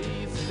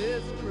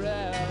faceless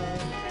crowd,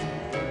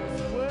 a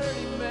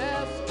swirling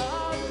mass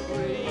of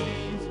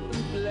grays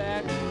and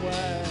black and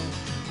white,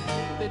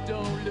 they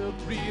don't look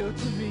real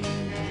to me.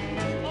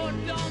 Or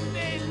don't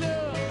they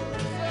look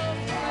so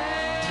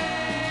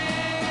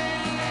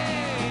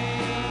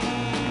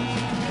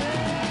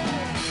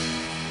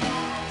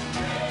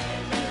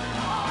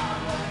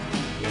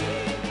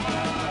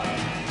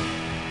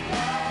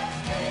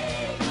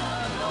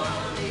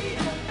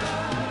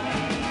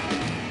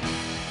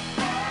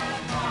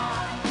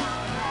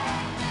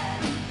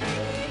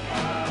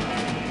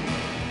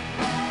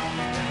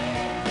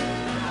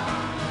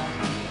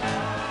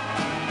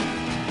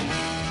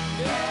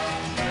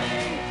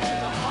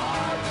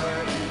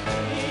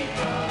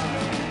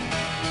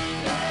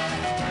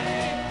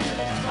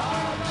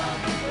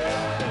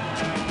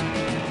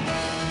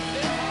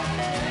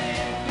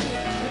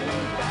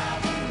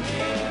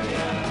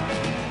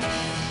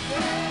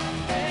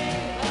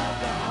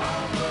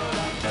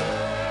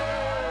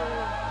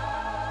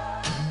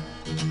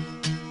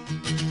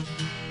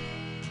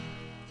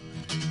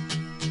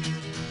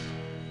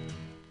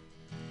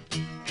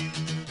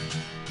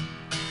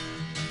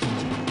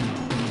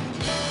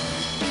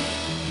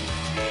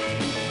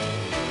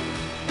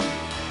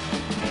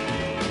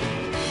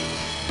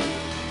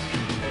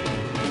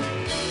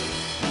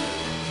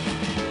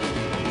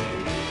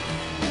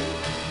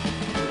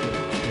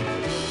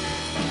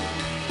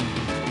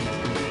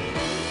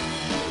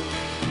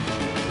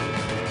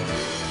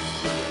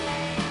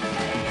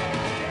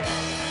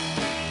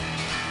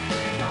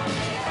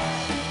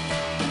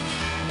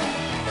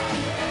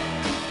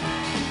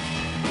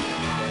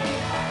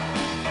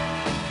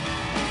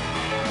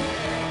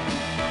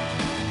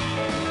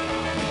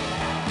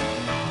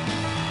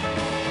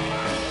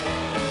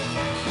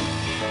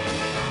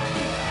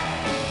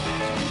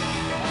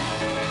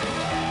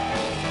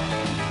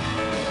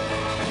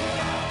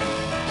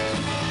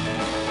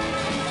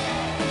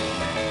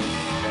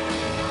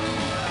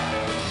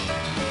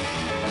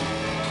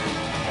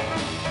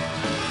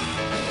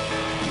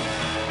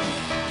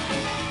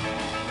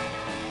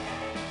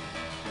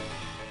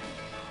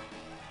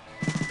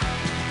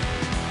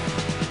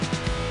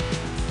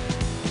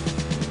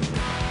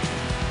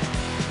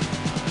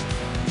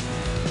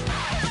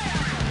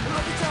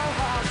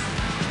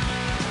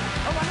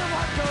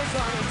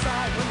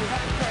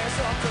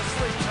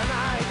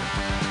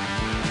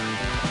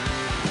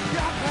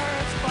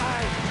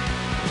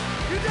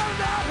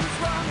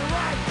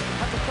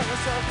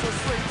yourself to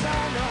sleep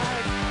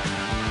tonight.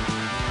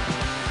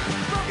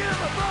 Broken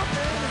up a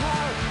broken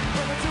heart.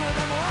 When the two of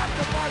them are at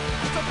the park,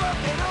 it's a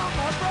broken home,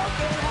 a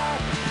broken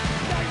heart.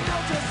 Now you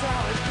know just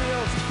how it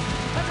feels.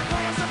 As you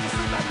cry yourself to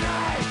sleep at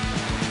night.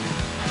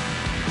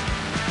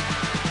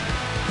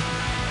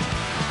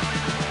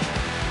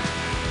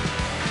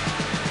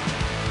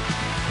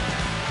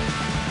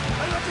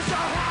 I looked at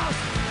your house.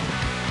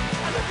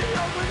 I looked at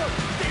your window,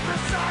 deep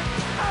inside.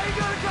 Are you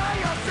gonna cry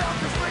yourself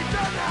to sleep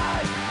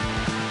tonight?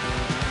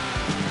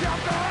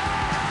 Jump the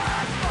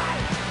ass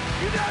fight.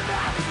 You don't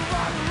have to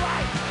survive the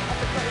right. Have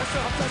to cry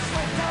yourself to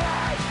sleep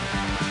tonight.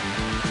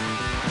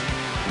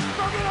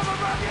 Broken up a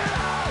broken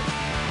heart.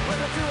 When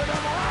the two of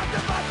them will have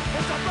to fight,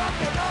 it's a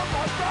broken,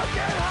 almost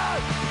broken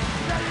heart.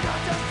 Now you know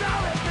just how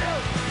it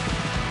feels.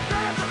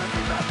 They have to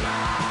keep it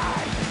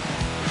blind.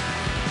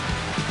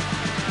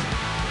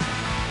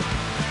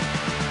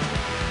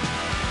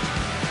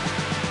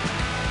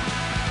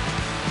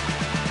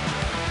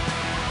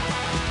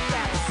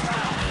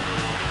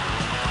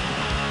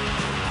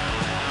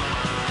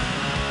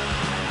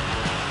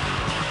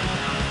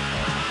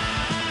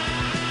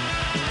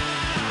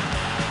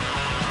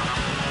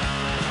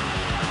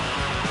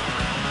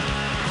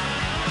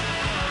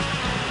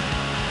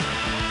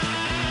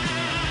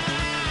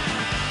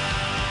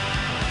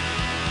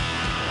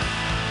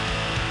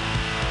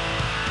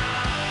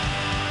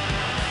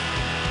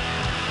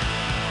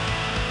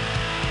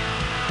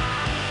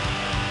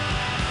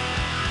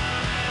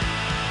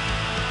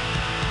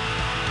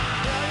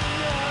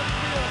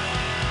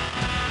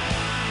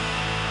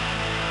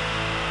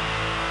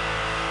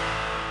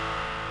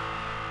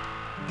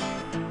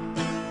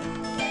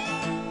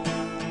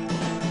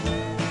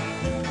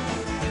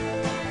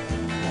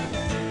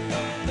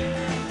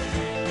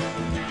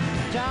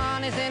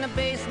 Johnny's in the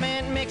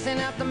basement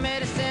mixing up the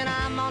medicine.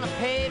 I'm on the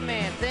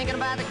pavement thinking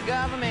about the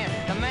government.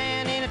 The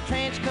man in a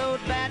trench coat,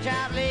 badge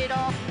out, laid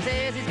off,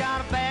 says he's got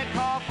a bad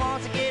cough,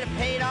 wants to get it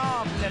paid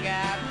off. Look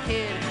out,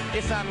 kid,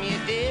 it's something you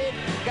did.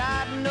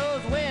 God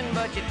knows when,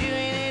 but you're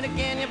doing it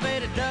again. You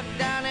better duck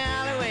down the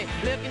alleyway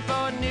looking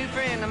for a new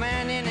friend. The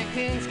man in a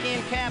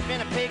coonskin cap in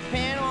a pig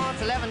pen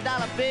wants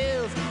 $11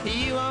 bills.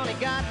 You only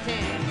got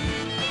 10.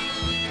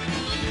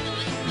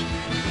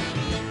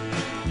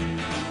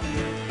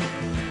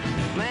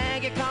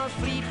 Maggie comes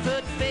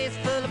Fleetfoot, face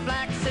full of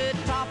black soot,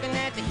 talking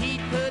at the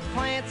heat, put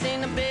plants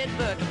in the bed,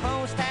 but the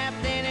phone's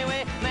tapped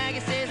anyway. Maggie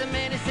says the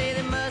men say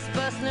they must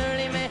bust an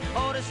early man.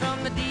 Orders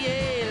from the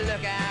DA.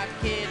 Look out,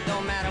 kid,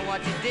 don't matter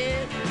what you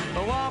did,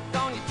 but walk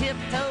on your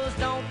tiptoes,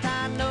 don't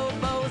tie no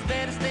bows.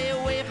 Better stay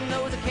away from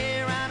those that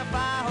carry around a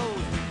fire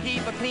hose.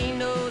 Keep a clean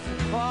nose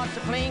and wash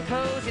your clean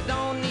clothes. You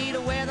don't need a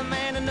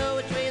weatherman to know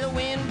which way the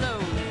wind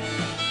blows.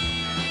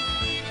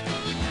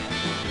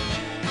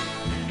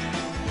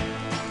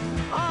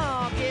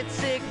 Oh, get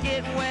sick,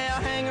 get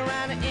well, hang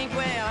around the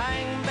inkwell,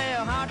 hang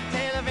bell, hard to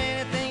tell if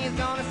anything is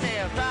gonna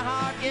sell. Try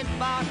hard, get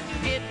bought,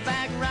 get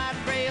back, ride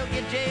rail,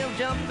 get jail,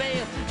 jump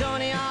bail, join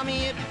the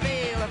army if you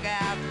fail. Look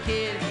out,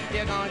 kid,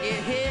 you're gonna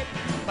get hit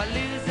by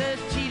losers,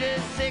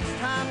 cheaters,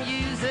 six-time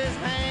users,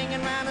 hanging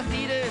around the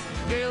theaters.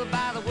 Girl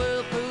by the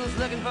whirlpools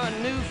looking for a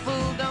new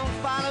fool. Don't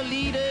follow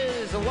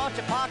leaders or watch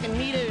your parking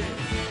meters.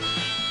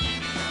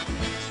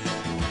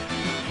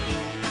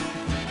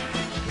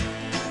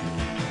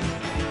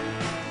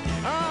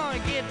 Oh,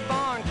 get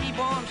born, keep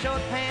warm,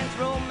 short pants,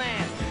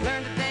 romance.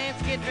 Learn to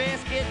dance, get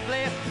dressed, get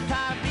blessed.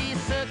 Try to be a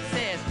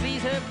success,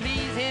 please her,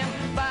 please him.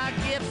 Buy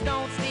gifts,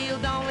 don't steal,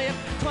 don't live.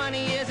 20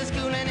 years of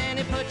schooling and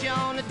they put you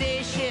on the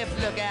day shift.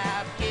 Look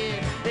out,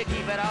 kid, they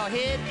keep it all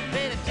hid.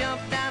 Better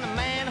jump down a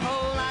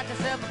manhole, light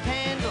yourself a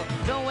candle.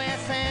 Don't wear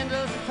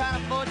sandals and try to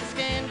avoid the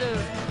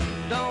scandals.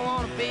 Don't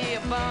want to be a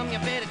bum, you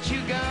better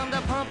chew gum.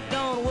 The pump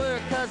don't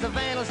work cause the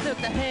vandals took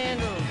the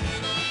handle.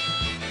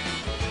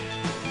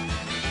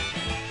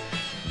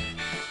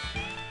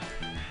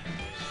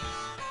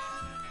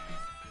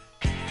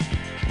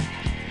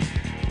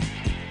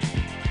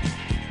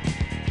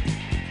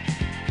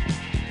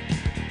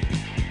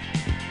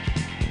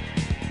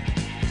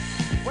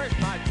 Where's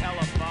my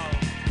telephone?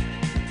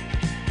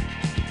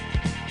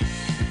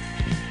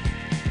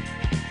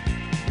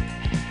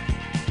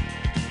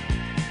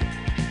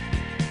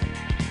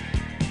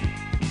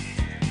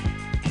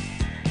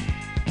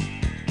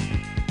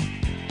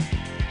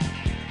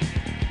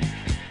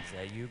 Is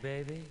that you,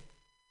 baby?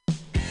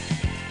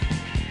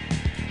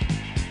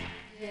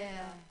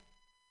 Yeah.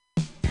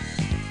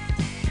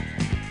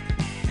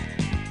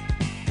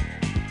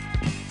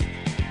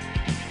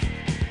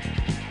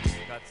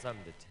 Got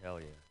something to tell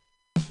you.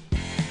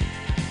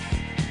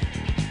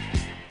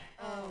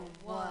 Oh,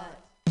 what?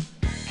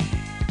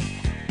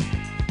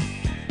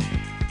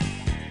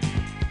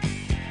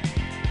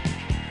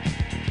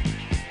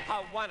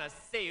 I wanna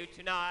see you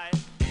tonight.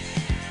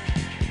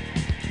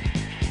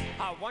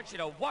 I want you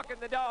to walk in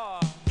the door.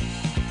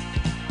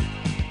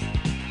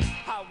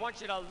 I want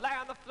you to lay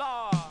on the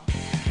floor.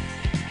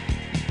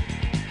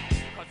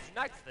 'Cause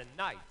tonight's the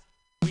night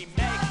we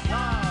make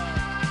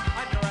love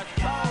under a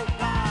stove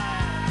light.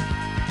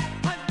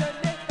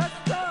 Underneath the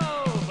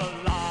stove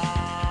light.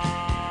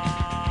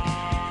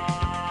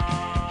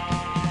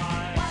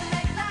 Wanna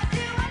make love to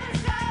you under the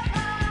stove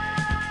light.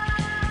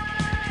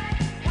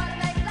 Wanna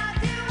make love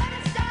to you under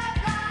the stove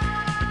light.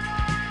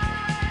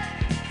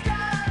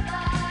 Stove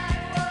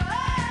light, whoa.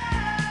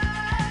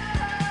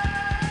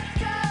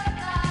 Stove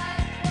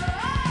light,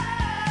 whoa.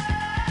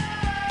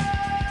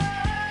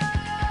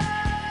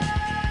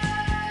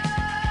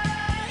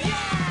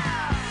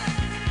 Yeah.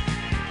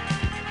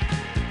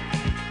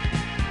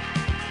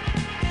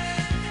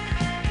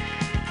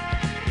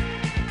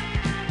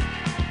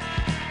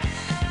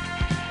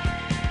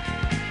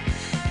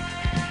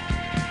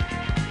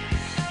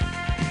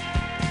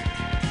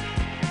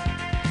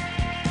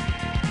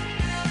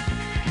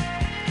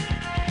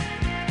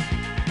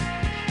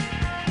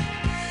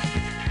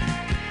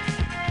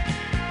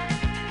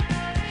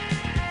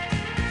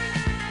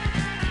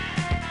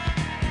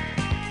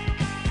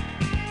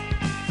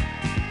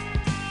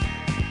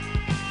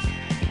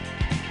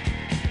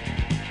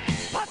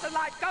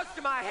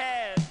 my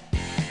head.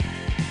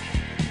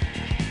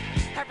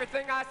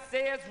 Everything I see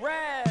is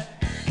red.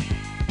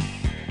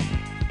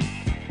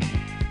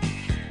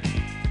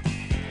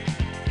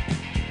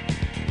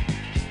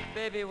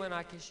 Baby, when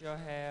I kiss your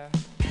hair,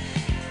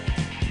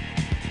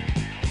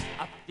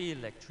 I feel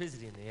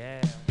electricity in the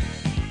air.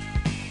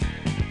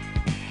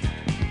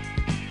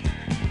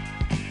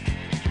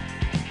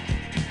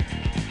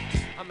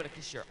 I'm gonna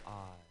kiss your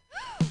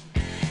eye.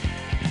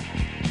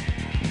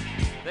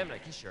 Then I'm gonna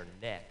kiss your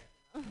neck.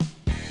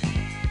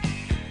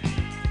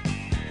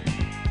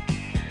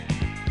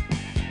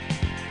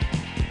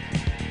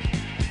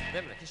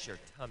 Then I'm gonna kiss your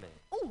tummy.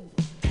 Ooh.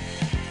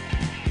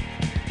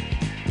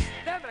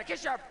 Then I'm gonna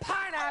kiss your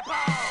pineapple.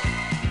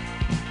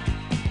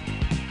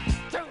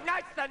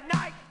 Tonight's the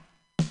night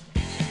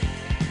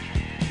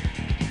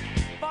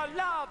for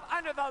love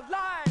under the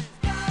lights.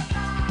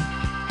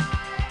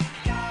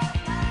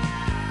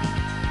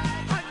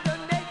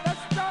 Underneath the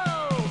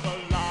stove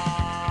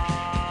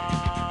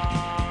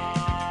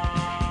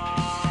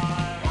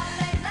Wanna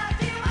make love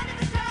to you under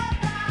the stove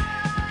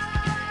light.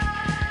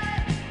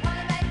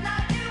 Wanna make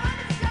love to you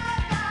under the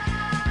stove light.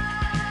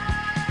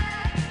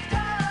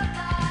 Stove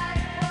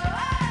light, whoa,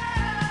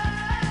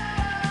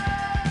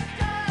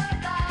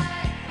 stove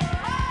light,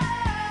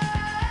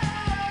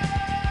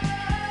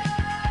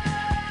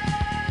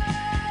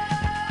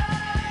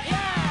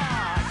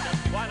 Yeah, I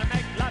just wanna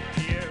make love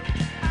to you.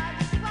 I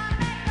just wanna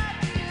make love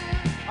to you.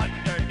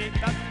 Underneath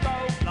the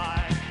stove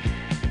light.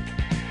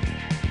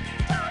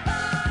 Stove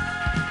light.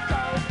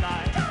 Stove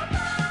light.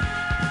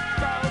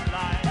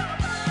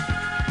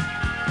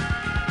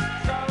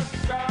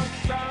 Stove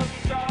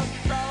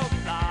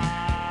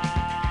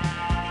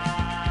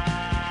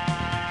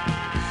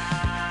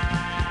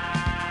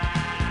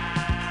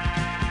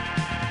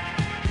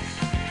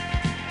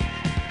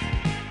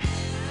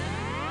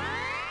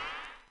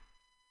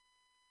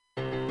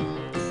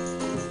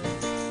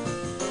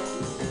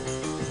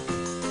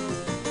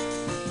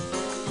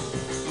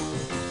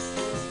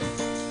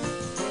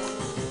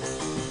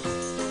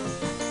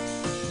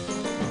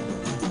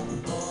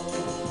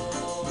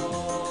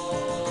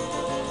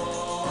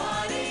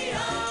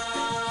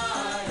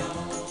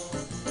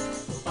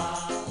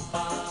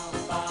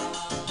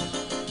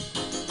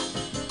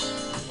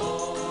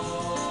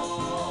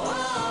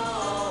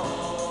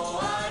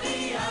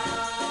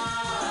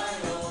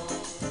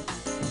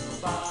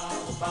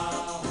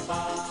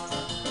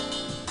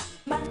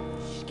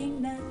Mas quem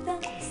nada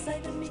sai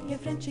da minha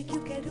frente que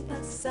eu quero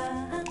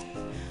passar,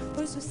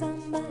 pois o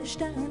samba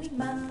está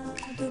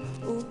animado,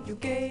 o que eu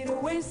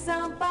quero é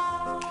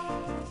samba.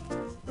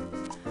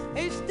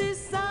 Este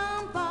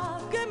samba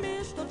que é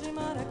misto de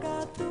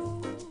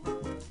maracatu,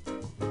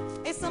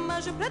 é samba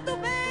de preto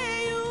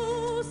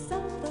veio,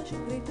 samba de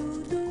preto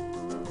do.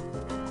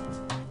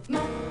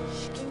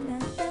 Mas quem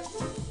nada,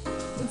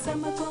 um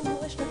samba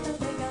como este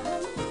tão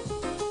legal,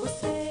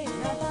 você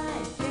não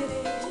vai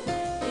querer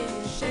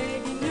que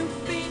chegue no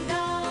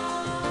final.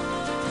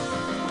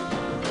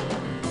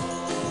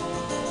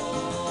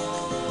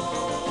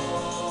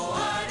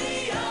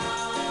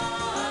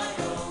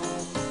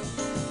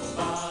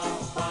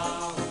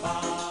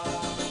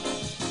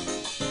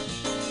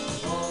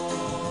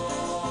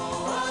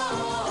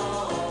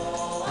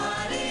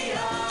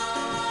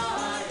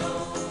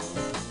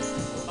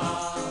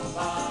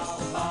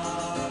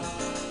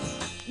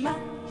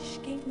 Mas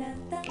quem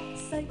nada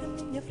sai da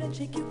minha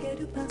frente que eu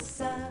quero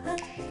passar,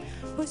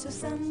 pois o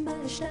samba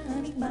está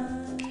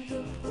animado,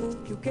 o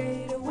que eu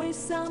quero é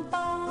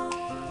samba.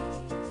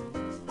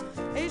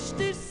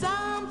 Este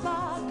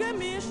samba que é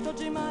misto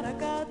de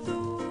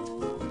maracatu,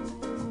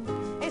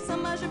 é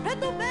samba de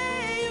preto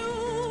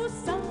veio,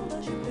 samba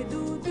de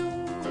preto do.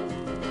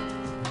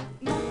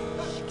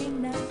 Mas quem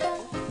nada,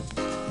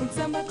 um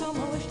samba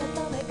como este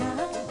tão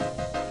legal,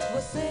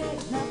 você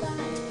não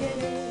vai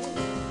querer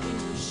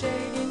que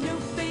chegue no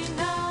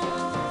final.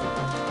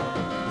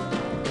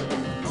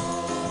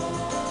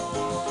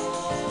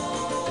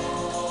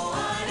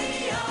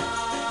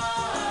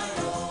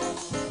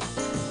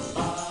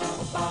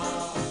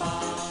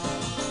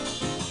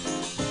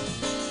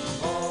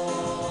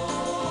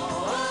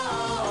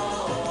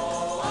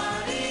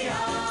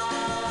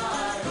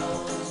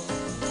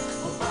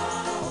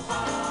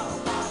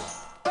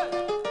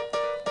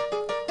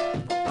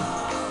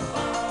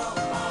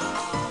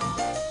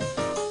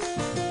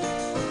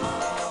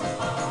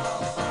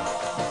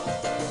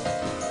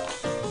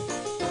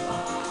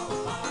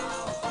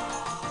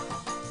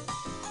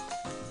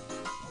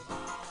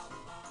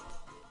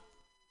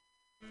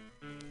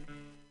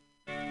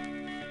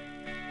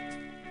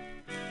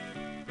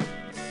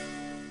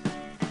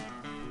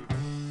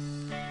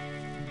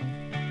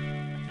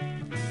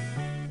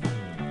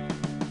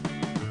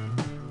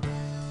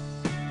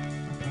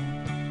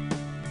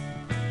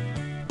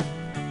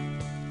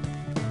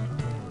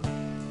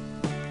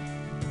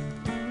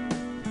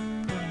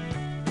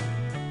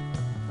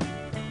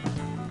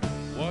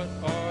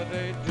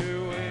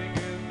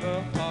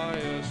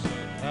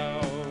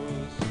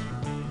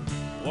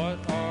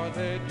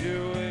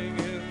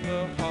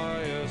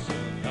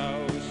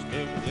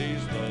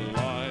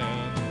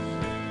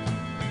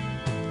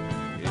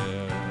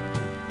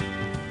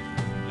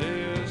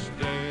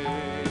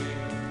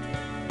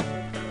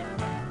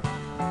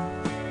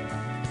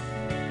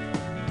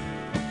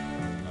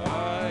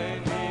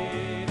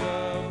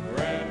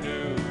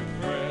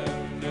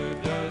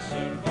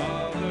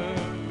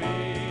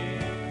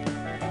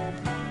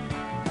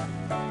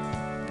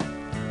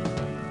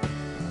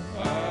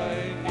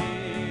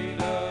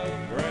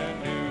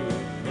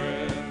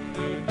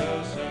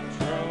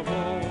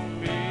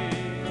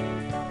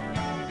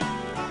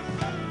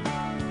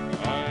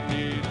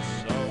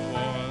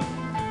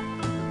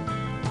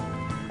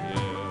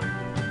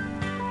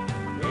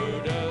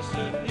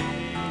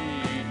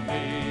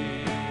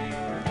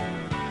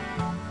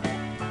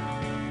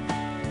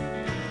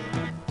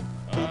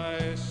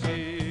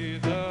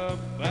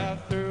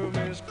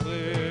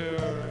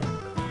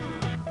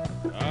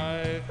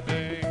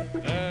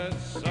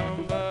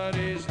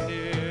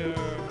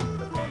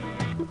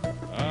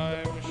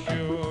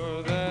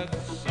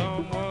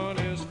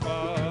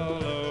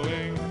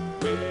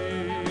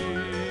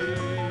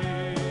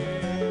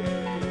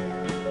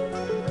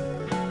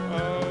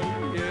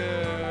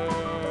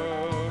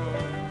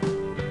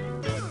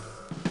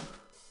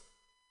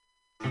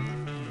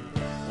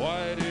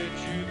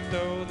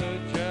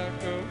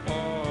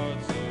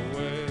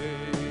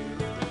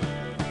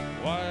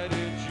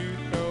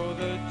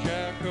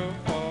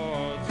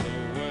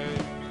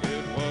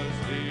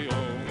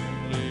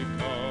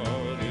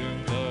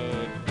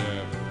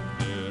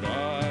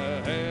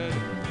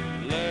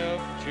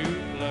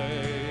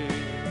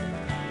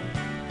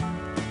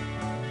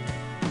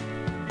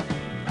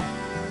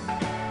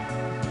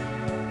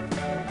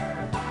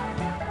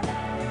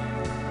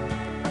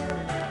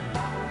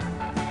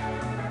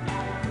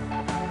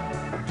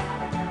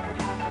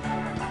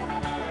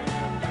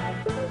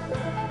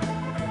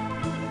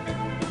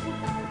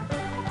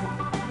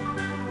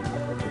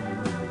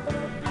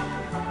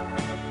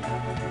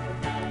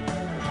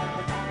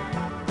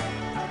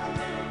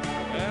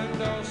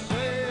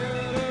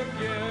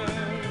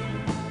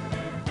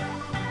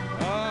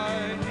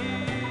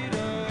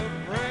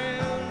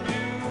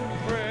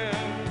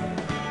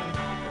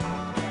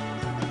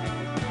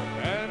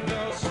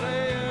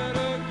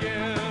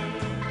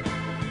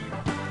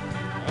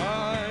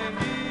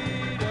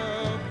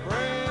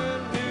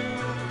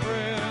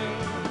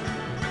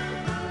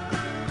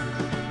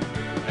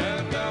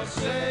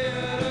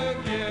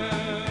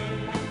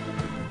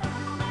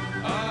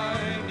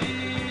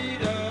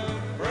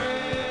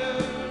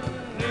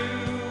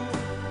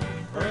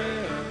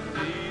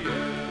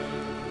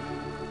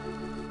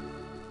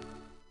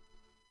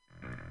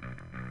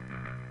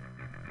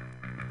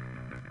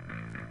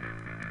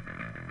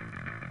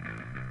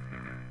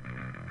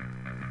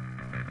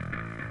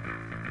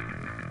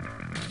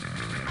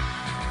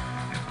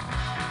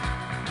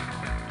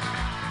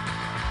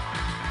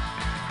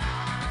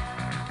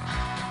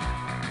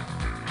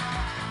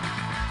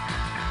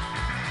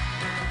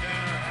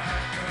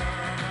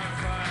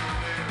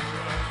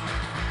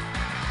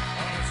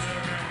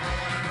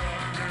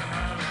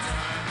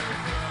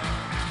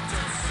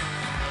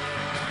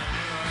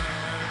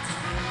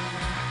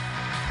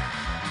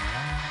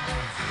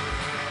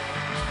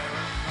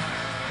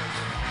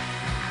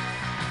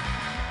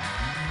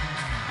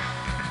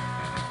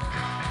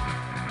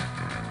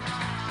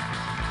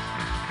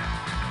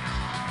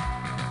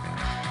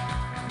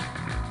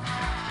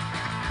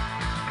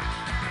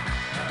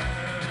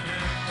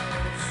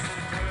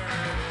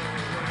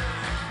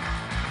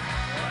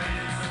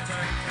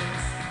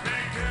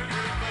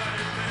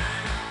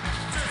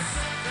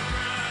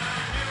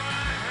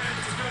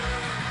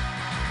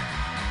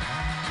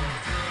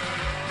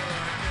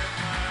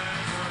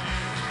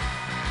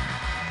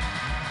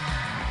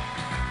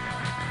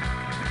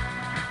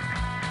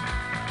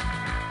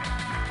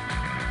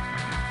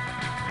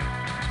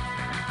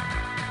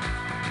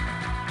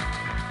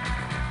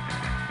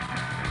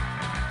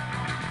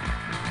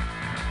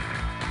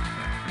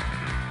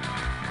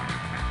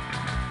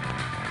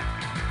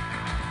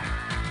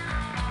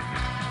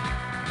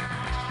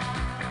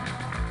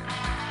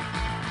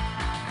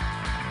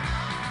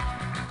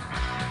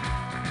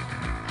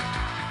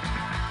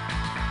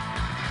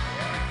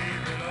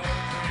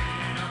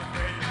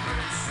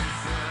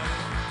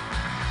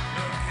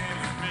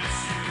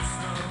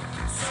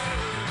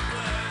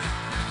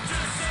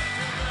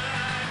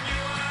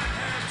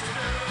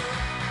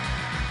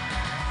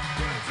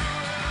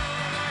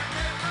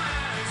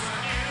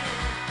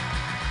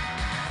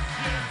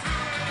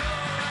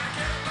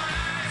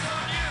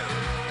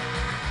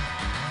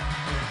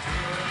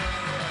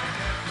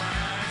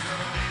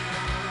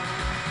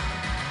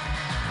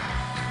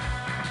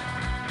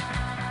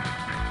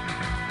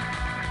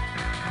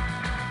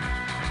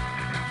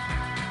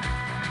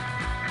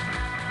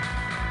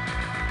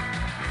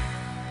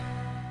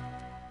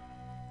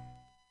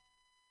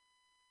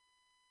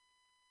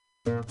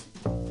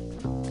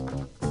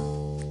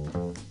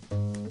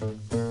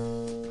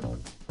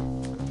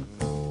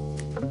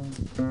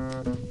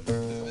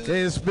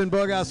 Hey, this has been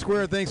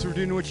BughouseSquare. Thanks for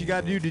doing what you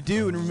got to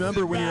do. And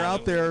remember, when you're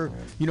out there,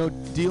 you know,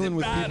 dealing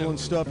with people and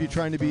stuff, you're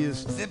trying to be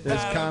as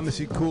calm as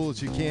you cool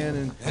as you can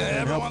and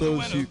help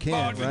those you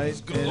can, right?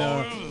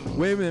 And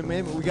wait a minute,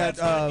 man. We got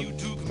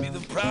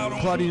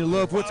Claudia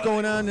Love. What's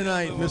going on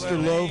tonight,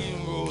 Mr. Love?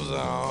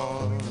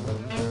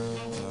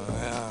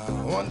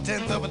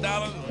 1/10 of a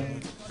dollar.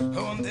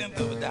 1/10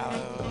 of a dollar.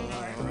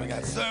 We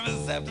got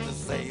service after the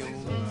sale.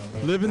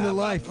 Living the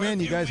life, man.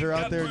 You guys are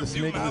out there just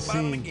making the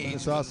scene.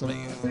 It's awesome.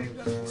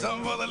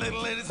 Some for the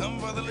little lady, some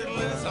for the little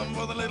lady, some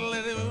for the little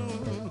lady.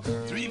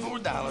 $3,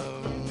 $4.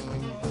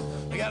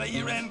 We got a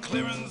year-end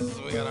clearance.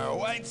 We got our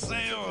white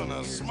sale and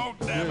a smoke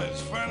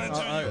damage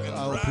furniture. You can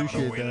I'll drive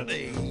appreciate away that.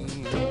 today.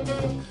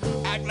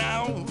 Act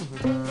now,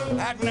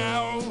 act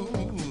now.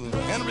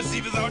 And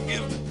receive is our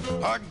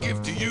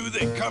gift to you.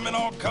 They come in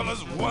all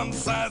colors, one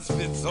size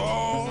fits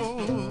all.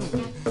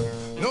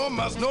 No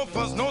muss, no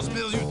fuss, no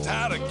spills. You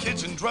tired of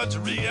kitchen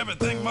drudgery?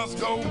 Everything must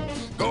go.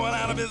 Going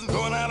out of business,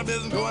 going out of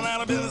business, going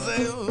out of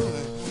business.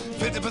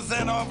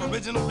 50% off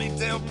original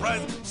retail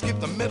price.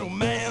 Skip the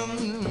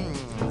middleman.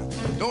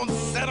 Don't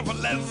settle for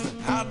less.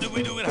 How do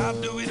we do it? How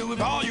do we do it?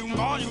 Volume,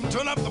 volume.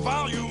 Turn up the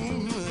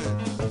volume.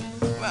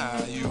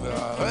 Now you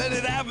heard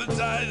it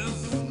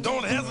advertised.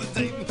 Don't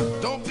hesitate.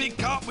 Don't be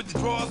caught with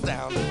your drawers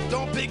down.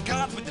 Don't be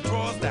caught with your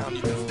drawers down.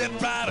 You can step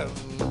right up.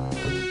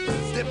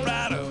 Step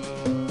right up.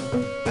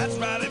 That's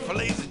right, it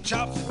fillets and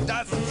chops,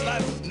 dice and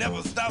slices,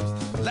 never stops,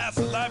 lasts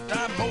a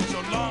lifetime, mows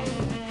your lawn.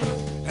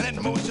 And it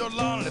mows your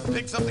lawn, and it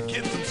picks up the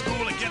kids from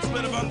school, it gets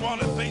rid of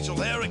unwanted facial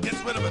hair, it gets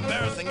rid of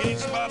embarrassing age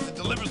spots, it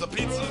delivers a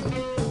pizza,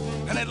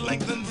 and it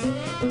lengthens,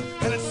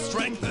 and it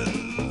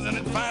strengthens, and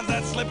it finds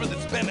that slipper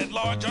that's been at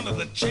large under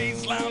the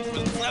chaise lounge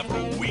for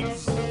several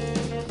weeks.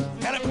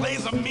 And it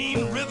plays a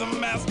mean rhythm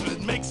master,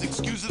 it makes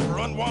excuses for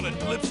unwanted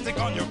lipstick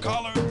on your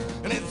collar,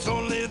 and it's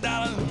only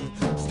 $1,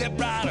 step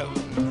right up.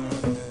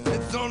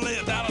 It's only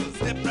 $1 to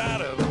step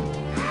right up.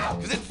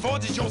 Cause it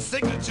forges your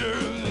signature.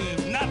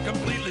 If not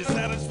completely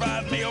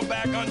satisfied, mail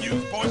back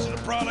unused portion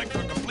of product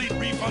for complete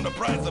refund of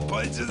price of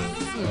purchase.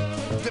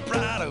 Step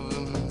right up.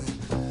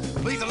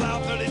 Please allow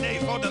 30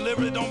 days for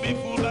delivery. Don't be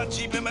fooled by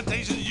cheap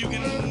imitations. You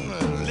can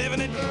live in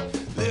it,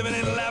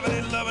 laughing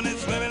it, loving it,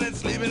 swimming it,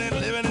 sleeping it,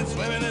 living it,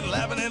 swimming it,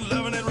 laughing it,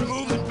 loving it.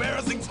 Remove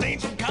embarrassing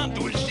stains from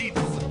contour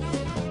sheets.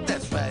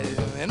 That's right.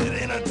 And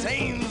it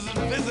entertains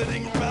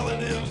visiting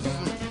relatives.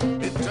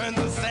 It turns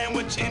a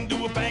sandwich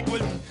into a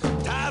banquet.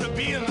 Tired of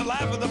being the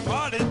life of the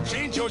party?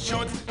 Change your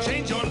shorts,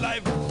 change your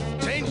life,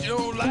 change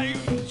your life.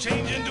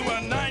 Change into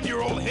a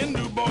 9-year-old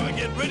Hindu boy.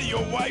 Get rid of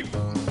your wife.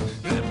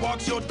 And it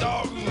walks your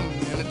dog.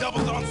 And it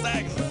doubles on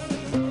sacks.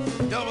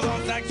 Doubles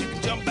on sacks, you can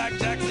jump back,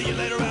 Jack. See you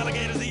later,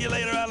 alligator. See you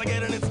later,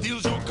 alligator. And it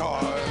steals your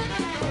car.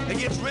 It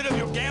gets rid of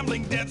your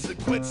gambling debts. It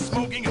quits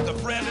smoking. It's a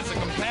friend. It's a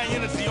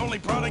companion. It's the only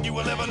product you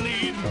will ever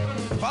need.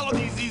 Follow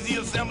these easy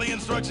assembly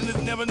instructions.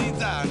 It never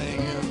needs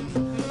ironing.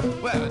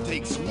 Well, it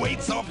takes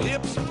weights off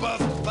hips,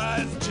 bust,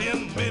 thighs,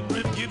 chin,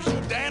 midriff, gives you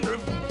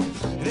dandruff,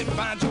 and it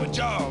finds you a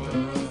job.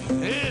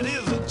 It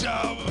is a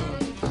job.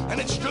 And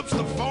it strips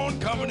the phone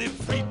company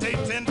free,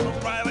 takes 10 for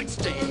prior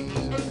exchange.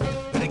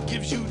 And it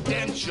gives you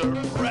denture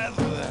breath.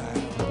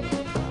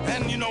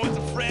 And you know it's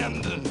a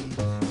friend, and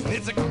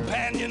it's a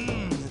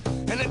companion,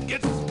 and it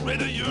gets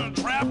rid of your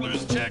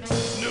traveler's checks.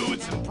 It's new,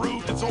 it's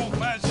improved, it's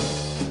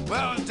old-fashioned.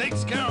 Well, it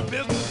takes care of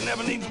business,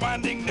 never needs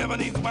winding, never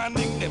needs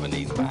winding, never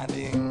needs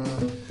winding.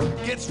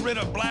 Gets rid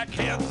of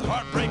blackheads,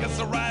 heartbreak, and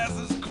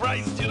psoriasis.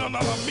 Christ, you don't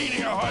know the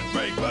meaning of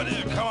heartbreak,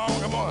 buddy. Come on,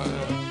 come on.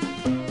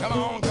 Come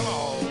on, come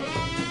on.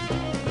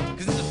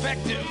 Cause it's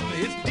effective,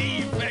 it's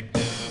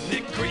defective.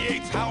 It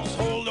creates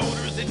household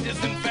odors, it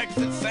disinfects,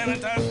 it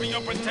sanitizes for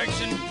your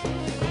protection.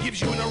 It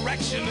gives you an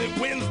erection, it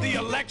wins the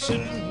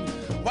election.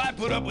 Why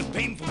put up with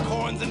painful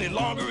corns any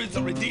longer? It's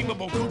a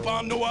redeemable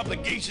coupon, no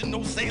obligation,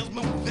 no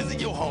salesman will visit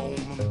your home.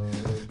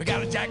 We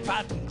got a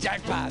jackpot,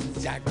 jackpot,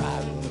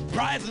 jackpot.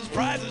 Prizes,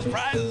 prizes,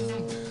 prizes.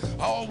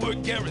 All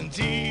work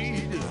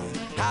guaranteed.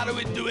 How do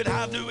we do it?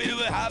 How do we do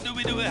it? How do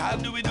we do it? How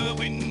do we do it?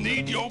 We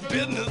need your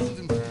business.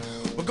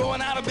 We're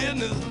going out of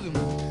business.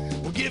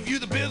 We'll give you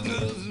the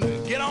business.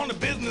 Get on the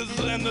business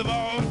and of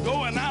our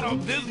going out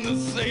of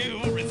business sale.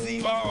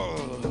 Receive our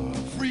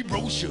free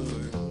brochure.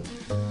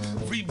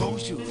 Free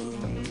brochure.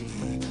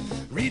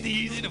 Read the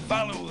easy to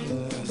follow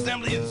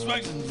assembly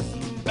instructions.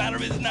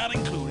 Batteries not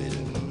included.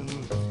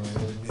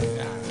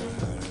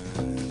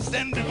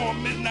 Send before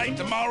midnight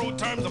tomorrow.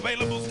 Terms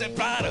available. Step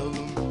right up.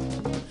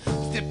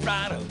 Step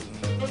right up.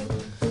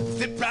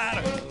 Step right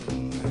up.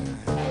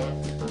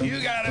 You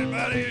got it,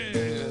 buddy.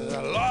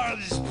 A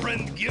large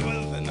print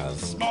giveth and a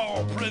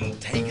small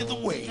print taketh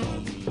away.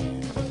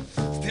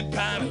 Step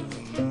right up.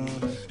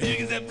 You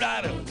can step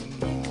right up.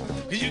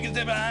 You can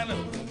step right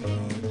up.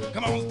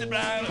 Come on, step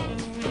right up.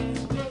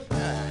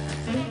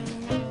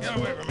 Get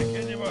away from me.